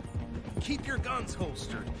train. Keep your guns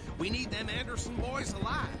holstered. We need them Anderson boys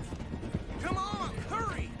alive. Come on,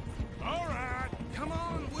 hurry. All right. Come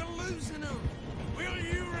on, we're losing them. Will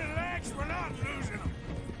you relax? We're not losing them.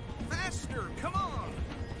 Faster, come on.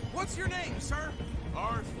 What's your name, sir?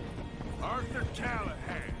 Arthur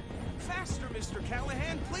Callahan. Faster, Mr.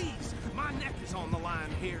 Callahan, please. My neck is on the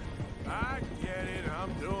line here. I get it.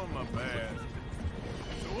 I'm doing my best.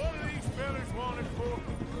 So what are these fellas wanted for?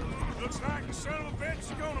 Looks like the son of a bitch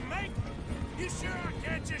is gonna make it. You sure I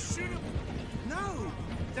can't just shoot him? No.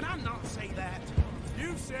 Did I not say that?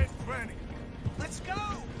 You said plenty. Let's go.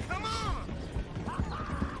 Come on.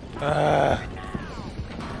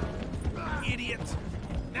 Idiot.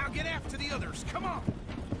 Now get after the others. Come on.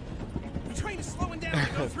 The train is slowing down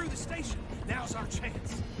to go through the station. Now's our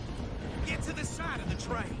chance. Get to the side of the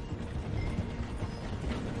train.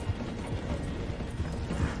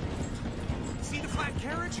 See the flat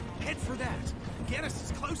carriage? Head for that. Get us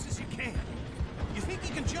as close as you can. You think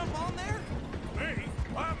you can jump on there? Me?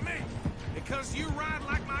 Why me? Because you ride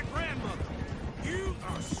like my grandmother. You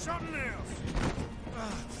are something else.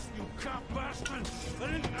 You cop bastard! I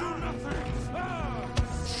didn't do nothing!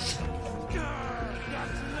 God,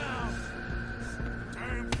 that's enough!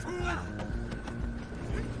 Damn fool!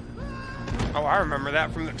 Oh, I remember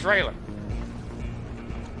that from the trailer.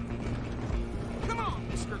 Come on,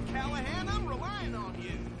 Mr. Callahan, I'm relying on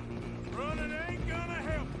you. Running ain't gonna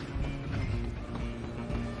help.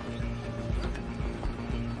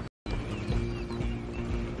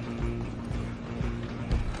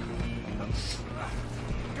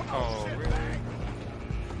 Oh, really?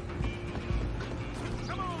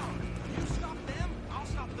 Come on! You stop them, I'll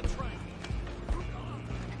stop the train.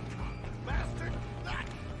 Bastard!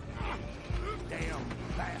 Damn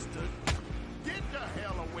bastard. Get the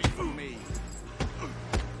hell away from me!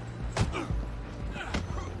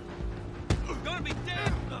 Gonna be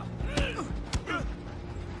dead!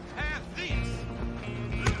 Have this!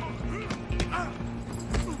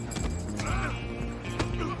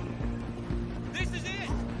 This is it!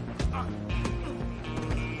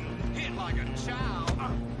 Hit like a child!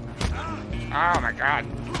 Oh my god.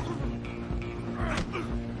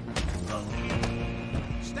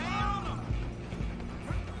 Stay on them!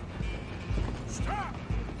 Stop!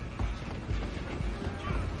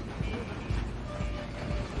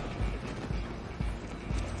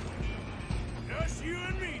 Just you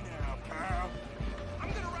and me now, pal. I'm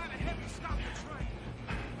gonna ride ahead and stop the train.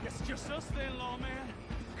 It's just us then, lawman.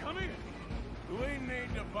 Come here. We ain't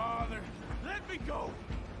need to bother. Let me go.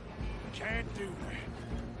 Can't do that.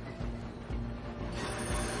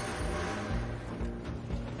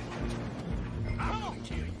 I won't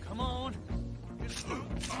kill you. Come on.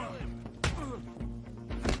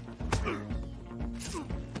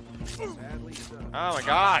 Sadly so. Oh my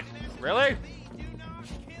god. Really?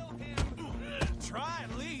 Try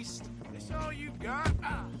at least. That's all you got.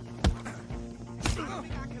 I think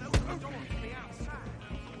I can open the door from the outside.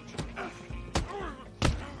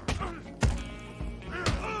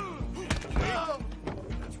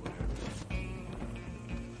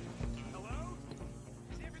 Hello?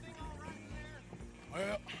 Is everything all right in there?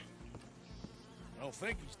 Well, I don't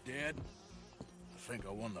think he's dead. I think I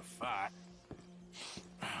won the fight.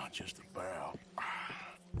 Just about.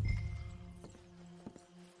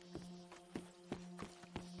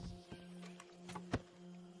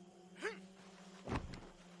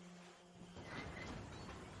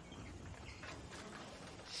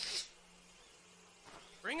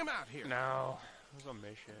 Bring him out here. No. It was a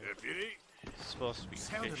mission. Deputy? It's supposed to be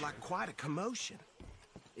Sounded fishing. like quite a commotion.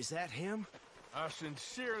 Is that him? I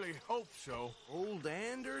sincerely hope so. Old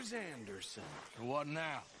Anders Anderson. So what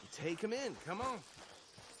now? Take him in. Come on.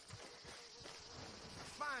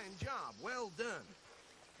 Fine job. Well done.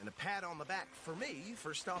 And a pat on the back for me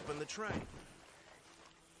for stopping the train.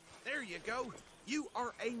 There you go. You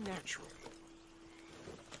are a natural.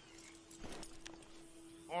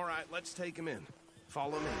 All right, let's take him in.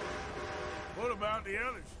 Follow me. What about the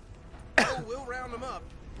others? Oh, we'll round them up.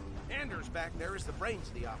 Anders back there is the brains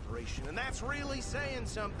of the operation, and that's really saying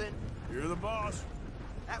something. You're the boss.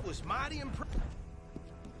 That was mighty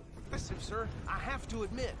impressive, sir. I have to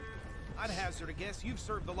admit. I'd hazard a guess you've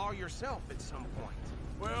served the law yourself at some point.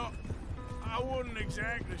 Well, I wouldn't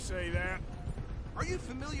exactly say that. Are you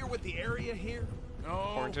familiar with the area here?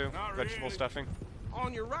 No, Corn too. not Vegetable really. stuffing.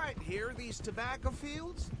 On your right here, these tobacco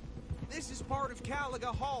fields? This is part of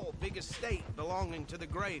Caliga Hall, big estate belonging to the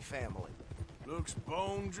Gray family. Looks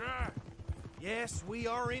bone dry. Yes, we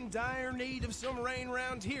are in dire need of some rain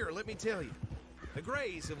round here, let me tell you. The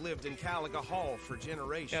Grays have lived in Caliga Hall for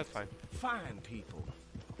generations. Yeah, that's fine. Fine people.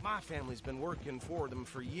 My family's been working for them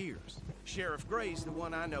for years. Sheriff Gray's the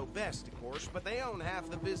one I know best, of course, but they own half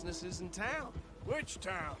the businesses in town. Which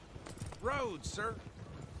town? Rhodes, sir.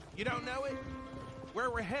 You don't know it? Where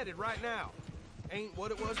we're headed right now. Ain't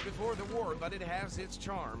what it was before the war, but it has its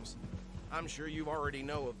charms. I'm sure you already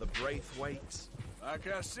know of the Braithwaites.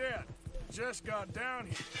 Like I said, just got down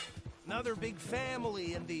here. Another big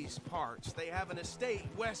family in these parts. They have an estate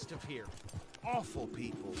west of here. Awful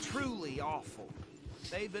people, truly awful.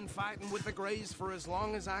 They've been fighting with the Grays for as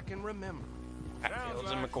long as I can remember. Sounds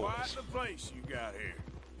like quite the place you got here.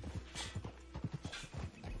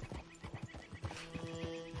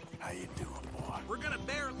 How you doing, boy? We're gonna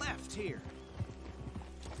bear left here.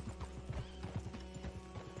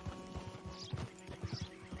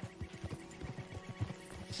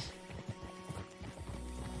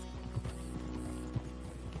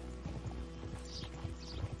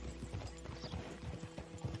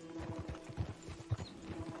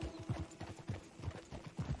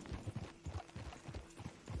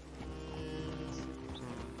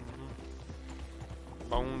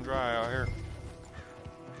 Bone dry out here.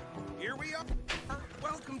 Here we are.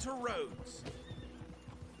 Welcome to Rhodes.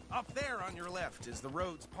 Up there on your left is the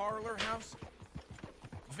Rhodes Parlor House.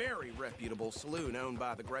 Very reputable saloon owned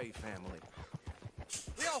by the Gray family.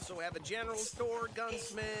 We also have a general store,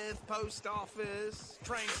 gunsmith, post office,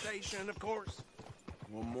 train station, of course.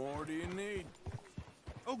 What more do you need?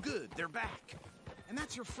 Oh, good, they're back. And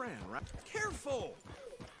that's your friend, right? Careful!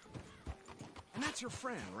 And that's your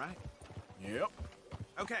friend, right? Yep.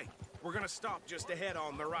 Okay, we're gonna stop just ahead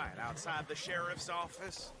on the right, outside the sheriff's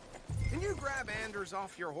office. Can you grab Anders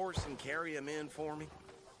off your horse and carry him in for me?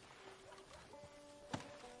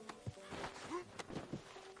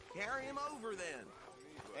 Carry him over, then.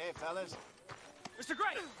 Hey, fellas. Mr.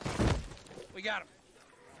 Gray! We got him.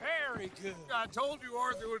 Very good. I told you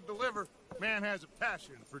Arthur would deliver. Man has a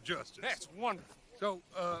passion for justice. That's wonderful. So,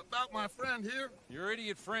 about my friend here? Your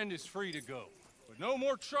idiot friend is free to go. But no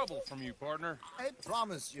more trouble from you, partner. I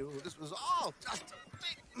promise you, this was all just a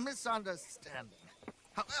big misunderstanding.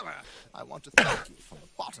 However, I want to thank you from the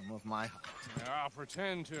bottom of my heart. I'll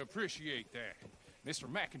pretend to appreciate that. Mr.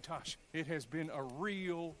 McIntosh, it has been a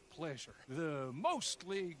real pleasure. The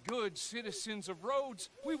mostly good citizens of Rhodes,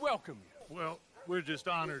 we welcome you. Well, we're just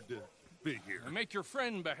honored to be here. And make your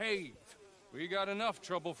friend behave. We got enough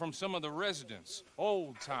trouble from some of the residents,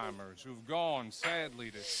 old-timers who've gone,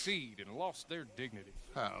 sadly, to seed and lost their dignity.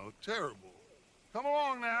 How terrible. Come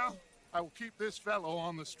along now. I will keep this fellow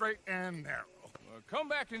on the straight and narrow. Come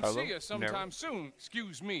back and see us sometime soon.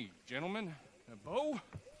 Excuse me, gentlemen. Bo,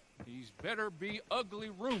 these better be ugly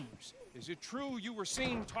rumors. Is it true you were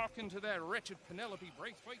seen talking to that wretched Penelope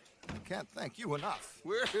Braithwaite? I can't thank you enough.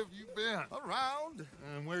 Where have you been? Around.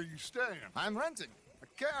 And where are you staying? I'm renting a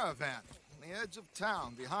caravan on the edge of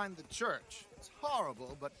town behind the church. It's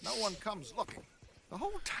horrible, but no one comes looking. The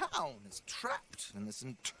whole town is trapped in this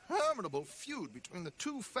interminable feud between the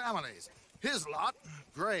two families. His lot,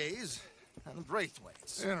 Gray's, and the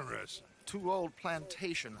Braithwaites. Interesting. Two old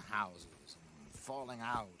plantation houses, and falling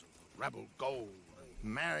out of the rebel gold,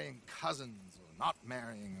 and marrying cousins or not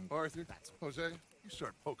marrying. Arthur, Jose, you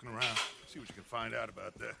start poking around. See what you can find out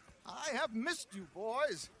about that. I have missed you,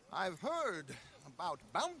 boys. I've heard about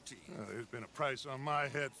bounty. There's been a price on my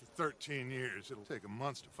head for 13 years. It'll take a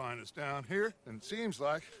month to find us down here, and it seems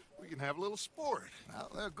like we can have a little sport.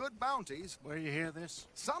 Well, they're good bounties. Where you hear this?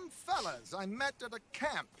 Some fellas I met at a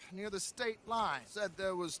camp near the state line said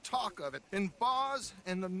there was talk of it in bars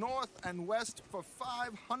in the north and west for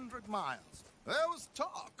 500 miles. There was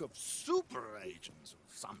talk of super agents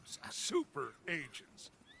of some sort. Super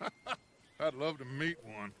agents? I'd love to meet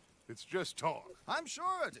one. It's just talk. I'm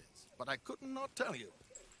sure it is, but I couldn't not tell you.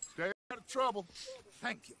 Stay out of trouble.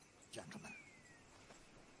 Thank you, gentlemen.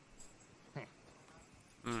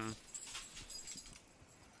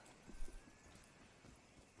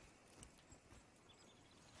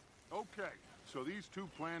 Okay, so these two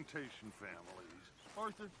plantation families.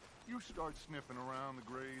 Arthur, you start sniffing around the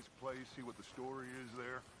Gray's place, see what the story is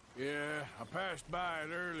there. Yeah, I passed by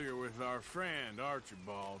it earlier with our friend,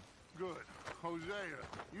 Archibald. Good. Hosea,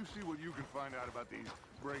 you see what you can find out about these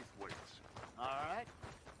Braithwaites. All right.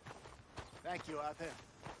 Thank you, Arthur.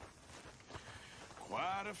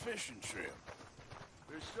 Quite a fishing trip.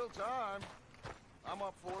 There's still time. I'm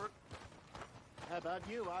up for it. How about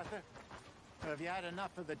you, Arthur? Or have you had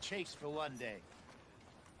enough of the chase for one day?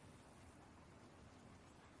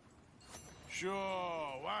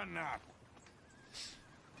 Sure, why not?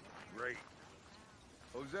 Great.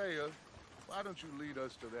 Hosea, why don't you lead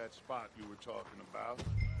us to that spot you were talking about?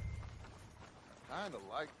 I kinda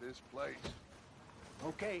like this place.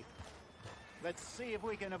 Okay. Let's see if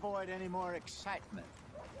we can avoid any more excitement.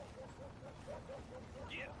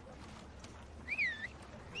 Yeah.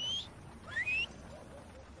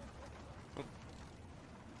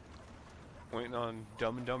 Waiting on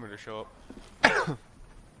Dumb and Dumber to show up.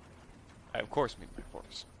 I, of course, mean my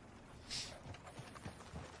horse.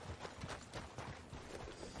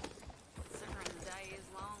 The day is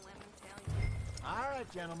long, let me tell you. All right,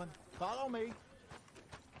 gentlemen. Follow me.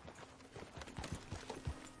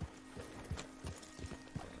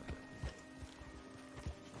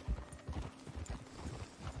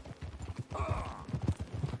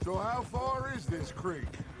 So how far is this creek?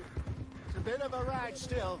 It's a bit of a ride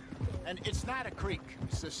still, and it's not a creek.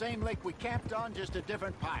 It's the same lake we camped on, just a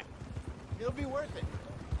different pipe. It'll be worth it.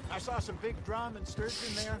 I saw some big drum and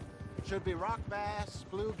sturgeon there. Should be rock bass,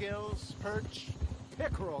 bluegills, perch,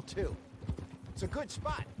 pickerel too. It's a good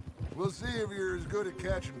spot. We'll see if you're as good at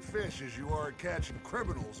catching fish as you are at catching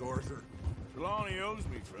criminals, Arthur. Trelawney owes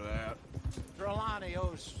me for that. Trelawney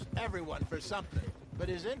owes everyone for something, but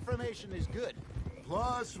his information is good.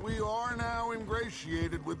 Plus, we are now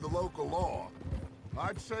ingratiated with the local law.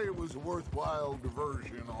 I'd say it was a worthwhile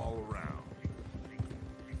diversion all around.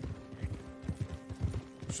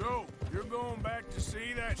 So, you're going back to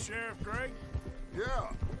see that Sheriff Gray?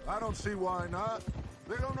 Yeah, I don't see why not.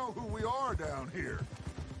 They don't know who we are down here.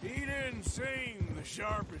 He didn't seem the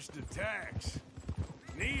sharpest attacks.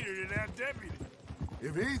 Neither did that deputy.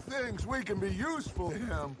 If he thinks we can be useful to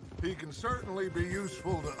him, he can certainly be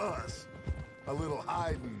useful to us. A little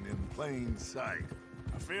hiding in plain sight.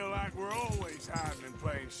 I feel like we're always hiding in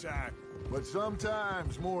plain sight. But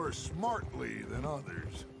sometimes more smartly than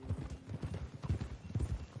others.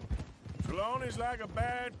 Trelawney's like a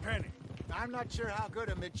bad penny. I'm not sure how good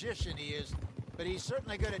a magician he is, but he's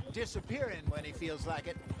certainly good at disappearing when he feels like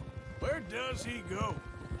it. Where does he go?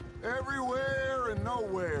 Everywhere and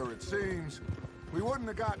nowhere, it seems. We wouldn't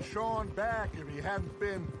have got Sean back if he hadn't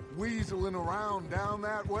been weaseling around down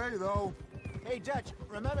that way, though. Hey, Dutch,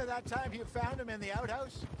 remember that time you found him in the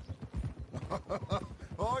outhouse?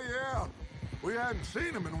 Oh, yeah. We hadn't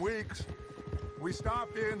seen him in weeks. We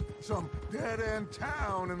stopped in some dead-end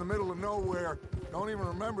town in the middle of nowhere. Don't even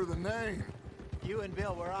remember the name. You and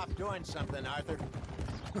Bill were off doing something, Arthur.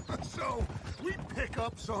 So, we pick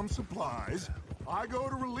up some supplies. I go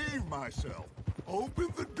to relieve myself.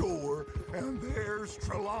 Open the door, and there's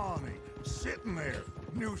Trelawney, sitting there,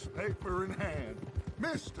 newspaper in hand.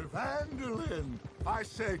 Mr. Vanderlyn. I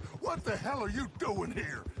say, what the hell are you doing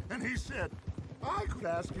here? And he said, I could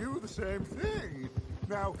ask you the same thing.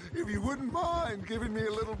 Now, if you wouldn't mind giving me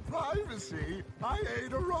a little privacy, I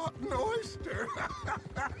ate a rotten oyster.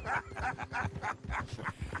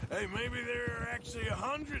 Hey, maybe there are actually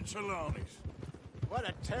 100 Trelawneys. What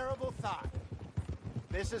a terrible thought.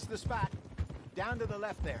 This is the spot. Down to the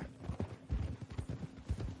left there.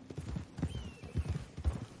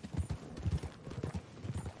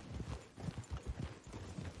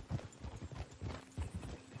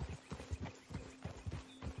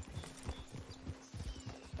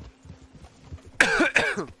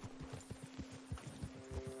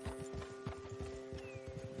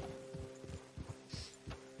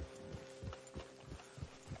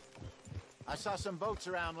 I saw some boats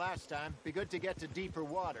around last time. Be good to get to deeper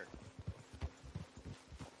water.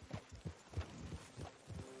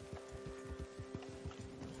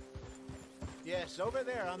 Yes, over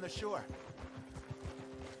there on the shore.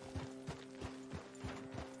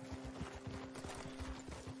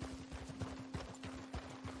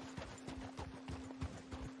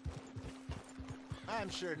 I'm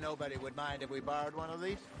sure nobody would mind if we borrowed one of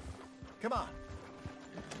these. Come on.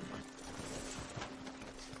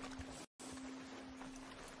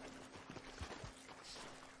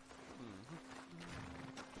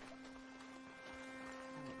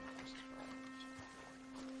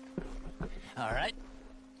 All right.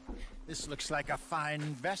 This looks like a fine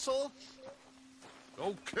vessel.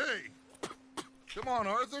 Okay. Come on,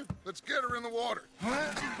 Arthur. Let's get her in the water.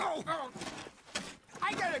 I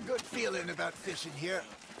got a good feeling about fishing here.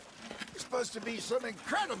 It's supposed to be some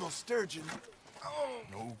incredible sturgeon. Oh.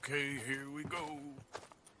 Okay, here we go.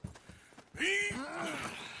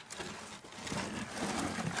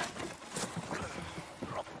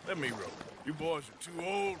 Let me row. You boys are too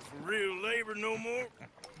old for real labor no more.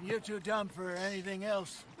 You're too dumb for anything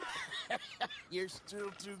else. You're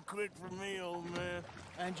still too quick for me, old man.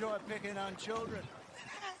 I enjoy picking on children.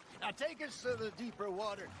 Now take us to the deeper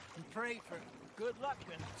water and pray for good luck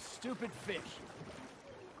and stupid fish.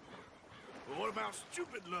 But what about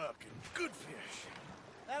stupid luck and good fish?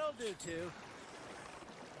 That'll do, too.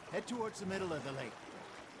 Head towards the middle of the lake.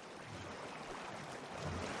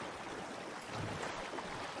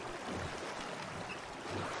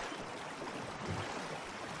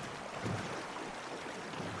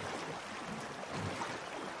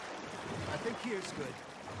 I think here's good.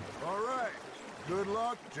 All right. Good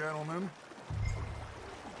luck, gentlemen.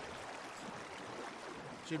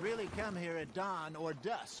 Should really come here at dawn or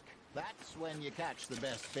dusk. That's when you catch the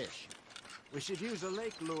best fish. We should use a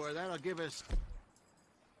lake lure. That'll give us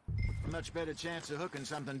a much better chance of hooking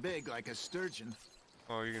something big like a sturgeon.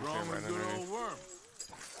 Oh, you can Wrong see right with good underneath. old worm.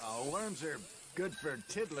 Oh, worms are good for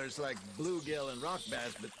tiddlers like bluegill and rock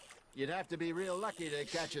bass, but you'd have to be real lucky to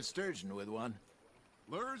catch a sturgeon with one.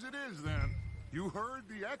 Lures it is, then. You heard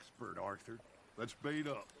the expert, Arthur. Let's bait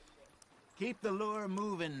up. Keep the lure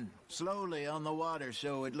moving slowly on the water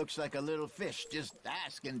so it looks like a little fish just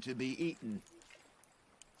asking to be eaten.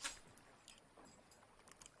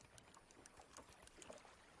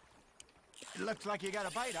 It looks like you got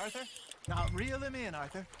a bite, Arthur. Now reel him in,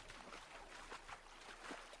 Arthur.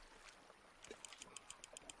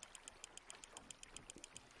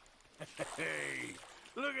 Hey,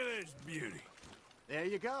 look at this beauty. There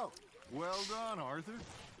you go. Well done, Arthur.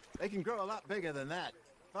 They can grow a lot bigger than that.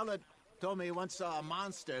 Fella told me he once saw a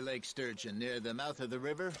monster lake sturgeon near the mouth of the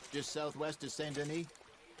river, just southwest of Saint Denis.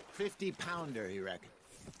 50-pounder, he reckoned.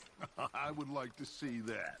 I would like to see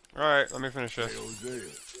that. Alright, let me finish this. Hey, Hosea,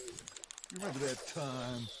 you remember that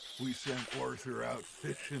time we sent Arthur out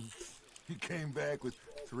fishing? He came back with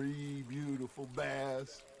 3 beautiful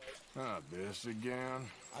bass. Not this again.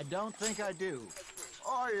 I don't think I do.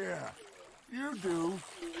 Oh, yeah. You do.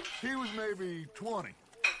 He was maybe 20.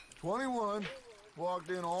 21. Walked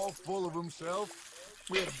in all full of himself.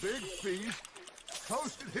 We had a big feast.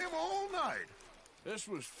 Toasted him all night. This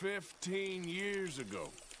was 15 years ago.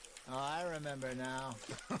 Oh, I remember now.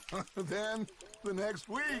 Then, the next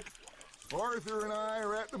week, Arthur and I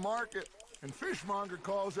are at the market, and Fishmonger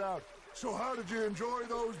calls out, "So how did you enjoy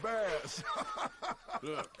those bass?"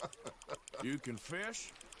 Look, you can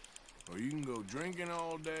fish, or you can go drinking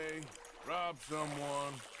all day, rob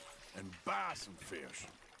someone, and buy some fish.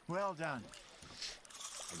 Well done.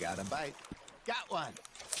 I got a bite. Got one.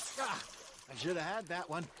 Ah, I should have had that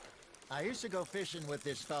one. I used to go fishing with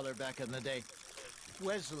this feller back in the day.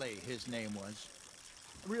 Wesley, his name was.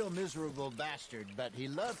 A real miserable bastard, but he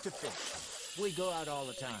loved to fish. We'd go out all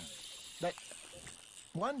the time. But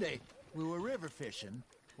one day, we were river fishing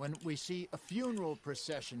when we see a funeral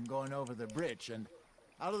procession going over the bridge, and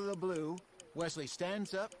out of the blue, Wesley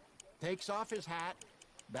stands up, takes off his hat,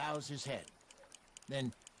 bows his head.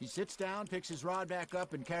 Then he sits down, picks his rod back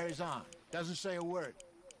up, and carries on. Doesn't say a word.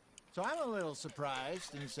 So I'm a little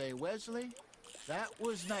surprised and say, "Wesley, that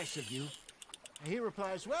was nice of you." And he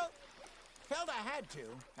replies, "Well, felt I had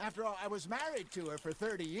to. After all, I was married to her for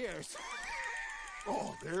 30 years.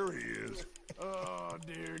 Oh, there he is. Oh,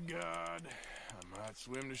 dear God. I might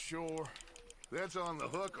swim to shore. That's on the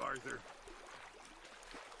hook, Arthur.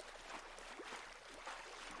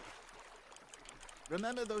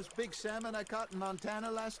 Remember those big salmon I caught in Montana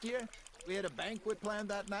last year? We had a banquet planned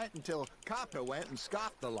that night until Copper went and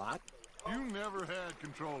scoffed the lot. You never had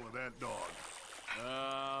control of that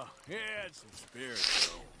dog. He had some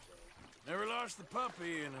spirit, though. Never lost the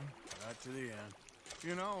puppy in him, right to the end.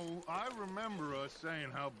 You know, I remember us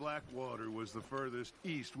saying how Blackwater was the furthest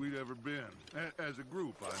east we'd ever been. As a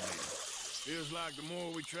group, I mean. Feels like the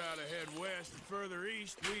more we try to head west, the further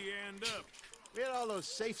east we end up. We had all those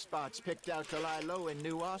safe spots picked out to lie low in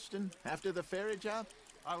New Austin after the ferry job.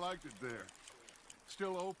 I liked it there.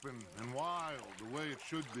 Still open and wild, the way it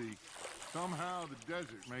should be. Somehow the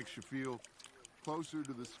desert makes you feel closer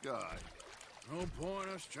to the sky. No point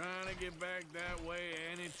us trying to get back that way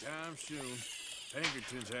anytime soon.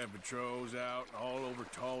 Pinkertons had patrols out all over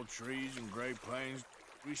tall trees and Great Plains.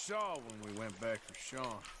 We saw when we went back for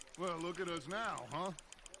Sean. Well, look at us now, huh?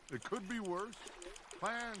 It could be worse.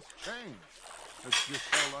 Plans change. That's just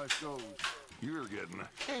how life goes. You're getting the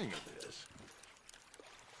hang of this.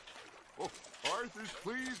 Oh, Arthur's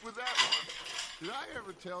pleased with that one. Did I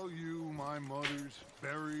ever tell you my mother's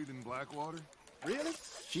buried in Blackwater? Really?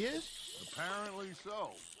 She is? Apparently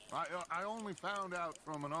so. I only found out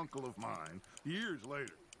from an uncle of mine years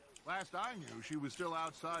later. Last I knew, she was still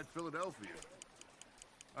outside Philadelphia.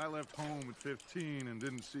 I left home at 15 and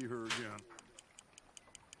didn't see her again.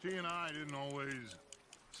 She and I didn't always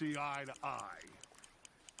see eye to eye.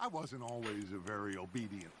 I wasn't always a very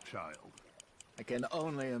obedient child. I can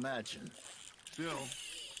only imagine. Still,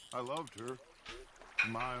 I loved her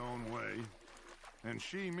in my own way, and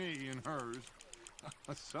she me in hers.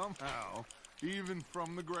 Somehow, even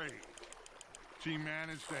from the grave, she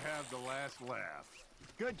managed to have the last laugh.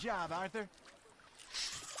 Good job, Arthur.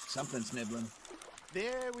 Something's nibbling.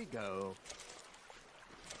 There we go.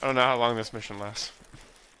 I don't know how long this mission lasts.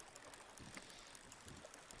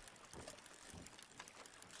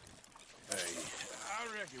 Hey,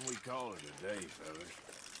 I reckon we call it a day, fellas.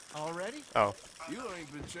 Already? Oh. You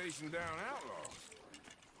ain't been chasing down outlaws.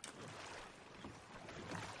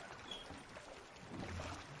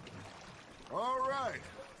 All right.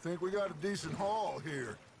 Think we got a decent haul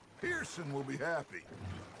here. Pearson will be happy.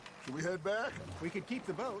 Should we head back? We could keep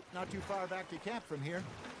the boat not too far back to camp from here.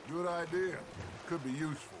 Good idea. Could be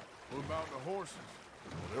useful. What about the horses?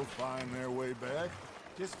 They'll find their way back.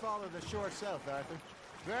 Just follow the shore south, Arthur.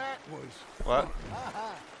 That was what?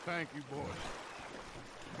 Thank you, boys.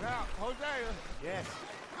 Now, Hosea. Yes.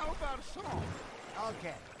 How about a song?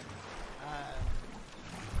 Okay.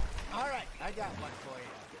 All right, I got one for you.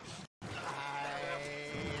 I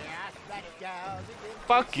asked that gal to give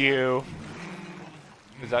Fuck you.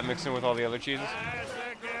 Is that mixed in with all the other cheeses? Ask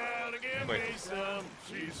that gal to give Wait. me some.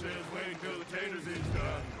 She says wait till the taters is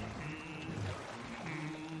done.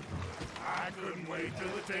 I couldn't wait till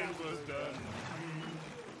the taters was done.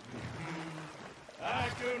 I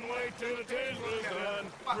couldn't wait till the taters was done.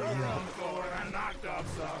 Threw her on the floor and I knocked off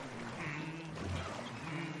some.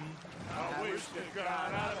 I wish to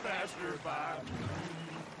God I'd passed her by.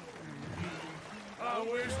 I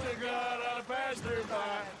wish to God I'd passed her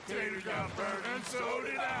by. Taters got burned and so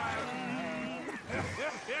did I.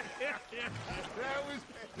 That was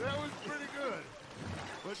pretty good.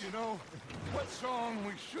 But you know, what song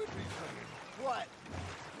we should be singing? What?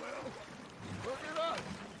 Well, look at us.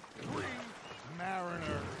 Three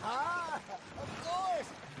mariners. Ah, of course.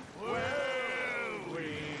 Well, we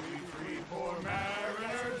three poor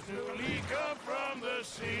mariners newly come from the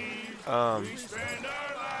seas. We spend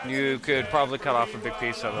our lives You could probably cut off a big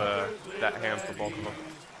piece of that ham for both of them.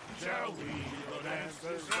 Shall we go dance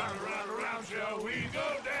this round, around, around? Shall we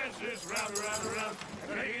go dance this round, around, around?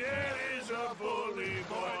 Hey, that is a bully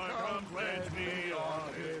boy. Come pledge me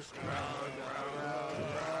on this ground, round, round.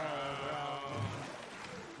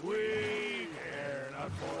 We care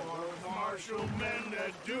not for martial men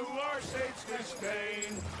that do our state's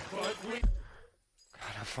disdain, but we...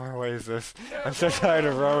 God, how far away is this? I'm so tired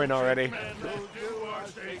of rowing already. Men that do our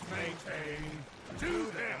state's maintain. To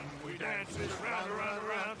them we dance this round, around,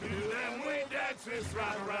 around. To them we dance this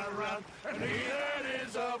round, around, around. And he that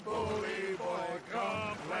is a bully boy,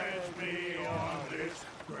 come pledge me on this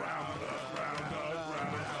ground, ground, ground, ground, ground,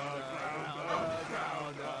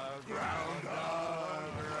 ground, ground.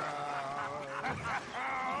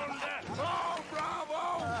 Oh,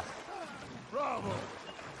 bravo! Bravo!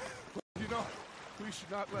 You know, we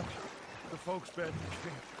should not let the folks back in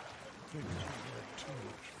camp think we had too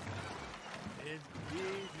much fun.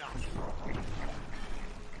 Indeed not.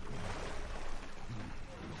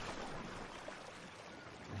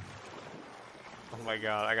 Oh my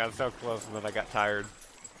god, I got so close and then I got tired.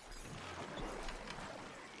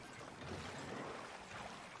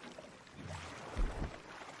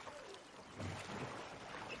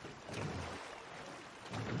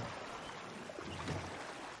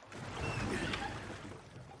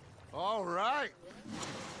 All right.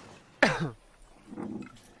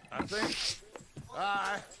 I think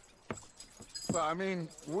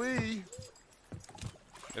we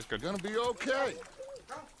It's good. gonna be okay.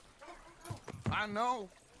 I know.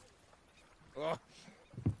 I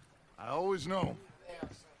always know.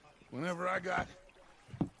 Whenever I got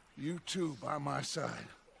you two by my side,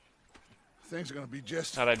 things are gonna be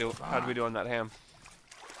just How'd we fine. do on that ham?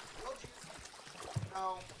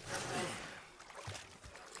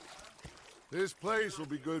 This place will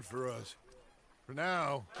be good for us. For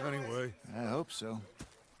now, anyway. I hope so.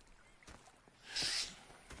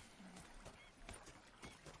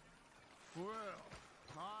 Well,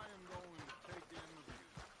 I am going to take in the view.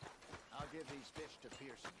 I'll give these fish to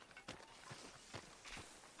Pearson.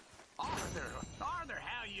 Arthur,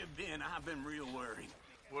 how you been? I've been real worried.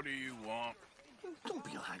 What do you want? Don't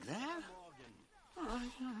be like that.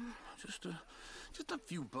 Just a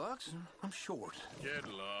few bucks, and I'm short. Get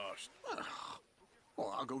lost.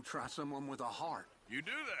 Well, I'll go try someone with a heart. You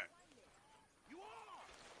do that.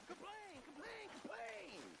 Complain, complain,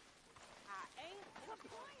 complain! I ain't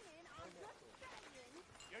complaining, I'm just saying.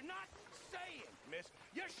 You're not saying, miss.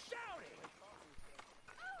 You're shouting!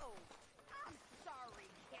 Oh, I'm sorry,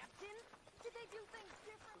 Captain. Did they do things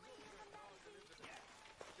differently in the Navy? Yes,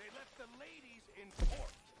 they left the ladies in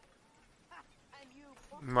port. And you...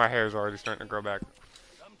 My hair's already starting to grow back.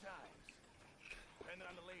 Sometimes, depending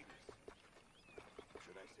on the ladies.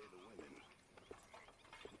 Should I say the women?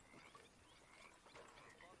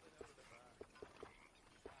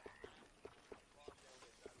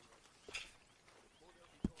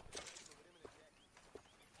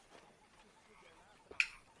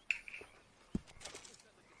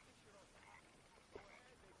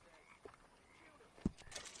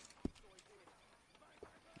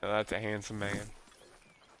 Oh, that's a handsome man.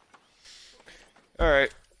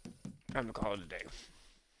 Alright. Time to call it a day.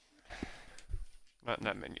 Not in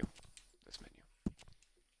that menu. This menu.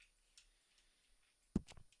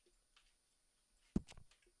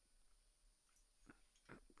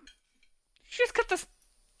 She just cut this